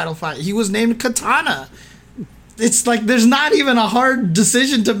American Final Fight. He was named Katana. It's like there's not even a hard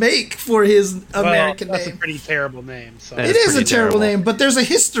decision to make for his American name. That's a pretty terrible name. So. It is a terrible name, but there's a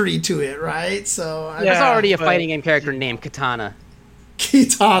history to it, right? So there's already a fighting game character named Katana.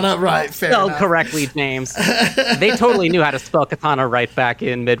 Katana, right? Fair Spelled enough. correctly, James. They totally knew how to spell Katana right back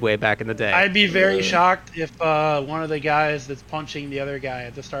in Midway back in the day. I'd be very shocked if one of the guys that's punching the other guy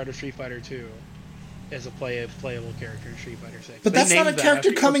at the start of Street Fighter 2 is a playable character in Street Fighter 6. But that's not a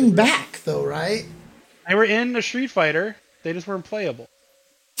character coming back, though, right? They were in the Street Fighter. They just weren't playable.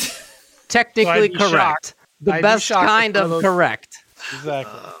 Technically correct. The best kind of correct.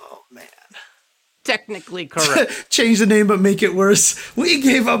 Exactly. Oh, man. Technically correct. Change the name but make it worse. We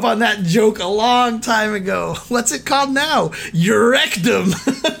gave up on that joke a long time ago. What's it called now? Eurectum.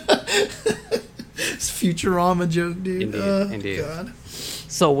 It's Futurama joke, dude. Indeed. God.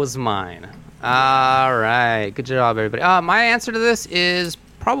 So was mine. All right. Good job, everybody. My answer to this is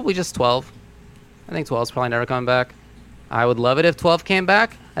probably just 12. I think 12 is probably never coming back. I would love it if 12 came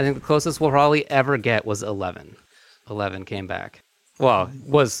back. I think the closest we'll probably ever get was 11. 11 came back. Well,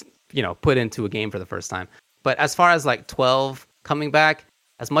 was, put into a game for the first time. But as far as like 12 coming back,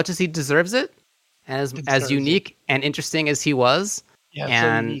 as much as he deserves it, as unique and interesting as he was,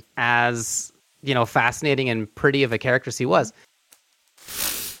 and so as, fascinating and pretty of a character as he was,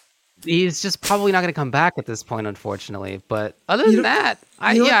 he's just probably not going to come back at this point, unfortunately. But other than that,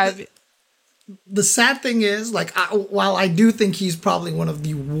 the sad thing is, while I do think he's probably one of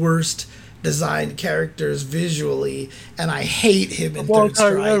the worst designed characters visually, and I hate him in Third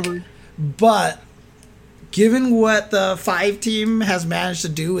Strike, but given what the 5 team has managed to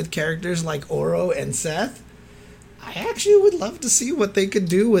do with characters like Oro and Seth, I actually would love to see what they could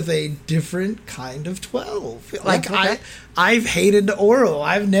do with a different kind of 12. I've hated Oro.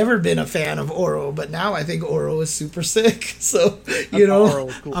 I've never been a fan of Oro, but now I think Oro is super sick. So,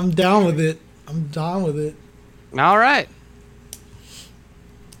 cool. I'm down with it. All right.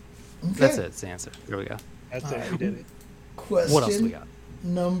 Okay. That's it. It's the answer. Here we go. That's it. We did it. Question what else we got?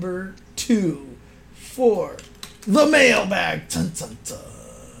 Number 2 for the mailbag. Dun, dun, dun.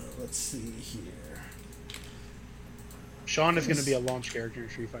 Let's see here. Sean is going to be a launch character in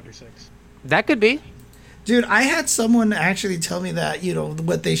Street Fighter 6. That could be. Dude, I had someone actually tell me that,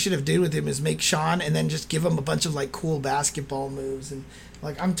 what they should have did with him is make Sean and then just give him a bunch of cool basketball moves, and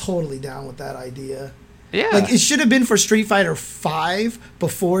I'm totally down with that idea. Yeah. It should have been for Street Fighter 5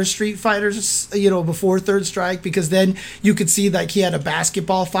 before Street Fighters, before Third Strike, because then you could see he had a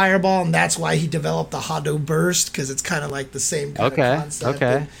basketball fireball, and that's why he developed the Hado Burst, because it's kind of like the same kind of concept.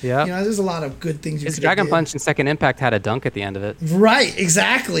 Okay, yeah. There's a lot of good things you could His Dragon Punch in Second Impact had a dunk at the end of it. Right,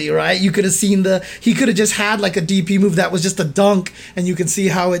 exactly, right? You could have seen he could have just had a DP move that was just a dunk, and you can see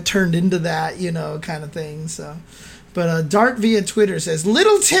how it turned into that, kind of thing, so... But Dart via Twitter says,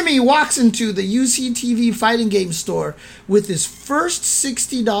 Little Timmy walks into the UCTV fighting game store with his first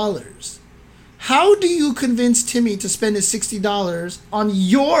 $60. How do you convince Timmy to spend his $60 on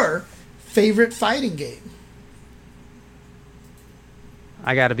your favorite fighting game?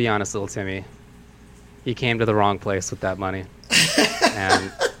 I got to be honest, little Timmy. He came to the wrong place with that money.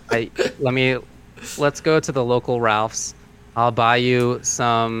 And let's go to the local Ralph's. I'll buy you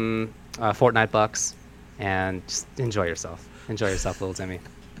some Fortnite bucks and just enjoy yourself. Enjoy yourself, little Timmy.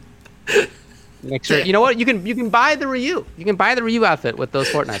 Make sure, you know what? You can buy the Ryu. You can buy the Ryu outfit with those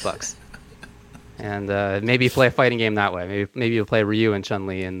Fortnite bucks. And maybe play a fighting game that way. Maybe you'll play Ryu and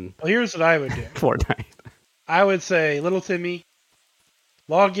Chun-Li and Well, here's what I would do. Fortnite. I would say, little Timmy,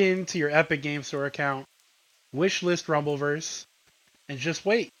 log into your Epic Game Store account, wishlist Rumbleverse, and just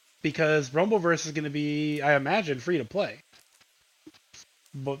wait. Because Rumbleverse is going to be, I imagine, free to play.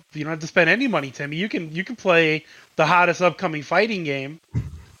 But you don't have to spend any money, Timmy. You can play the hottest upcoming fighting game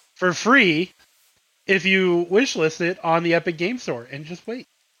for free if you wishlist it on the Epic Game Store, and just wait.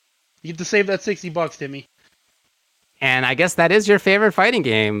 You get to save that $60, Timmy. And I guess that is your favorite fighting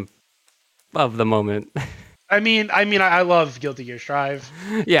game of the moment. I love Guilty Gear Strive.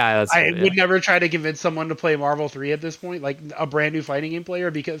 Yeah, I would never try to convince someone to play Marvel 3 at this point, like a brand new fighting game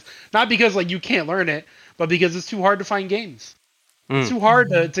player, not because like you can't learn it, but because it's too hard to find games. It's too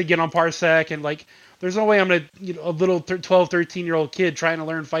hard to get on Parsec, and like there's no way I'm gonna, a little 12, 13-year-old kid trying to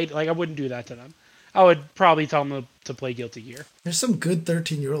learn fight. Like I wouldn't do that to them. I would probably tell them to play Guilty Gear. There's some good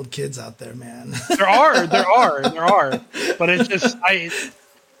 13-year-old kids out there, man. There are. But it's just,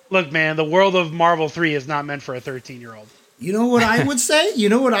 look, man, the world of Marvel 3 is not meant for a 13-year-old. You know what I would say? You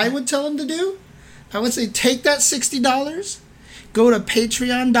know what I would tell them to do? I would say take that $60, go to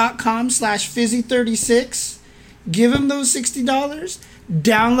patreon.com/fizzy36, give him those $60,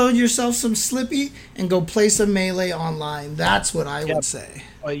 download yourself some Slippy, and go play some Melee online. That's what I would say.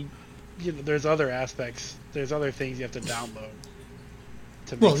 Like, there's other aspects. There's other things you have to download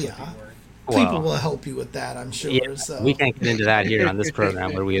to make something work. People will help you with that, I'm sure. Yeah, so. we can't get into that here on this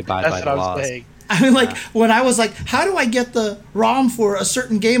program where we abide by the laws. Saying. I mean, like, when I was like, how do I get the ROM for a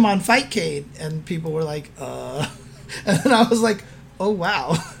certain game on Fightcade? And people were like, And then I was like, oh,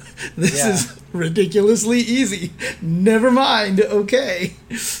 wow. This is ridiculously easy. Never mind. Okay.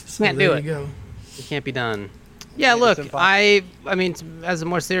 So Can't do it. Go. It can't be done. Yeah, look, I mean, as a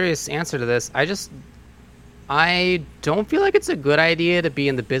more serious answer to this, I don't feel like it's a good idea to be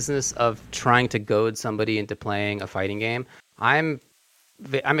in the business of trying to goad somebody into playing a fighting game. I'm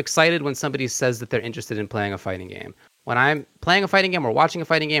excited when somebody says that they're interested in playing a fighting game. When I'm playing a fighting game or watching a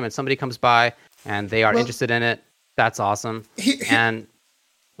fighting game and somebody comes by and they are interested in it, that's awesome. And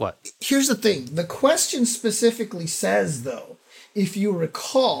what? Here's the thing. The question specifically says, though, if you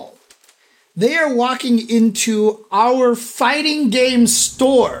recall, they are walking into our fighting game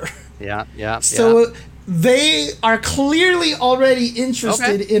store. Yeah. So they are clearly already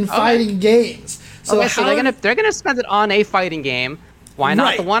interested in fighting games. So, so they're gonna spend it on a fighting game. Why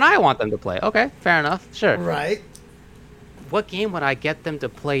not the one I want them to play? Okay, fair enough. Sure. Right. What game would I get them to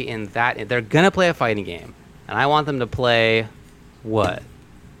play in that? They're gonna play a fighting game, and I want them to play what?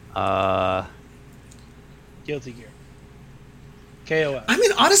 Guilty Gear. KOF. I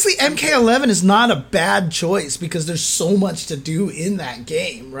mean, honestly, MK11 is not a bad choice because there's so much to do in that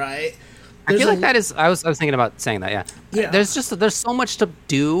game, right? I feel like that is. I was thinking about saying that. Yeah. There's so much to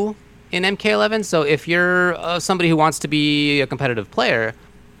do in MK11. So if you're somebody who wants to be a competitive player,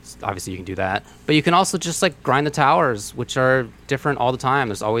 obviously you can do that. But you can also just like grind the towers, which are different all the time.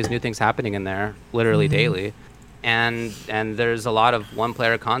 There's always new things happening in there, literally daily, and there's a lot of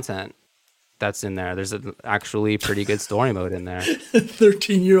one-player content that's in there. There's an actually pretty good story mode in there.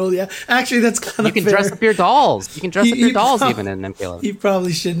 13-year-old, yeah. Actually, that's kind of You can dress up your dolls. You can dress up your dolls even in MK11. You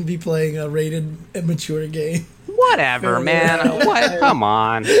probably shouldn't be playing a rated mature game. Whatever, man. What? Come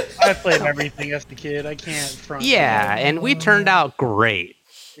on. I played everything as a kid. I can't front. Yeah, and we turned out great.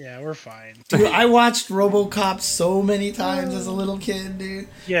 Yeah, we're fine. Dude, I watched RoboCop so many times as a little kid, dude.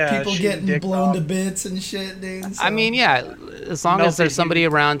 Yeah, people getting blown to bits and shit, dude. So. I mean, yeah, as long as there's somebody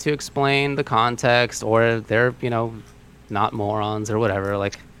around to explain the context, or they're, not morons or whatever.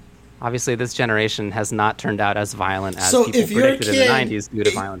 Like, obviously, this generation has not turned out as violent as people predicted in the 90s due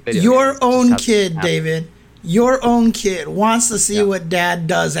to violent video Your games. own kid, David. Your own kid wants to see what dad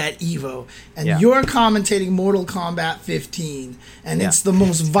does at EVO, and you're commentating Mortal Kombat 15, and it's the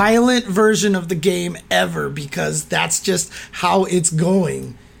most violent version of the game ever because that's just how it's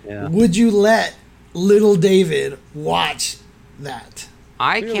going. Yeah. Would you let little David watch that?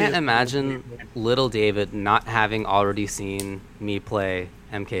 I can't imagine little David not having already seen me play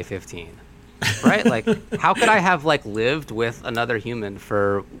MK15. Right? Like, how could I have lived with another human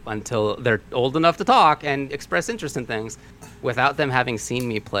until they're old enough to talk and express interest in things without them having seen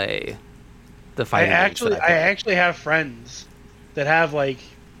me play the fighting games that I actually have friends that have like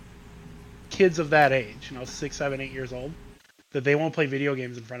kids of that age, 6, 7, 8 years old, that they won't play video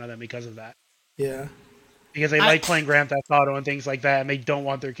games in front of them because of that. Yeah. Because they like playing Grand Theft Auto and things like that, and they don't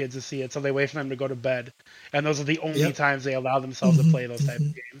want their kids to see it, so they wait for them to go to bed. And those are the only times they allow themselves to play those type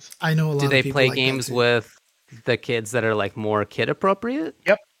of games. I know a lot Do of they people play like games that too. with the kids that are like more kid appropriate?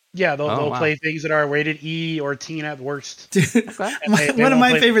 Yep. Yeah, they'll wow. play things that are rated E or teen at worst. Dude, Okay. And they one of won't my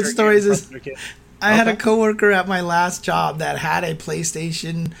play favorite their stories games is in front of their kids. I had a coworker at my last job that had a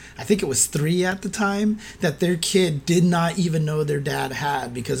PlayStation, I think it was 3 at the time, that their kid did not even know their dad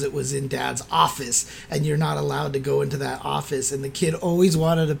had because it was in dad's office and you're not allowed to go into that office. And the kid always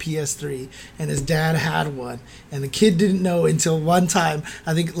wanted a PS3 and his dad had one. And the kid didn't know until one time,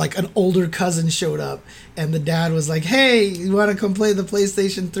 I think like an older cousin showed up and the dad was like, "Hey, you want to come play the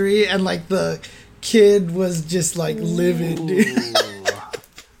PlayStation 3?" And like the kid was just like livid, dude.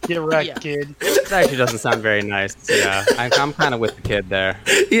 Get wrecked, kid. That actually doesn't sound very nice. Yeah, I'm kind of with the kid there.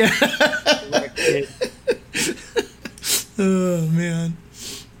 Yeah. Wrecked kid. Oh, man.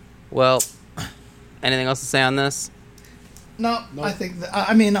 Well, anything else to say on this? No, I think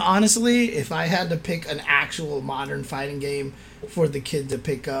I mean, honestly, if I had to pick an actual modern fighting game for the kid to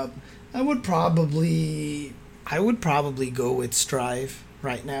pick up, I would probably go with Strive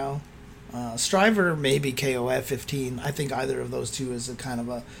right now. Strive or maybe KOF 15. I think either of those two is a kind of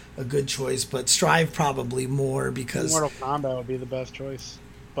a good choice, but Strive probably more because Mortal Kombat would be the best choice.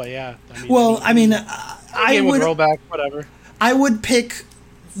 But yeah, I game would roll back, whatever. I would pick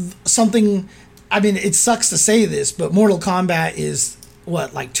something. I mean, it sucks to say this, but Mortal Kombat is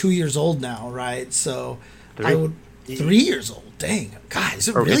what, like 2 years old now, right? So I would 3 years old. Dang, God, is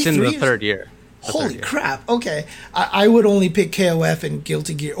it really It's in 3 the years? third year. Holy crap! Okay, I would only pick KOF and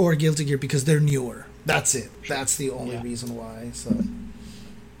Guilty Gear because they're newer. That's it. That's the only reason why. So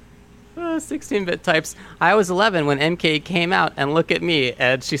 16-bit types. I was 11 when MK came out, and look at me,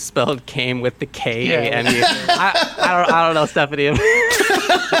 Ed. She spelled Kame with the K-A-M-E. I don't know, Stephanie.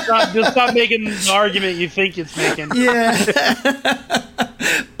 Just stop making the argument you think it's making. yeah,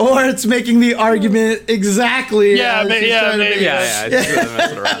 or it's making the argument exactly. Yeah, as she's yeah, trying to maybe. make it. Yeah, just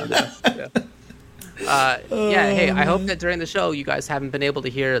messing around. Hey, I hope that during the show you guys haven't been able to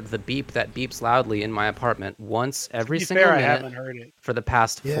hear the beep that beeps loudly in my apartment once every To be single fair, I minute haven't heard it. for the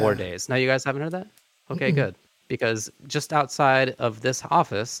past Yeah. 4 days. No, you guys haven't heard that? Okay, good. Because just outside of this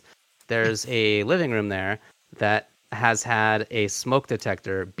office, there's a living room there that has had a smoke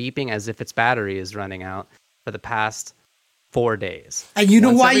detector beeping as if its battery is running out for the past 4 days. And you know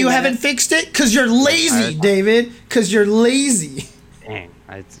Once why every you minute- haven't fixed it? Because you're lazy, David. Because you're lazy. Dang,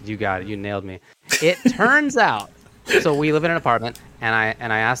 you got it. You nailed me. It turns out, so we live in an apartment, and I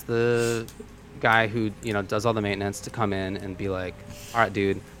asked the guy who does all the maintenance to come in and be like, "All right,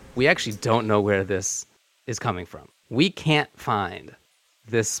 dude, we actually don't know where this is coming from. We can't find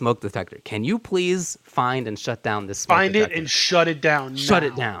this smoke detector. Can you please find and shut down this smoke Find detector? it and shut it down. Shut now.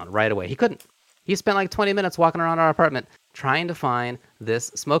 it down right away." He couldn't. He spent like 20 minutes walking around our apartment trying to find this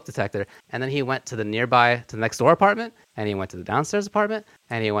smoke detector. And then he went to the next door apartment, and he went to the downstairs apartment,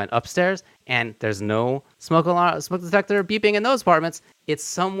 and he went upstairs, and there's no smoke detector beeping in those apartments. It's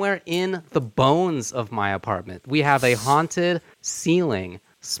somewhere in the bones of my apartment. We have a haunted ceiling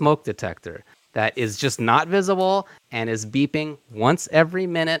smoke detector that is just not visible and is beeping once every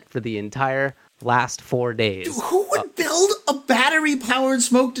minute for the entire last 4 days. Dude, who would build a battery-powered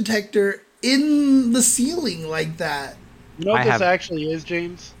smoke detector in the ceiling like that? You know what this actually is,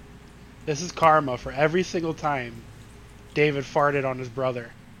 James? This is karma for every single time David farted on his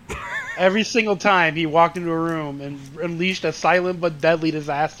brother. Every single time he walked into a room and unleashed a silent but deadly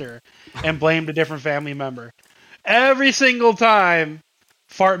disaster and blamed a different family member. Every single time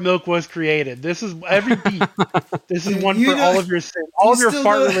fart milk was created. This is every beat. This is one for all of your sins. All of your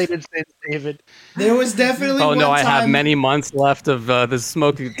fart-related sins, David. There was definitely Oh no, one I have time- many months left of the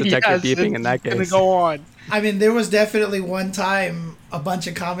smoke detector beeping in that It's gonna case. go on. I mean, there was definitely one time a bunch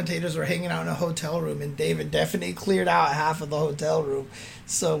of commentators were hanging out in a hotel room, and David definitely cleared out half of the hotel room.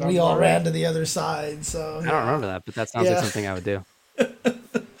 So we all ran to the other side. So I don't remember that, but that sounds like something I would do.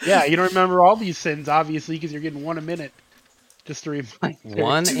 Yeah, you don't remember all these sins, obviously, because you're getting one a minute. Just to remind you.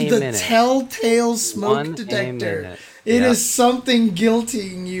 One Dude, a the minute. telltale smoke One a detector. minute. It Yep. is something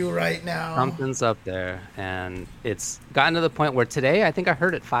guilting you right now. Something's up there, and it's gotten to the point where today I think I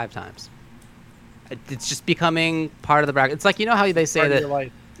heard it 5 times. It's just becoming part of the bracket. It's like, you know how they say Part of that your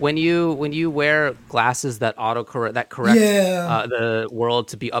life. when you wear glasses that autocorrect that correct the world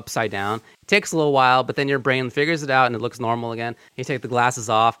to be upside down, it takes a little while, but then your brain figures it out and it looks normal again. You take the glasses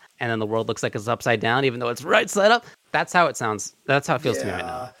off, and then the world looks like it's upside down, even though it's right side up. That's how it sounds. That's how it feels to me right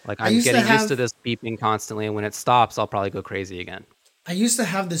now. Like I'm getting used to this beeping constantly, and when it stops, I'll probably go crazy again. I used to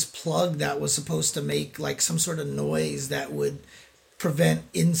have this plug that was supposed to make like some sort of noise that would prevent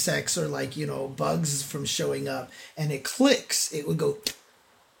insects or like, bugs from showing up, and it clicks. It would go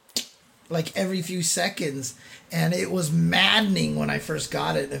like every few seconds, and it was maddening when I first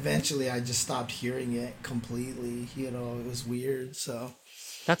got it. Eventually I just stopped hearing it completely. It was weird. So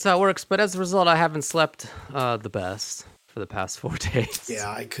that's how it works. But as a result, I haven't slept the best for the past 4 days.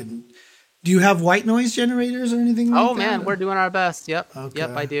 Yeah, I couldn't. Do you have white noise generators or anything like that? Oh man, we're doing our best. Yep. Okay,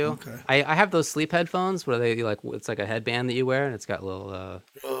 yep, I do. Okay. I have those sleep headphones where they it's like a headband that you wear, and it's got little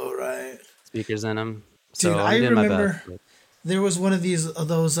speakers in them. Dude, I remember there was one of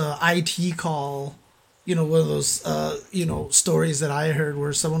those IT call, one of those stories that I heard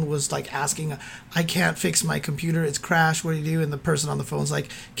where someone was like asking, I can't fix my computer, it's crashed, what do you do? And the person on the phone's like,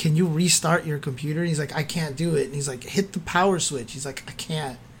 can you restart your computer? And he's like, I can't do it. And he's like, hit the power switch. He's like, I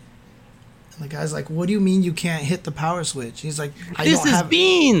can't. And the guy's like, what do you mean you can't hit the power switch? He's like, this is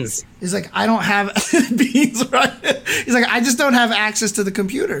beans. He's like, I don't have beans, right? He's like, I just don't have access to the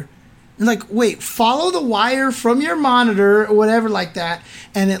computer. And like, wait, follow the wire from your monitor or whatever like that.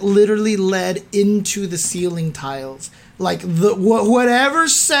 And it literally led into the ceiling tiles. Like whatever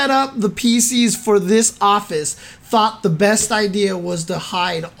set up the PCs for this office thought the best idea was to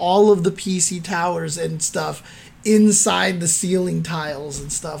hide all of the PC towers and stuff inside the ceiling tiles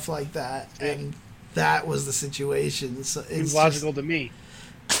and stuff like that. And that was the situation. So it's logical to me.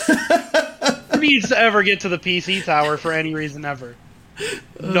 Who needs to ever get to the PC tower for any reason ever?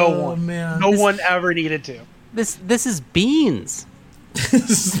 No one. Man. No one ever needed to. This is beans.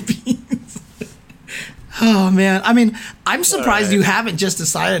 This is beans. Oh man, I mean, I'm surprised you haven't just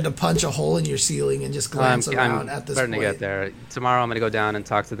decided to punch a hole in your ceiling and just glance around at this point. I'm starting to get there. Tomorrow I'm going to go down and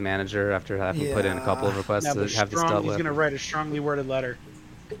talk to the manager after having put in a couple of requests to have this dealt with. He's going to write a strongly worded letter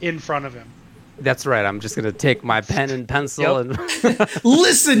in front of him. That's right. I'm just going to take my pen and pencil and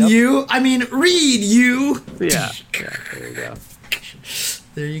listen, you. I mean, read, you. Yeah. There you go.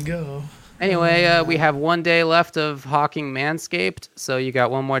 There you go. Anyway, we have 1 day left of hawking Manscaped, so you got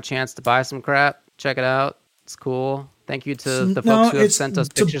one more chance to buy some crap. Check it out. It's cool. Thank you to the folks who have sent us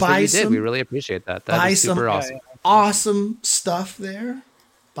pictures that you did. We really appreciate that. That is super awesome. Awesome stuff there.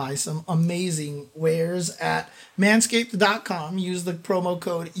 Buy some amazing wares at manscaped.com. Use the promo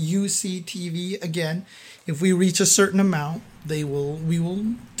code UCTV. Again, if we reach a certain amount, we will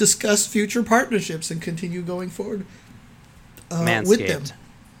discuss future partnerships and continue going forward with them.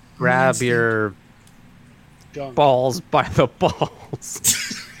 Grab your balls by the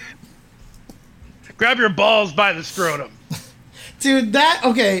balls. Grab your balls by the scrotum. Dude,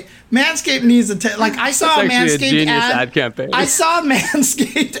 Manscaped needs I saw a Manscaped ad campaign. I saw a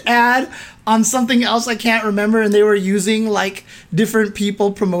Manscaped ad on something else I can't remember, and they were using like different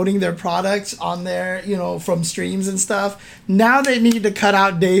people promoting their products on their, from streams and stuff. Now they need to cut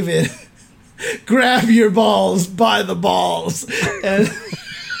out David. Grab your balls by the balls. And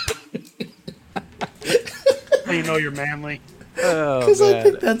how you know you're manly? Because I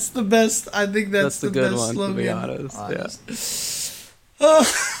think that's the best. I think that's the good best one, slogan. to be honest.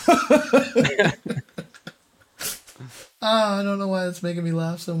 Yeah. I don't know why that's making me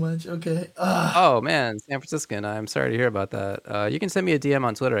laugh so much. Okay. Oh man, San Franciscan. I'm sorry to hear about that. You can send me a DM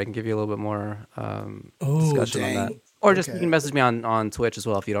on Twitter. I can give you a little bit more discussion on that. Or just you can message me on Twitch as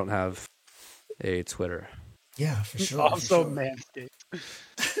well if you don't have a Twitter. Yeah, for sure. Also, Manscaped.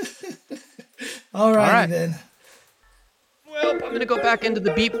 All right then. Well, I'm going to go back into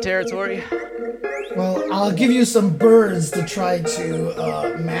the beep territory. Well, I'll give you some birds to try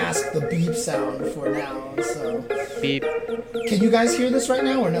to mask the beep sound for now. So, beep. Can you guys hear this right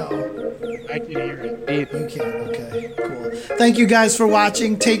now or no? I can hear it. Beep. You can. Okay, cool. Thank you guys for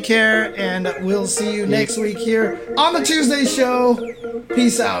watching. Take care, and we'll see you next week here on the Tuesday show.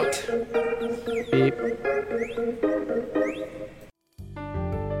 Peace out. Beep.